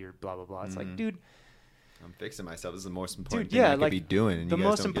lazy, you're blah blah blah. It's like, dude, I'm fixing myself. This is the most important thing I could be doing. And the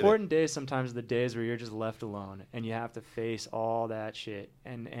most important days sometimes are the days where you're just left alone and you have to face all that shit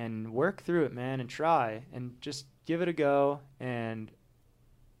and work through it, man, and try and just give it a go. And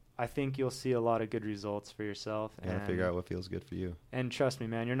I think you'll see a lot of good results for yourself. You gotta figure out what feels good for you. And trust me,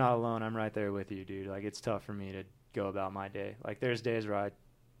 man, you're not alone. I'm right there with you, dude. Like, it's tough for me to go about my day. Like, there's days where I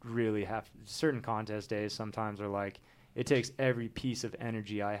really have certain contest days sometimes are like, it takes every piece of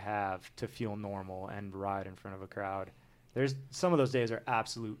energy I have to feel normal and ride in front of a crowd. There's some of those days are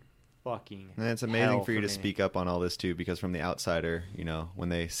absolute fucking and it's amazing for you to speak up on all this too, because from the outsider, you know, when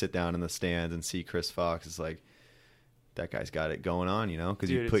they sit down in the stands and see Chris Fox, it's like, that guy's got it going on, you know,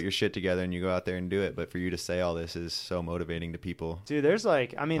 because you put your shit together and you go out there and do it. But for you to say all this is so motivating to people. Dude, there's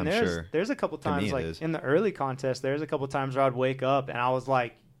like, I mean, there's a couple times, like in the early contest, there's a couple times where I'd wake up and I was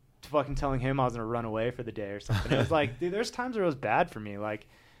like fucking telling him I was going to run away for the day or something. It was like, dude, there's times where it was bad for me. Like,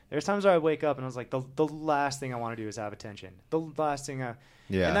 there's times where I wake up and I was like, the last thing I want to do is have attention. The last thing and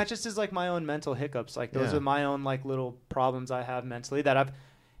that just is like my own mental hiccups. Like, those are my own like little problems I have mentally that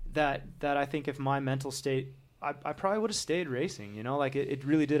I think if my mental state, I probably would have stayed racing, you know, like it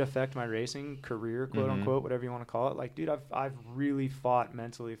really did affect my racing career, quote unquote, whatever you want to call it. Like, dude, I've really fought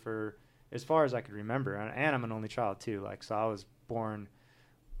mentally for as far as I could remember. And I'm an only child too. Like, so I was born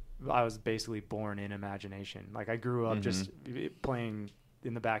I was basically born in imagination. Like I grew up just playing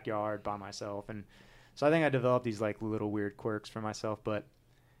in the backyard by myself, and so I think I developed these like little weird quirks for myself. But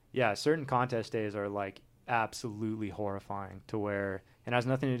yeah, certain contest days are like absolutely horrifying to where it has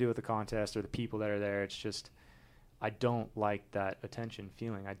nothing to do with the contest or the people that are there. It's just I don't like that attention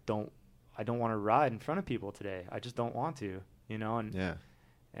feeling. I don't want to ride in front of people today. I just don't want to, you know.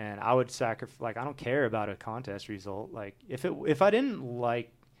 And I would sacrifice. Like I don't care about a contest result. Like if I didn't love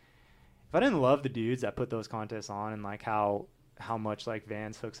the dudes that put those contests on and like how much like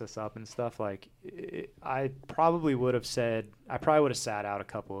Vans hooks us up and stuff, like I probably would have sat out a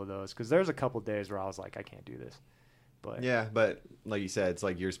couple of those, because there's a couple of days where I was like, I can't do this. But yeah, but like you said, it's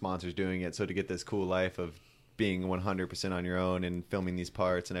like your sponsor's doing it, so to get this cool life of being 100% on your own and filming these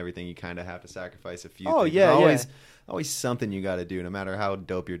parts and everything, you kind of have to sacrifice a few things. There's always something you got to do, no matter how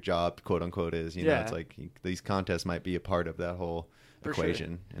dope your job, quote unquote, is. You know, it's like these contests might be a part of that whole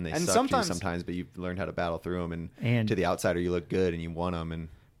equation, and they suck you sometimes, but you've learned how to battle through them, and to the outsider you look good and you won them. And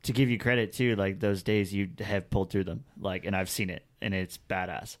to give you credit too, like those days you have pulled through them, like, and I've seen it, and it's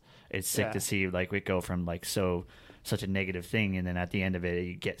badass. It's sick to see like it go from like such a negative thing, and then at the end of it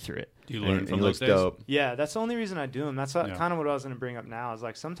you get through it. Do you learn from those days? Dope. Yeah, that's the only reation I do them. That's kind of what I was going to bring up now, is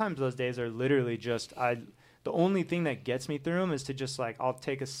like sometimes those days are literally just the only thing that gets me through them is to just like I'll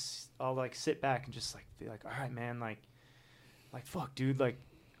like sit back and just like be like, all right, man, like fuck, dude, like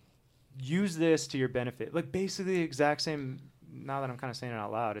use this to your benefit. Like basically the exact same. Now that I'm kind of saying it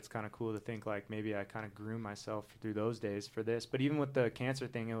out loud, it's kind of cool to think like maybe I kind of groomed myself through those days for this. But even with the cancer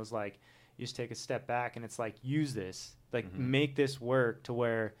thing, it was like you just take a step back and it's like use this, like make this work to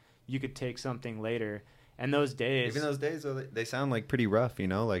where you could take something later. And those days, even those days, they sound like pretty rough, you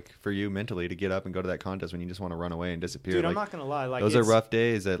know, like for you mentally to get up and go to that contest when you just want to run away and disappear. Dude, like, I'm not gonna lie, like those are rough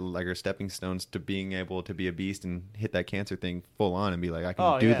days that like are stepping stones to being able to be a beast and hit that cancer thing full on and be like, I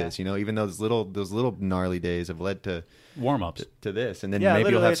can do this, you know. Even though those little gnarly days have led to warm ups to this, and then maybe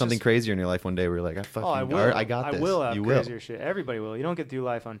you'll have something crazier in your life one day where you're like, I got this. I will have crazier shit. Everybody will. You don't get through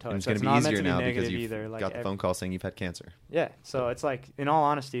life untouched. And it's gonna be easier now because you've got the phone call saying you've had cancer. Yeah, so it's like, in all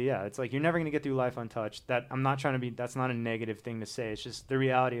honesty, it's like you're never gonna get through life untouched. That I'm not trying to be. That's not a negative thing to say. It's just the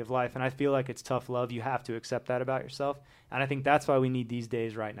reality of life, and I feel like it's tough love. You have to accept that about yourself, and I think that's why we need these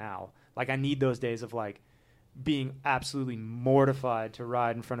days right now. Like I need those days of like being absolutely mortified to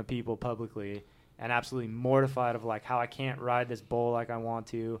ride in front of people publicly, and absolutely mortified of like how I can't ride this bull like I want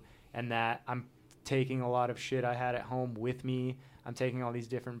to, and that I'm taking a lot of shit I had at home with me. I'm taking all these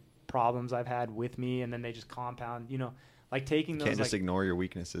different problems I've had with me, and then they just compound, you know. Like taking those, you can't just ignore your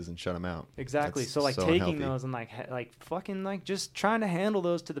weaknesses and shut them out. Exactly. So like taking those and like fucking like just trying to handle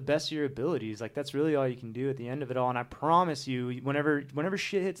those to the best of your abilities. Like that's really all you can do at the end of it all. And I promise you, whenever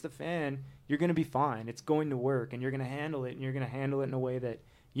shit hits the fan, you're gonna be fine. It's going to work, and you're gonna handle it, and you're gonna handle it in a way that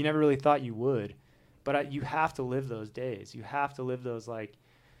you never really thought you would. But you have to live those days. You have to live those like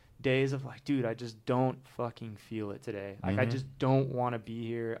days of like, dude, I just don't fucking feel it today. Like I just don't want to be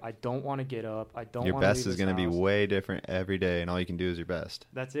here. I don't want to get up. I don't want to leave this house. Your best is going to be way different every day, and all you can do is your best.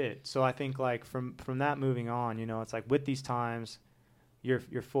 That's it. So I think like from that moving on, you know, it's like with these times, you're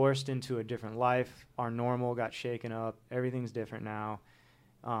forced into a different life. Our normal got shaken up. Everything's different now.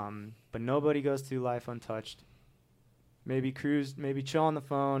 But nobody goes through life untouched. Maybe cruise, maybe chill on the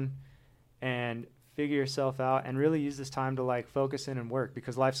phone and figure yourself out, and really use this time to like focus in and work,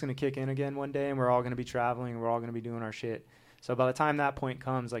 because life's going to kick in again one day, and we're all going to be traveling, and we're all going to be doing our shit. So by the time that point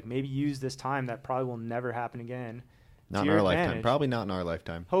comes, like maybe use this time that probably will never happen again. Not in our lifetime. Probably not in our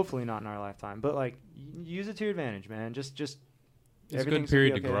lifetime. Hopefully not in our lifetime. But like use it to your advantage, man. Just it's a good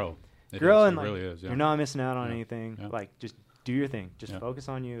period to grow. Grow, and it like, really is. Yeah. You're not missing out on anything. Yeah. Like just do your thing. Just focus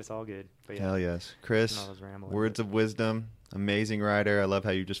on you. It's all good. But hell yes, Chris. Words of wisdom. Amazing rider. I love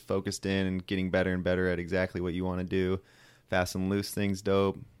how you just focused in and getting better and better at exactly what you want to do. Fast and Loose thing's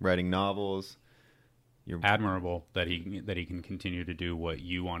dope. Writing novels. You're admirable that he can continue to do what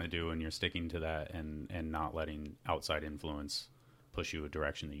you want to do, and you're sticking to that and not letting outside influence push you a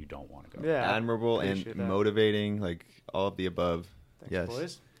direction that you don't want to go. Yeah, admirable and motivating, like all of the above. Thanks, yes,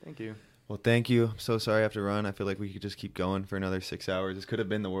 boys. Thank you. Well, thank you. I'm so sorry I have to run. I feel like we could just keep going for another 6 hours. This could have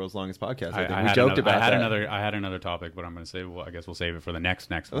been the world's longest podcast. We joked about that. I had another topic, but I'm going to say, well, I guess we'll save it for the next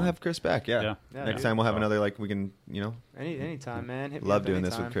one. We'll have Chris back, yeah. Next time we'll have another, like, we can, you know. Anytime, man. Hit me love up doing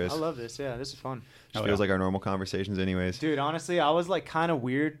anytime. this with Chris. I love this. Yeah, this is fun. Just feels like our normal conversations anyways. Dude, honestly, I was, like, kind of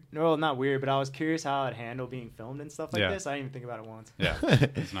weird. Well, not weird, but I was curious how I'd handle being filmed and stuff like this. I didn't even think about it once. Yeah,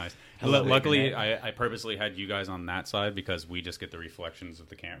 it's nice. Luckily, I purposely had you guys on that side because we just get the reflections of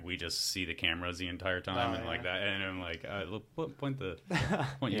the camera. We just see the cameras the entire time like that, and I'm like, point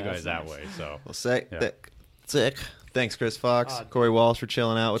you guys that way. So we'll say that Sick. Thanks, Chris Fox. Corey Walsh for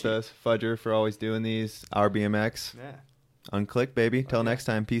chilling out with us. Fudger for always doing these. Our BMX. Yeah. Unclick, baby. Till next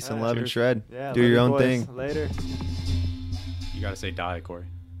time. Peace and love and shred. Yeah, do your own boys. thing. Later. You got to say die, Corey.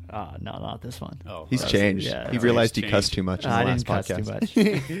 No, not this one. Oh, he's changed. He realized he cussed too much in the last podcast. I didn't cuss too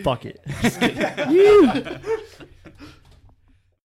much. Fuck it.